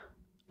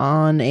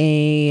on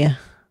a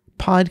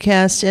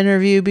podcast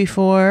interview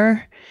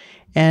before,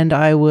 and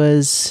I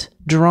was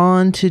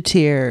drawn to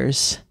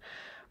tears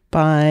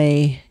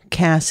by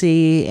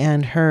Cassie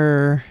and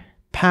her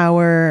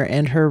power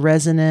and her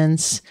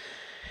resonance,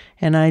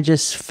 and I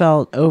just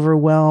felt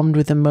overwhelmed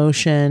with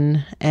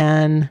emotion.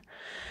 And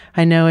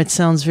I know it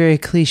sounds very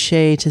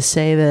cliche to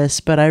say this,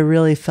 but I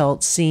really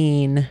felt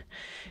seen.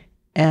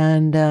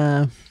 And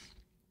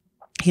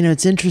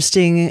it's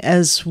interesting,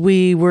 as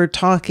we were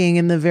talking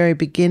in the very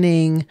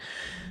beginning,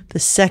 the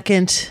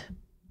second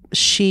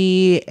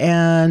she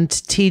and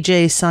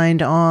TJ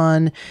signed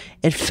on,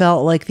 it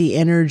felt like the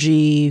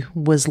energy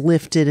was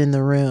lifted in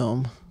the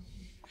room.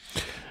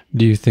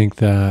 Do you think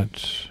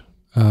that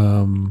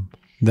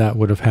that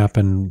would have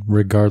happened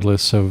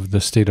regardless of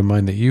the state of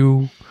mind that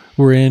you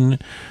were in?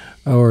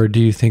 Or do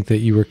you think that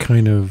you were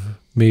kind of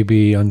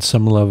maybe on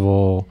some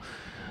level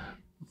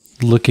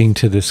looking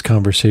to this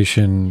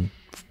conversation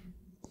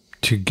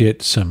to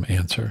get some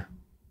answer?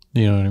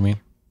 You know what I mean?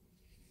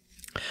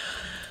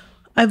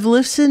 I've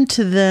listened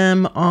to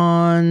them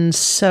on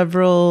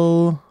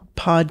several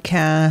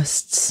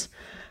podcasts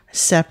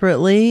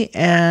separately,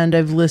 and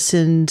I've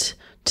listened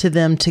to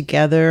them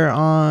together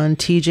on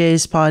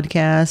TJ's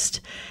podcast,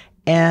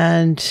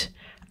 and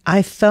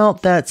I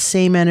felt that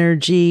same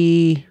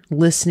energy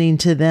listening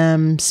to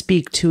them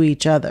speak to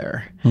each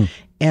other.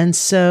 And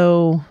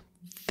so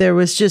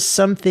there's just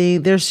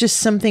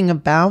something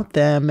about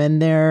them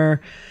and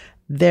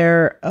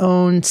their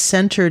own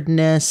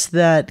centeredness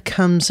that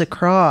comes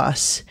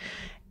across.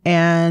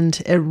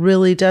 And it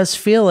really does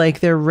feel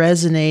like they're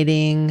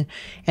resonating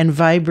and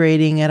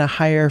vibrating at a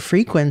higher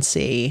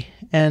frequency.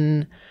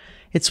 And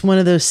it's one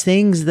of those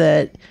things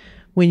that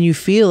when you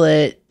feel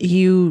it,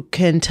 you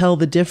can tell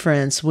the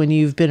difference when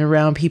you've been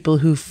around people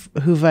who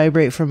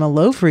vibrate from a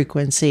low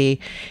frequency,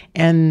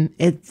 and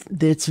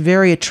it's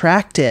very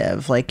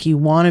attractive. Like, you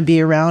want to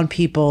be around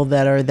people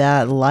that are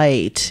that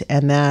light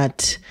and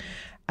that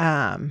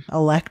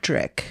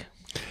electric.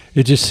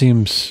 It just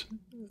seems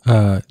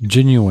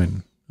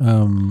genuine.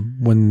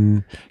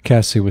 When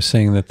Cassie was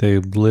saying that they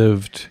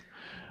lived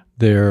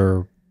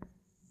their,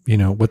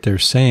 what they're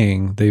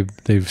saying,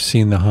 they've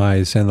seen the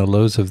highs and the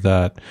lows of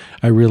that.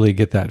 I really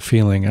get that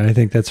feeling. And I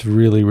think that's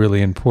really,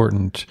 really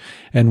important,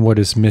 and what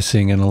is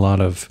missing in a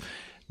lot of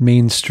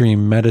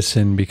mainstream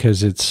medicine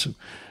because it's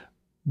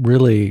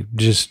really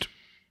just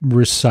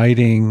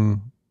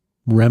reciting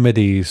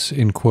remedies,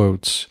 in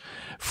quotes,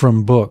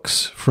 from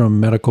books, from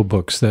medical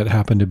books that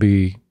happen to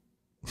be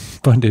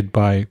funded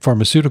by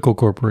pharmaceutical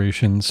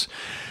corporations.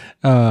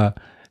 And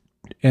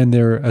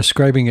they're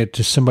ascribing it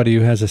to somebody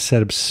who has a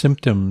set of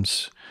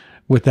symptoms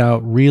without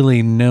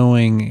really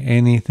knowing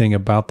anything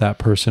about that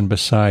person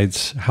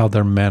besides how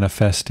they're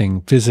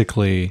manifesting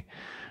physically,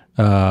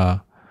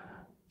 and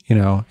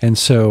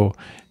so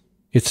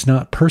it's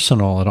not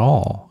personal at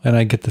all. And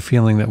I get the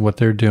feeling that what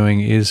they're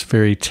doing is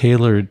very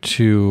tailored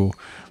to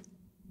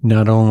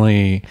not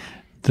only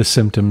the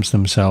symptoms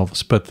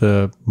themselves, but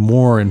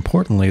more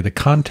importantly, the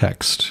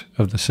context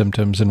of the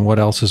symptoms and what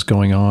else is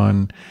going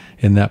on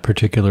in that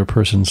particular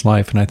person's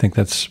life. And I think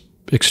that's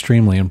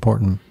extremely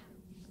important.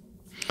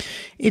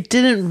 It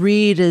didn't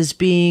read as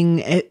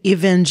being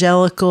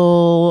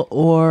evangelical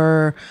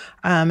or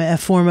a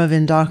form of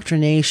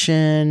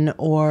indoctrination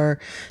or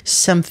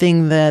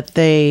something that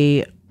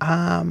they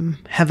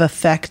have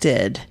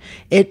affected.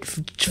 It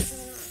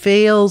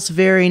feels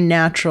very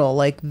natural.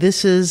 Like,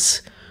 this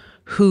is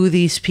who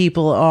these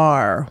people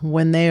are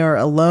when they are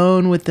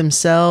alone with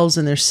themselves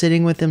and they're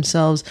sitting with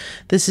themselves.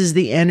 This is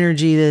the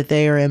energy that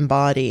they are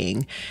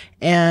embodying.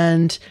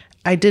 And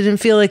I didn't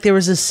feel like there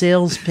was a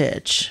sales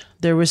pitch.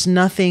 There was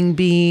nothing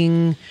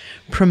being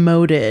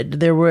promoted.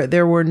 There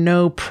were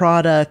no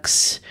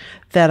products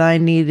that I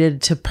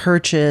needed to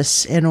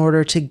purchase in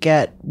order to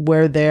get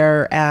where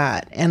they're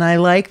at. And I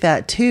like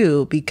that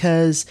too,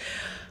 because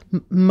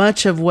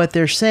much of what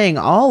they're saying,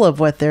 all of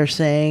what they're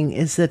saying,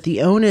 is that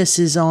the onus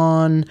is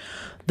on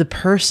the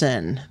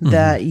person,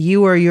 that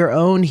you are your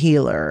own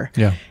healer.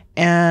 Yeah.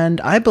 And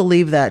I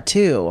believe that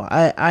too.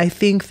 I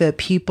think that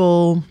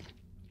people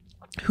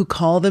who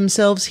call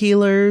themselves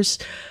healers,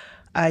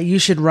 you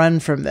should run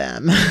from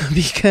them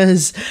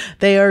because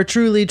they are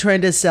truly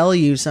trying to sell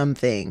you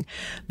something.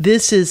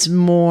 This is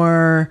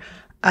more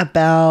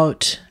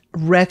about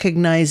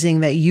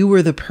recognizing that you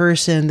are the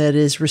person that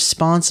is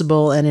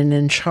responsible and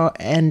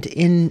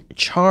in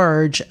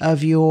charge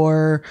of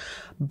your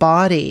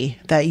body,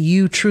 that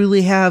you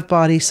truly have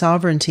body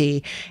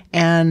sovereignty,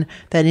 and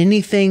that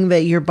anything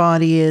that your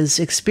body is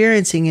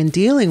experiencing and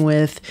dealing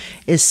with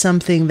is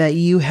something that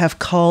you have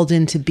called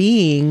into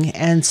being.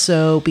 And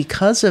so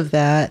because of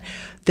that,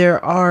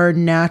 there are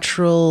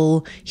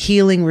natural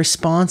healing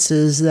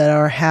responses that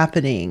are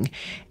happening.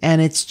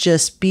 And it's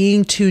just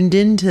being tuned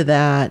into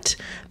that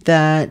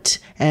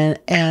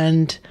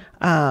and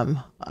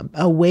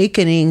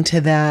awakening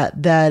to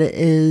that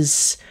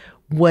is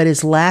what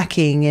is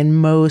lacking in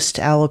most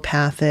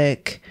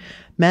allopathic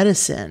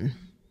medicine.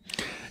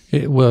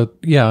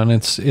 And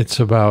it's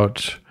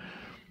about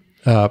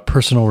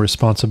personal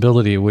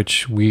responsibility,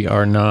 which we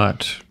are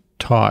not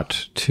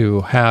taught to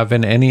have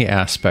in any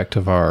aspect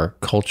of our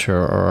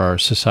culture or our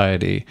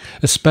society,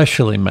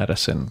 especially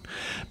medicine.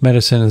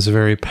 Medicine is a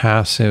very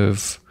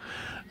passive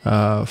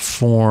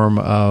form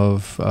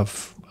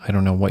of I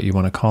don't know what you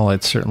want to call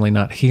it, certainly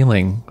not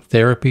healing.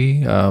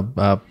 Therapy,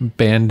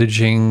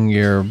 bandaging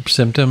your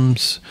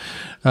symptoms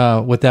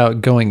without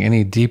going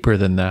any deeper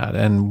than that.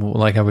 And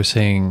like I was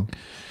saying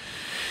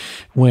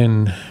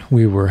when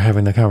we were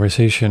having the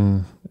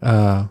conversation,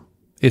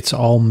 it's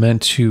all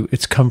meant to,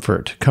 it's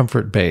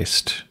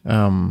comfort-based.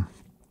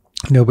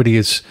 Nobody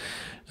is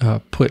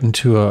put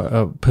into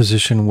a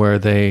position where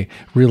they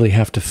really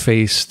have to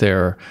face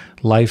their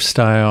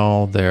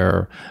lifestyle,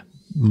 their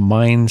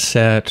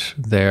mindset,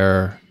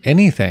 their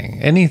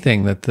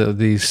anything that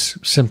these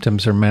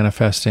symptoms are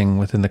manifesting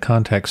within the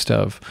context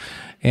of.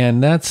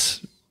 And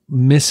that's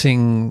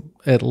missing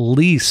at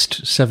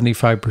least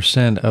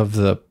 75% of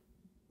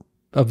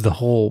the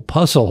whole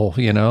puzzle,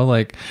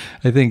 like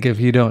I think if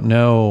you don't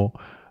know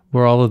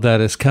where all of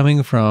that is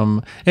coming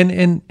from,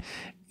 and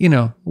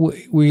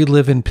we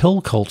live in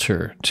pill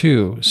culture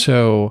too.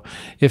 So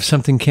if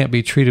something can't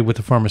be treated with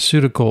a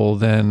pharmaceutical,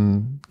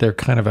 then they're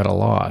kind of at a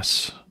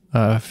loss.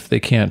 If they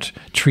can't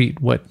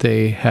treat what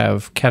they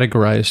have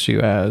categorized you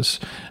as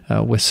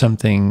with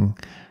something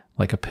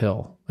like a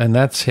pill. And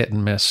that's hit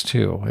and miss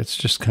too. It's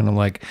just kind of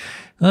like,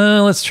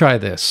 let's try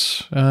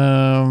this.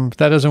 If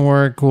that doesn't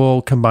work,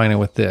 we'll combine it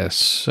with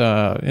this.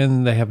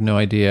 And they have no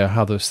idea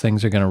how those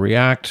things are going to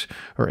react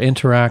or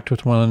interact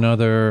with one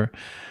another,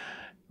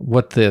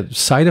 what the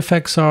side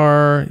effects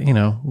are.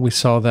 We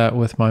saw that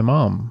with my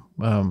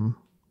mom.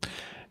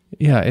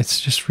 It's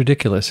just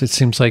ridiculous. It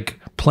seems like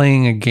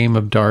playing a game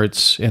of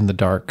darts in the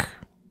dark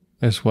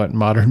is what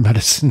modern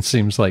medicine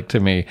seems like to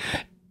me.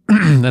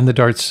 And the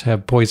darts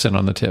have poison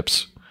on the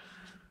tips.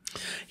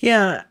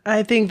 Yeah,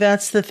 I think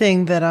that's the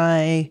thing that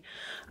I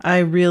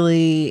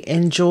really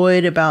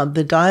enjoyed about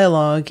the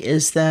dialogue,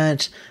 is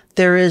that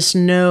there is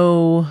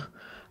no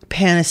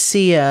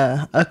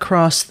panacea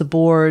across the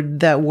board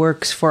that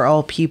works for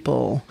all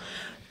people.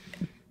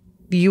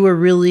 You are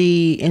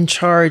really in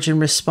charge and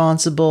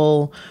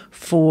responsible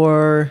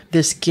for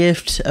this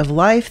gift of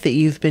life that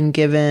you've been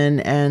given,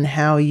 and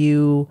how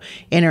you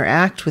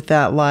interact with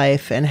that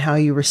life and how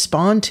you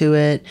respond to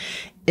it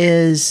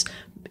is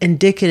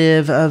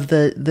indicative of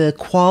the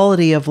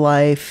quality of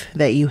life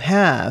that you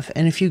have.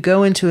 And if you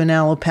go into an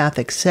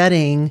allopathic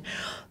setting,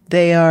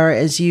 they are,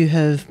 as you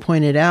have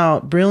pointed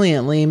out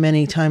brilliantly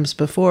many times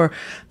before,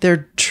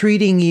 they're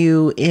treating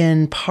you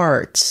in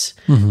parts.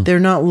 Mm-hmm. They're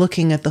not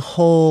looking at the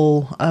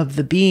whole of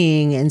the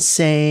being and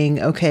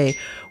saying, okay,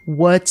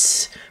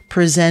 what's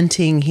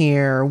presenting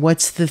here?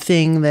 What's the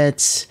thing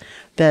that's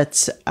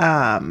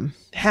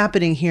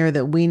happening here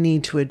that we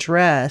need to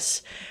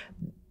address?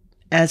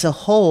 As a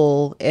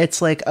whole,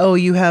 it's like, oh,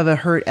 you have a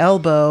hurt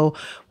elbow.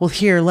 Well,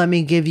 here, let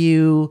me give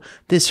you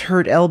this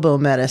hurt elbow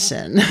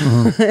medicine.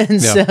 Mm-hmm.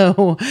 And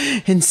so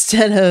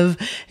instead of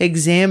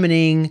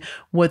examining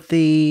what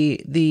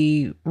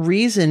the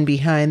reason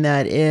behind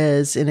that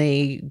is in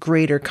a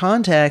greater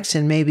context,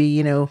 and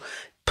maybe,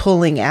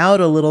 pulling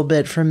out a little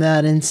bit from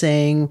that and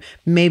saying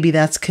maybe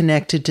that's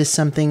connected to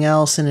something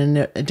else in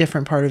a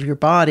different part of your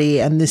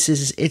body, and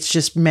it's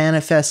just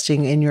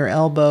manifesting in your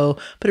elbow,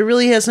 but it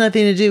really has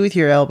nothing to do with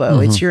your elbow.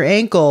 Mm-hmm. It's your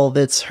ankle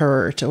that's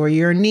hurt, or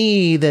your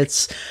knee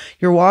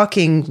you're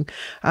walking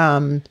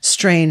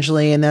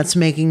strangely, and that's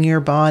making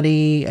your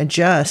body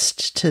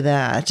adjust to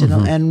that.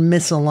 Mm-hmm. and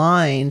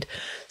misaligned.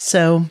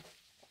 So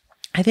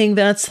I think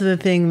that's the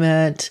thing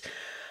that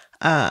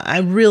I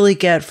really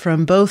get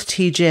from both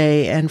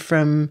TJ and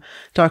from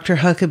Dr.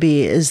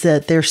 Huckaby, is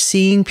that they're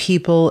seeing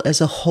people as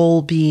a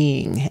whole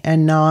being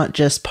and not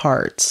just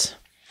parts.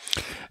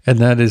 And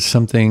that is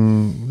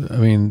something,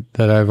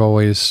 that I've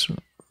always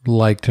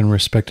liked and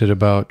respected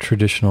about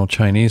traditional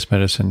Chinese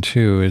medicine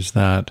too, is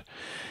that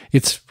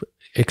it's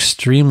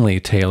extremely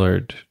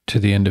tailored to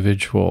the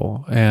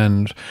individual,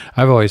 and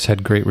I've always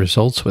had great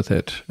results with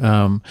it.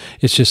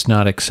 It's just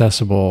not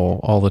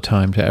accessible all the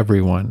time to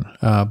everyone.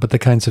 But the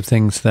kinds of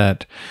things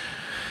that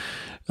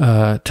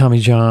Tommy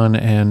John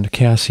and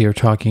Cassie are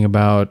talking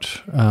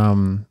about,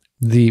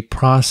 the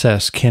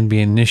process can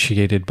be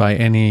initiated by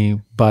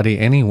anybody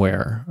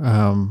anywhere.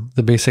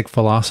 The basic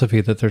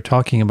philosophy that they're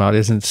talking about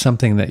isn't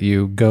something that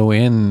you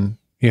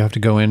have to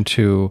go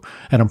into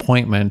an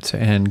appointment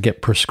and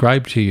get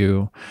prescribed to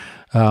you.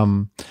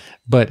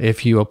 But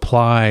if you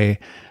apply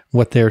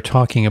what they're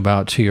talking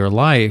about to your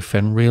life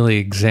and really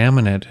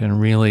examine it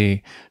and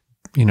really,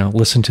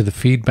 listen to the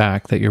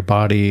feedback that your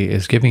body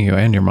is giving you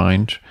and your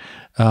mind,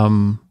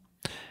 at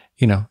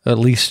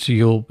least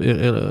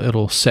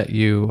it'll set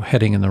you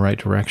heading in the right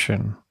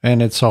direction.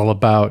 And it's all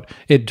about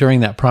it during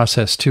that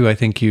process too. I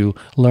think you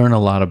learn a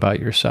lot about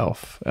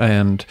yourself,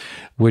 and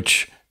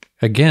which,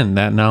 again,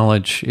 that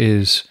knowledge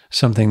is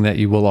something that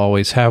you will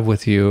always have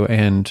with you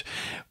and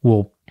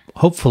will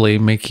hopefully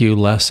make you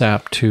less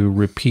apt to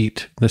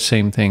repeat the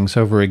same things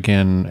over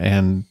again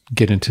and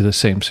get into the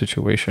same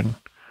situation.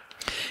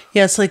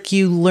 Yeah, it's like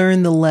you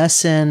learn the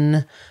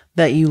lesson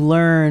that you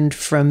learned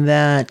from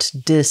that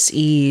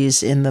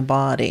dis-ease in the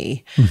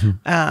body. Mm-hmm.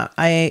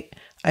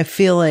 I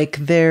feel like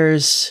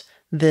there's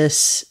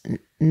this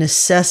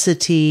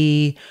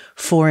necessity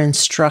for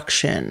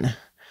instruction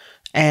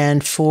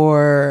and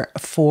for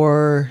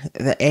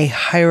a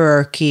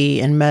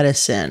hierarchy in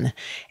medicine.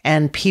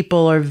 And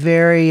people are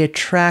very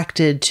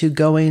attracted to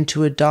going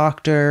to a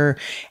doctor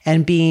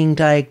and being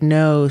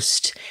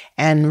diagnosed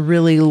and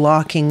really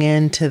locking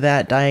into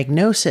that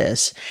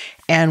diagnosis.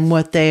 And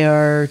what they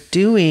are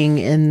doing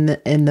in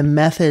the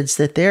methods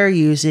that they're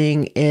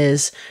using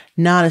is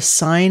not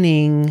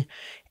assigning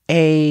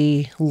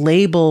a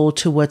label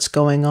to what's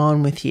going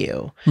on with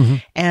you. Mm-hmm.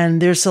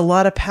 And there's a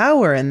lot of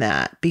power in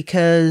that,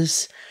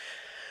 because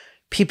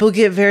people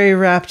get very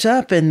wrapped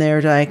up in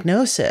their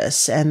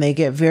diagnosis, and they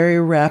get very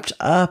wrapped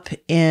up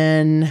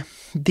in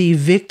the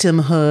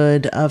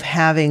victimhood of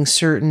having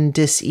certain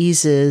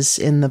diseases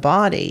in the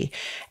body.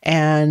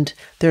 And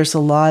there's a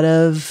lot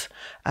of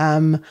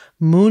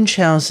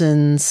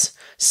Munchausen's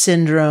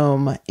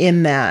syndrome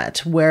in that,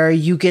 where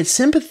you get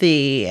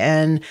sympathy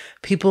and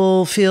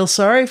people feel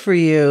sorry for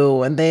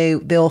you, and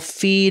they'll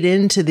feed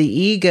into the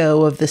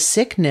ego of the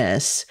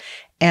sickness.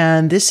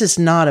 And this is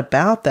not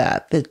about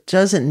that. That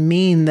doesn't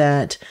mean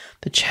that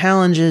the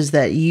challenges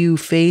that you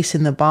face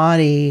in the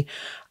body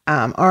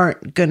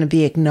aren't going to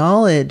be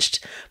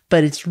acknowledged,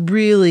 but it's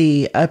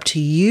really up to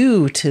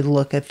you to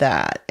look at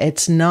that.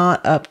 It's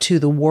not up to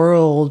the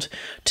world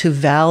to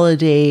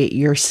validate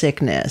your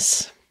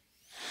sickness.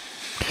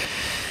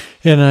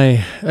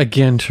 And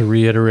again, to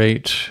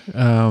reiterate,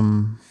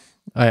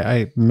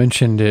 I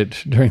mentioned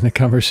it during the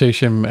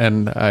conversation,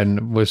 and I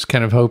was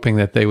kind of hoping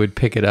that they would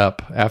pick it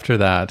up after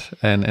that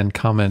and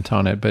comment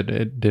on it, but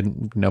it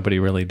didn't. Nobody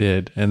really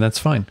did, and that's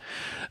fine.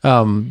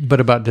 But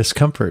about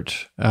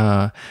discomfort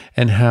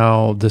and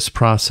how this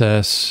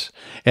process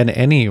and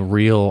any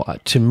real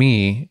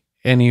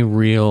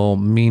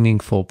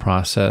meaningful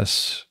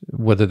process,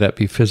 whether that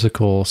be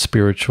physical,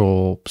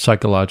 spiritual,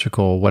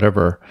 psychological,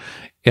 whatever,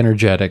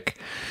 energetic,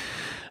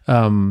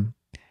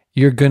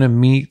 you're going to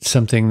meet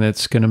something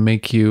that's going to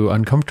make you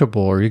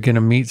uncomfortable, or you're going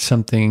to meet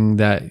something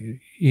that,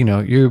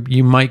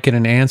 you might get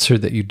an answer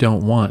that you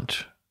don't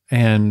want.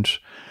 And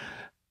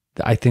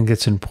I think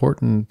it's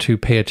important to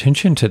pay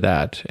attention to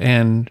that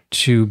and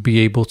to be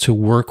able to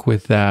work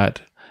with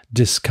that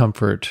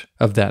discomfort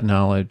of that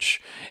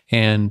knowledge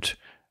and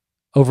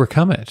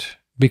overcome it.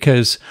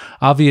 Because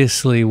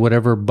obviously,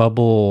 whatever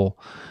bubble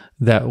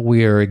that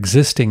we are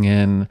existing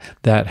in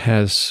that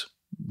has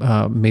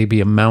maybe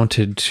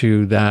amounted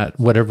to that,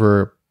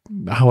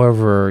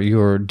 however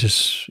your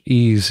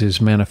dis-ease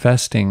is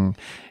manifesting,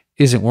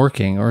 isn't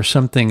working, or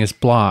something is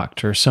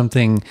blocked, or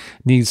something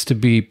needs to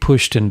be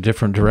pushed in a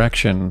different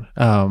direction.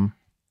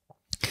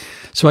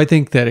 So I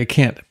think that it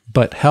can't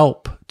but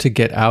help to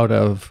get out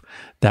of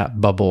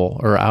that bubble,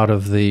 or out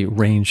of the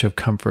range of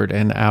comfort,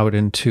 and out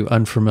into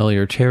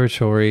unfamiliar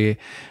territory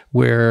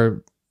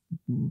where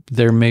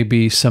there may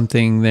be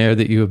something there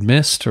that you have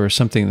missed, or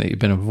something that you've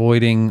been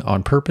avoiding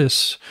on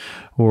purpose,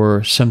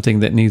 or something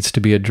that needs to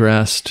be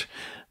addressed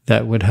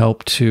that would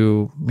help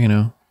to,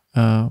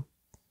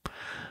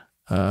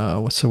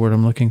 what's the word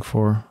I'm looking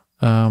for?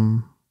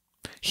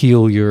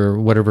 Heal your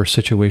whatever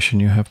situation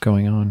you have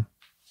going on.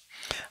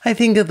 I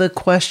think of the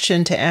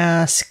question to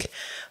ask,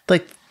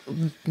 like,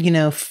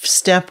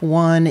 step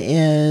one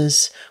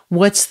is,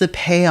 what's the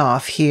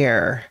payoff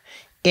here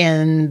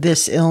in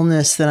this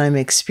illness that I'm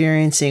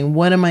experiencing?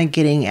 What am I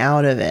getting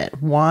out of it?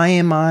 Why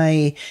am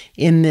I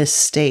in this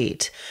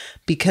state?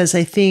 Because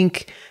I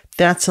think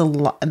that's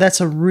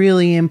a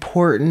really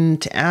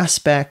important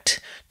aspect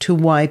to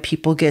why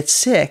people get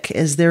sick,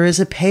 is there is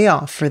a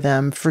payoff for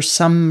them for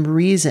some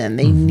reason.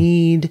 They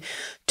need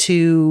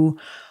to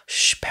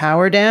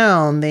power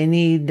down. They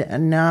need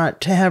not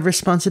to have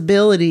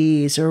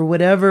responsibilities, or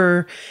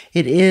whatever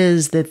it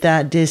is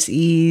that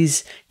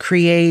dis-ease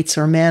creates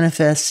or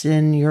manifests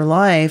in your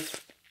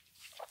life.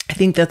 I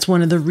think that's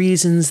one of the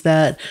reasons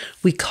that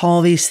we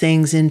call these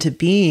things into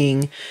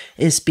being,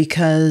 is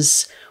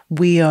because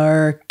we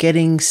are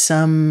getting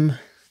something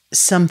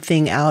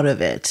out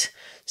of it.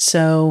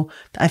 So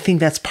I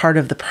think that's part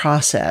of the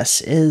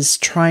process, is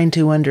trying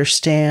to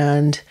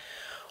understand,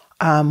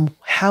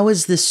 how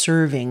is this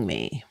serving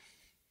me?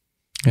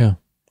 Yeah,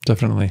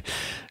 definitely.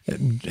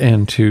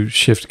 And to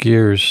shift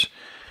gears,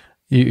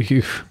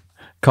 you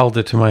called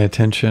it to my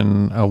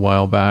attention a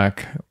while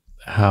back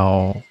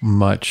how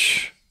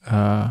much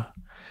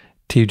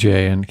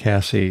TJ and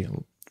Cassie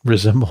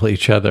resemble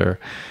each other.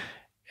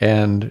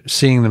 And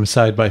seeing them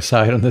side by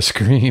side on the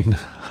screen,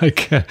 I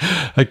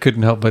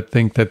couldn't help but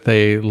think that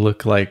they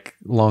look like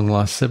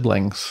long-lost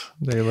siblings.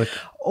 They look...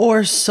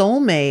 Or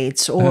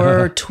soulmates,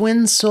 or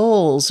twin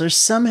souls, or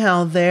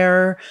somehow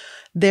their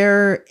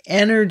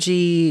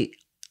energy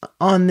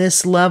on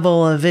this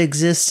level of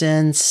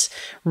existence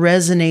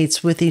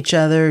resonates with each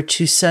other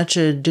to such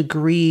a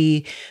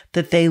degree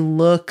that they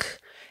look...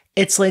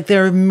 It's like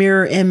they're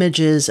mirror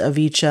images of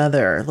each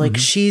other. Like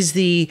she's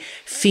the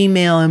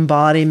female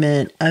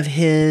embodiment of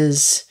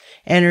his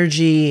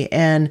energy,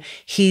 and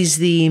he's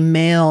the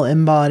male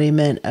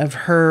embodiment of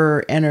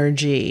her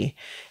energy.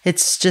 It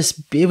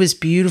was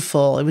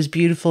beautiful. It was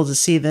beautiful to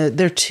see that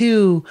they're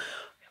two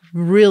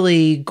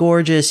really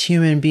gorgeous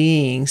human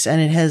beings, and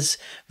it has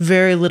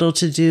very little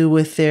to do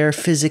with their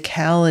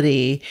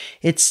physicality.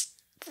 It's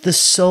the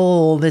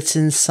soul that's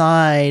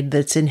inside,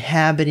 that's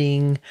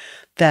inhabiting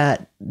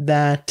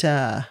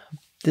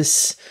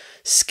this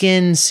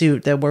skin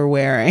suit that we're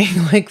wearing.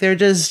 Like they're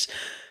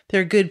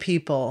good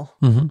people.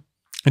 Mm-hmm.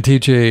 And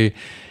TJ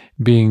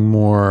being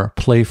more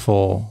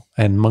playful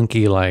and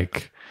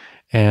monkey-like,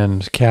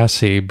 and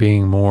Cassie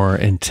being more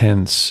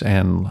intense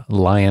and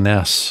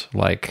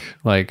lioness-like.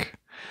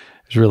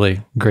 It's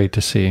really great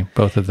to see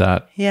both of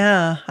that.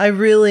 Yeah, I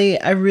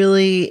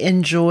really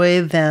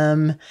enjoy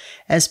them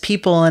as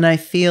people, and I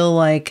feel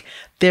like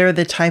they're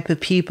the type of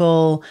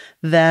people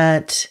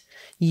that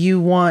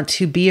you want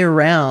to be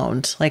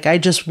around. Like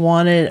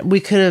we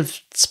could have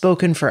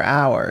spoken for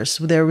hours.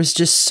 There was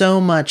just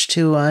so much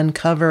to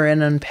uncover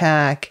and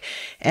unpack,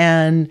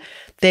 and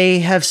they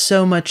have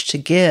so much to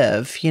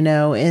give,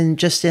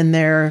 in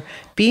their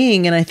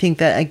being. And I think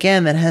that,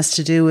 again, that has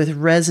to do with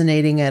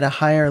resonating at a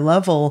higher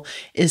level,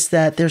 is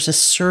that there's a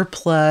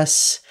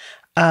surplus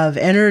of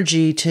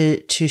energy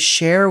to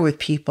share with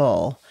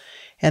people.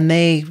 And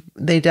they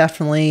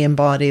definitely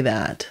embody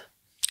that.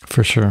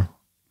 For sure.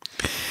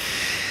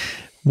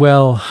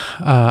 Well,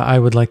 I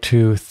would like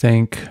to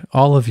thank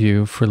all of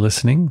you for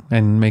listening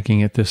and making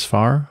it this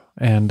far.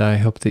 And I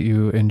hope that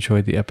you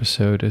enjoyed the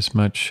episode as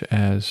much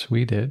as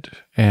we did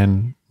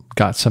and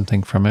got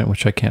something from it,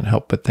 which I can't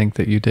help but think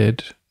that you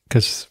did,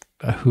 because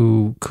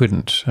who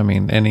couldn't? I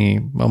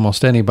mean,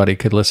 almost anybody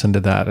could listen to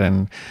that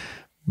and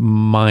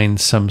mine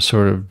some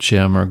sort of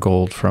gem or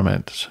gold from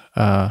it.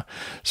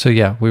 So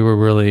yeah, we were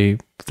really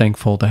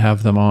thankful to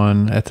have them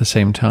on at the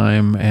same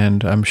time,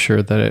 and I'm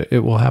sure that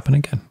it will happen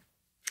again.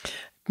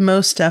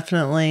 Most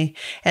definitely.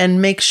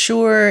 And make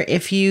sure,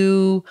 if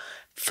you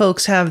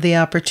folks have the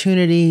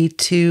opportunity,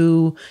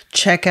 to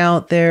check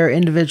out their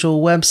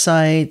individual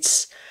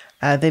websites.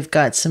 They've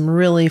got some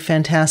really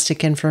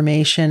fantastic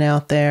information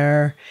out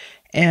there,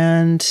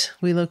 and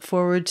we look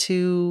forward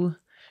to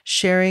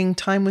sharing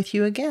time with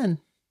you again.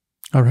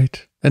 All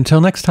right.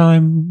 Until next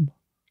time.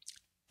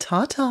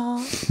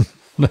 Ta-ta.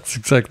 That's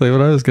exactly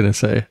what I was going to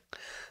say.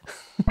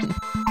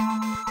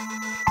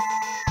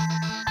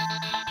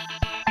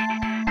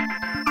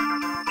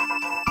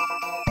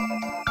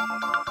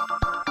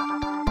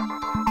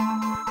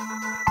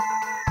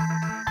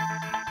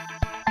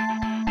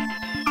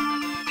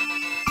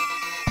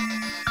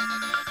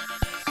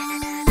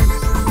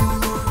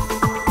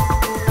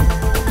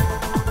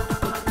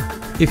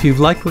 If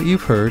you've liked what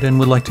you've heard and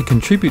would like to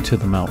contribute to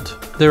the melt,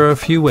 there are a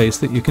few ways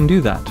that you can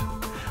do that.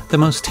 The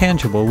most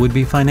tangible would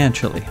be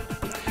financially.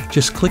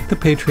 Just click the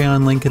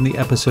Patreon link in the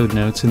episode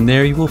notes, and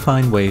there you will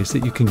find ways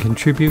that you can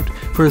contribute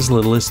for as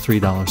little as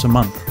 $3 a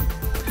month.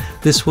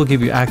 This will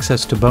give you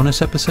access to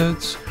bonus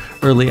episodes,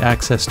 early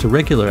access to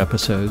regular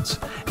episodes,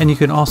 and you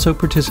can also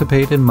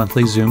participate in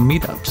monthly Zoom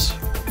meetups.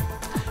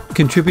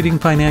 Contributing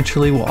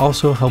financially will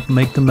also help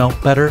make the melt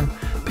better,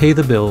 pay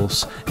the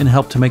bills, and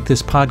help to make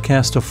this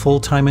podcast a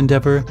full-time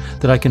endeavor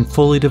that I can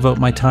fully devote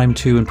my time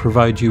to and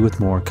provide you with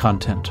more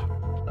content.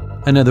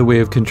 Another way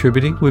of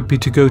contributing would be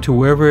to go to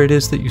wherever it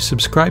is that you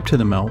subscribe to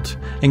The Melt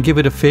and give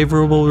it a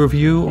favorable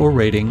review or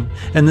rating,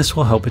 and this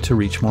will help it to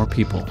reach more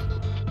people.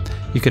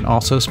 You can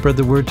also spread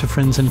the word to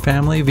friends and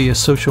family via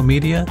social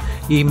media,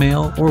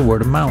 email, or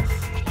word of mouth.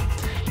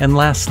 And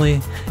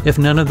lastly, if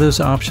none of those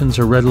options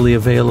are readily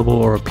available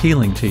or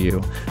appealing to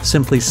you,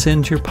 simply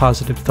send your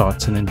positive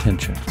thoughts and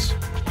intentions.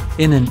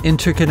 In an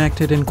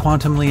interconnected and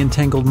quantumly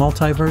entangled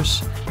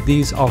multiverse,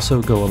 these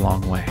also go a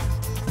long way.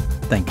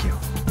 Thank you.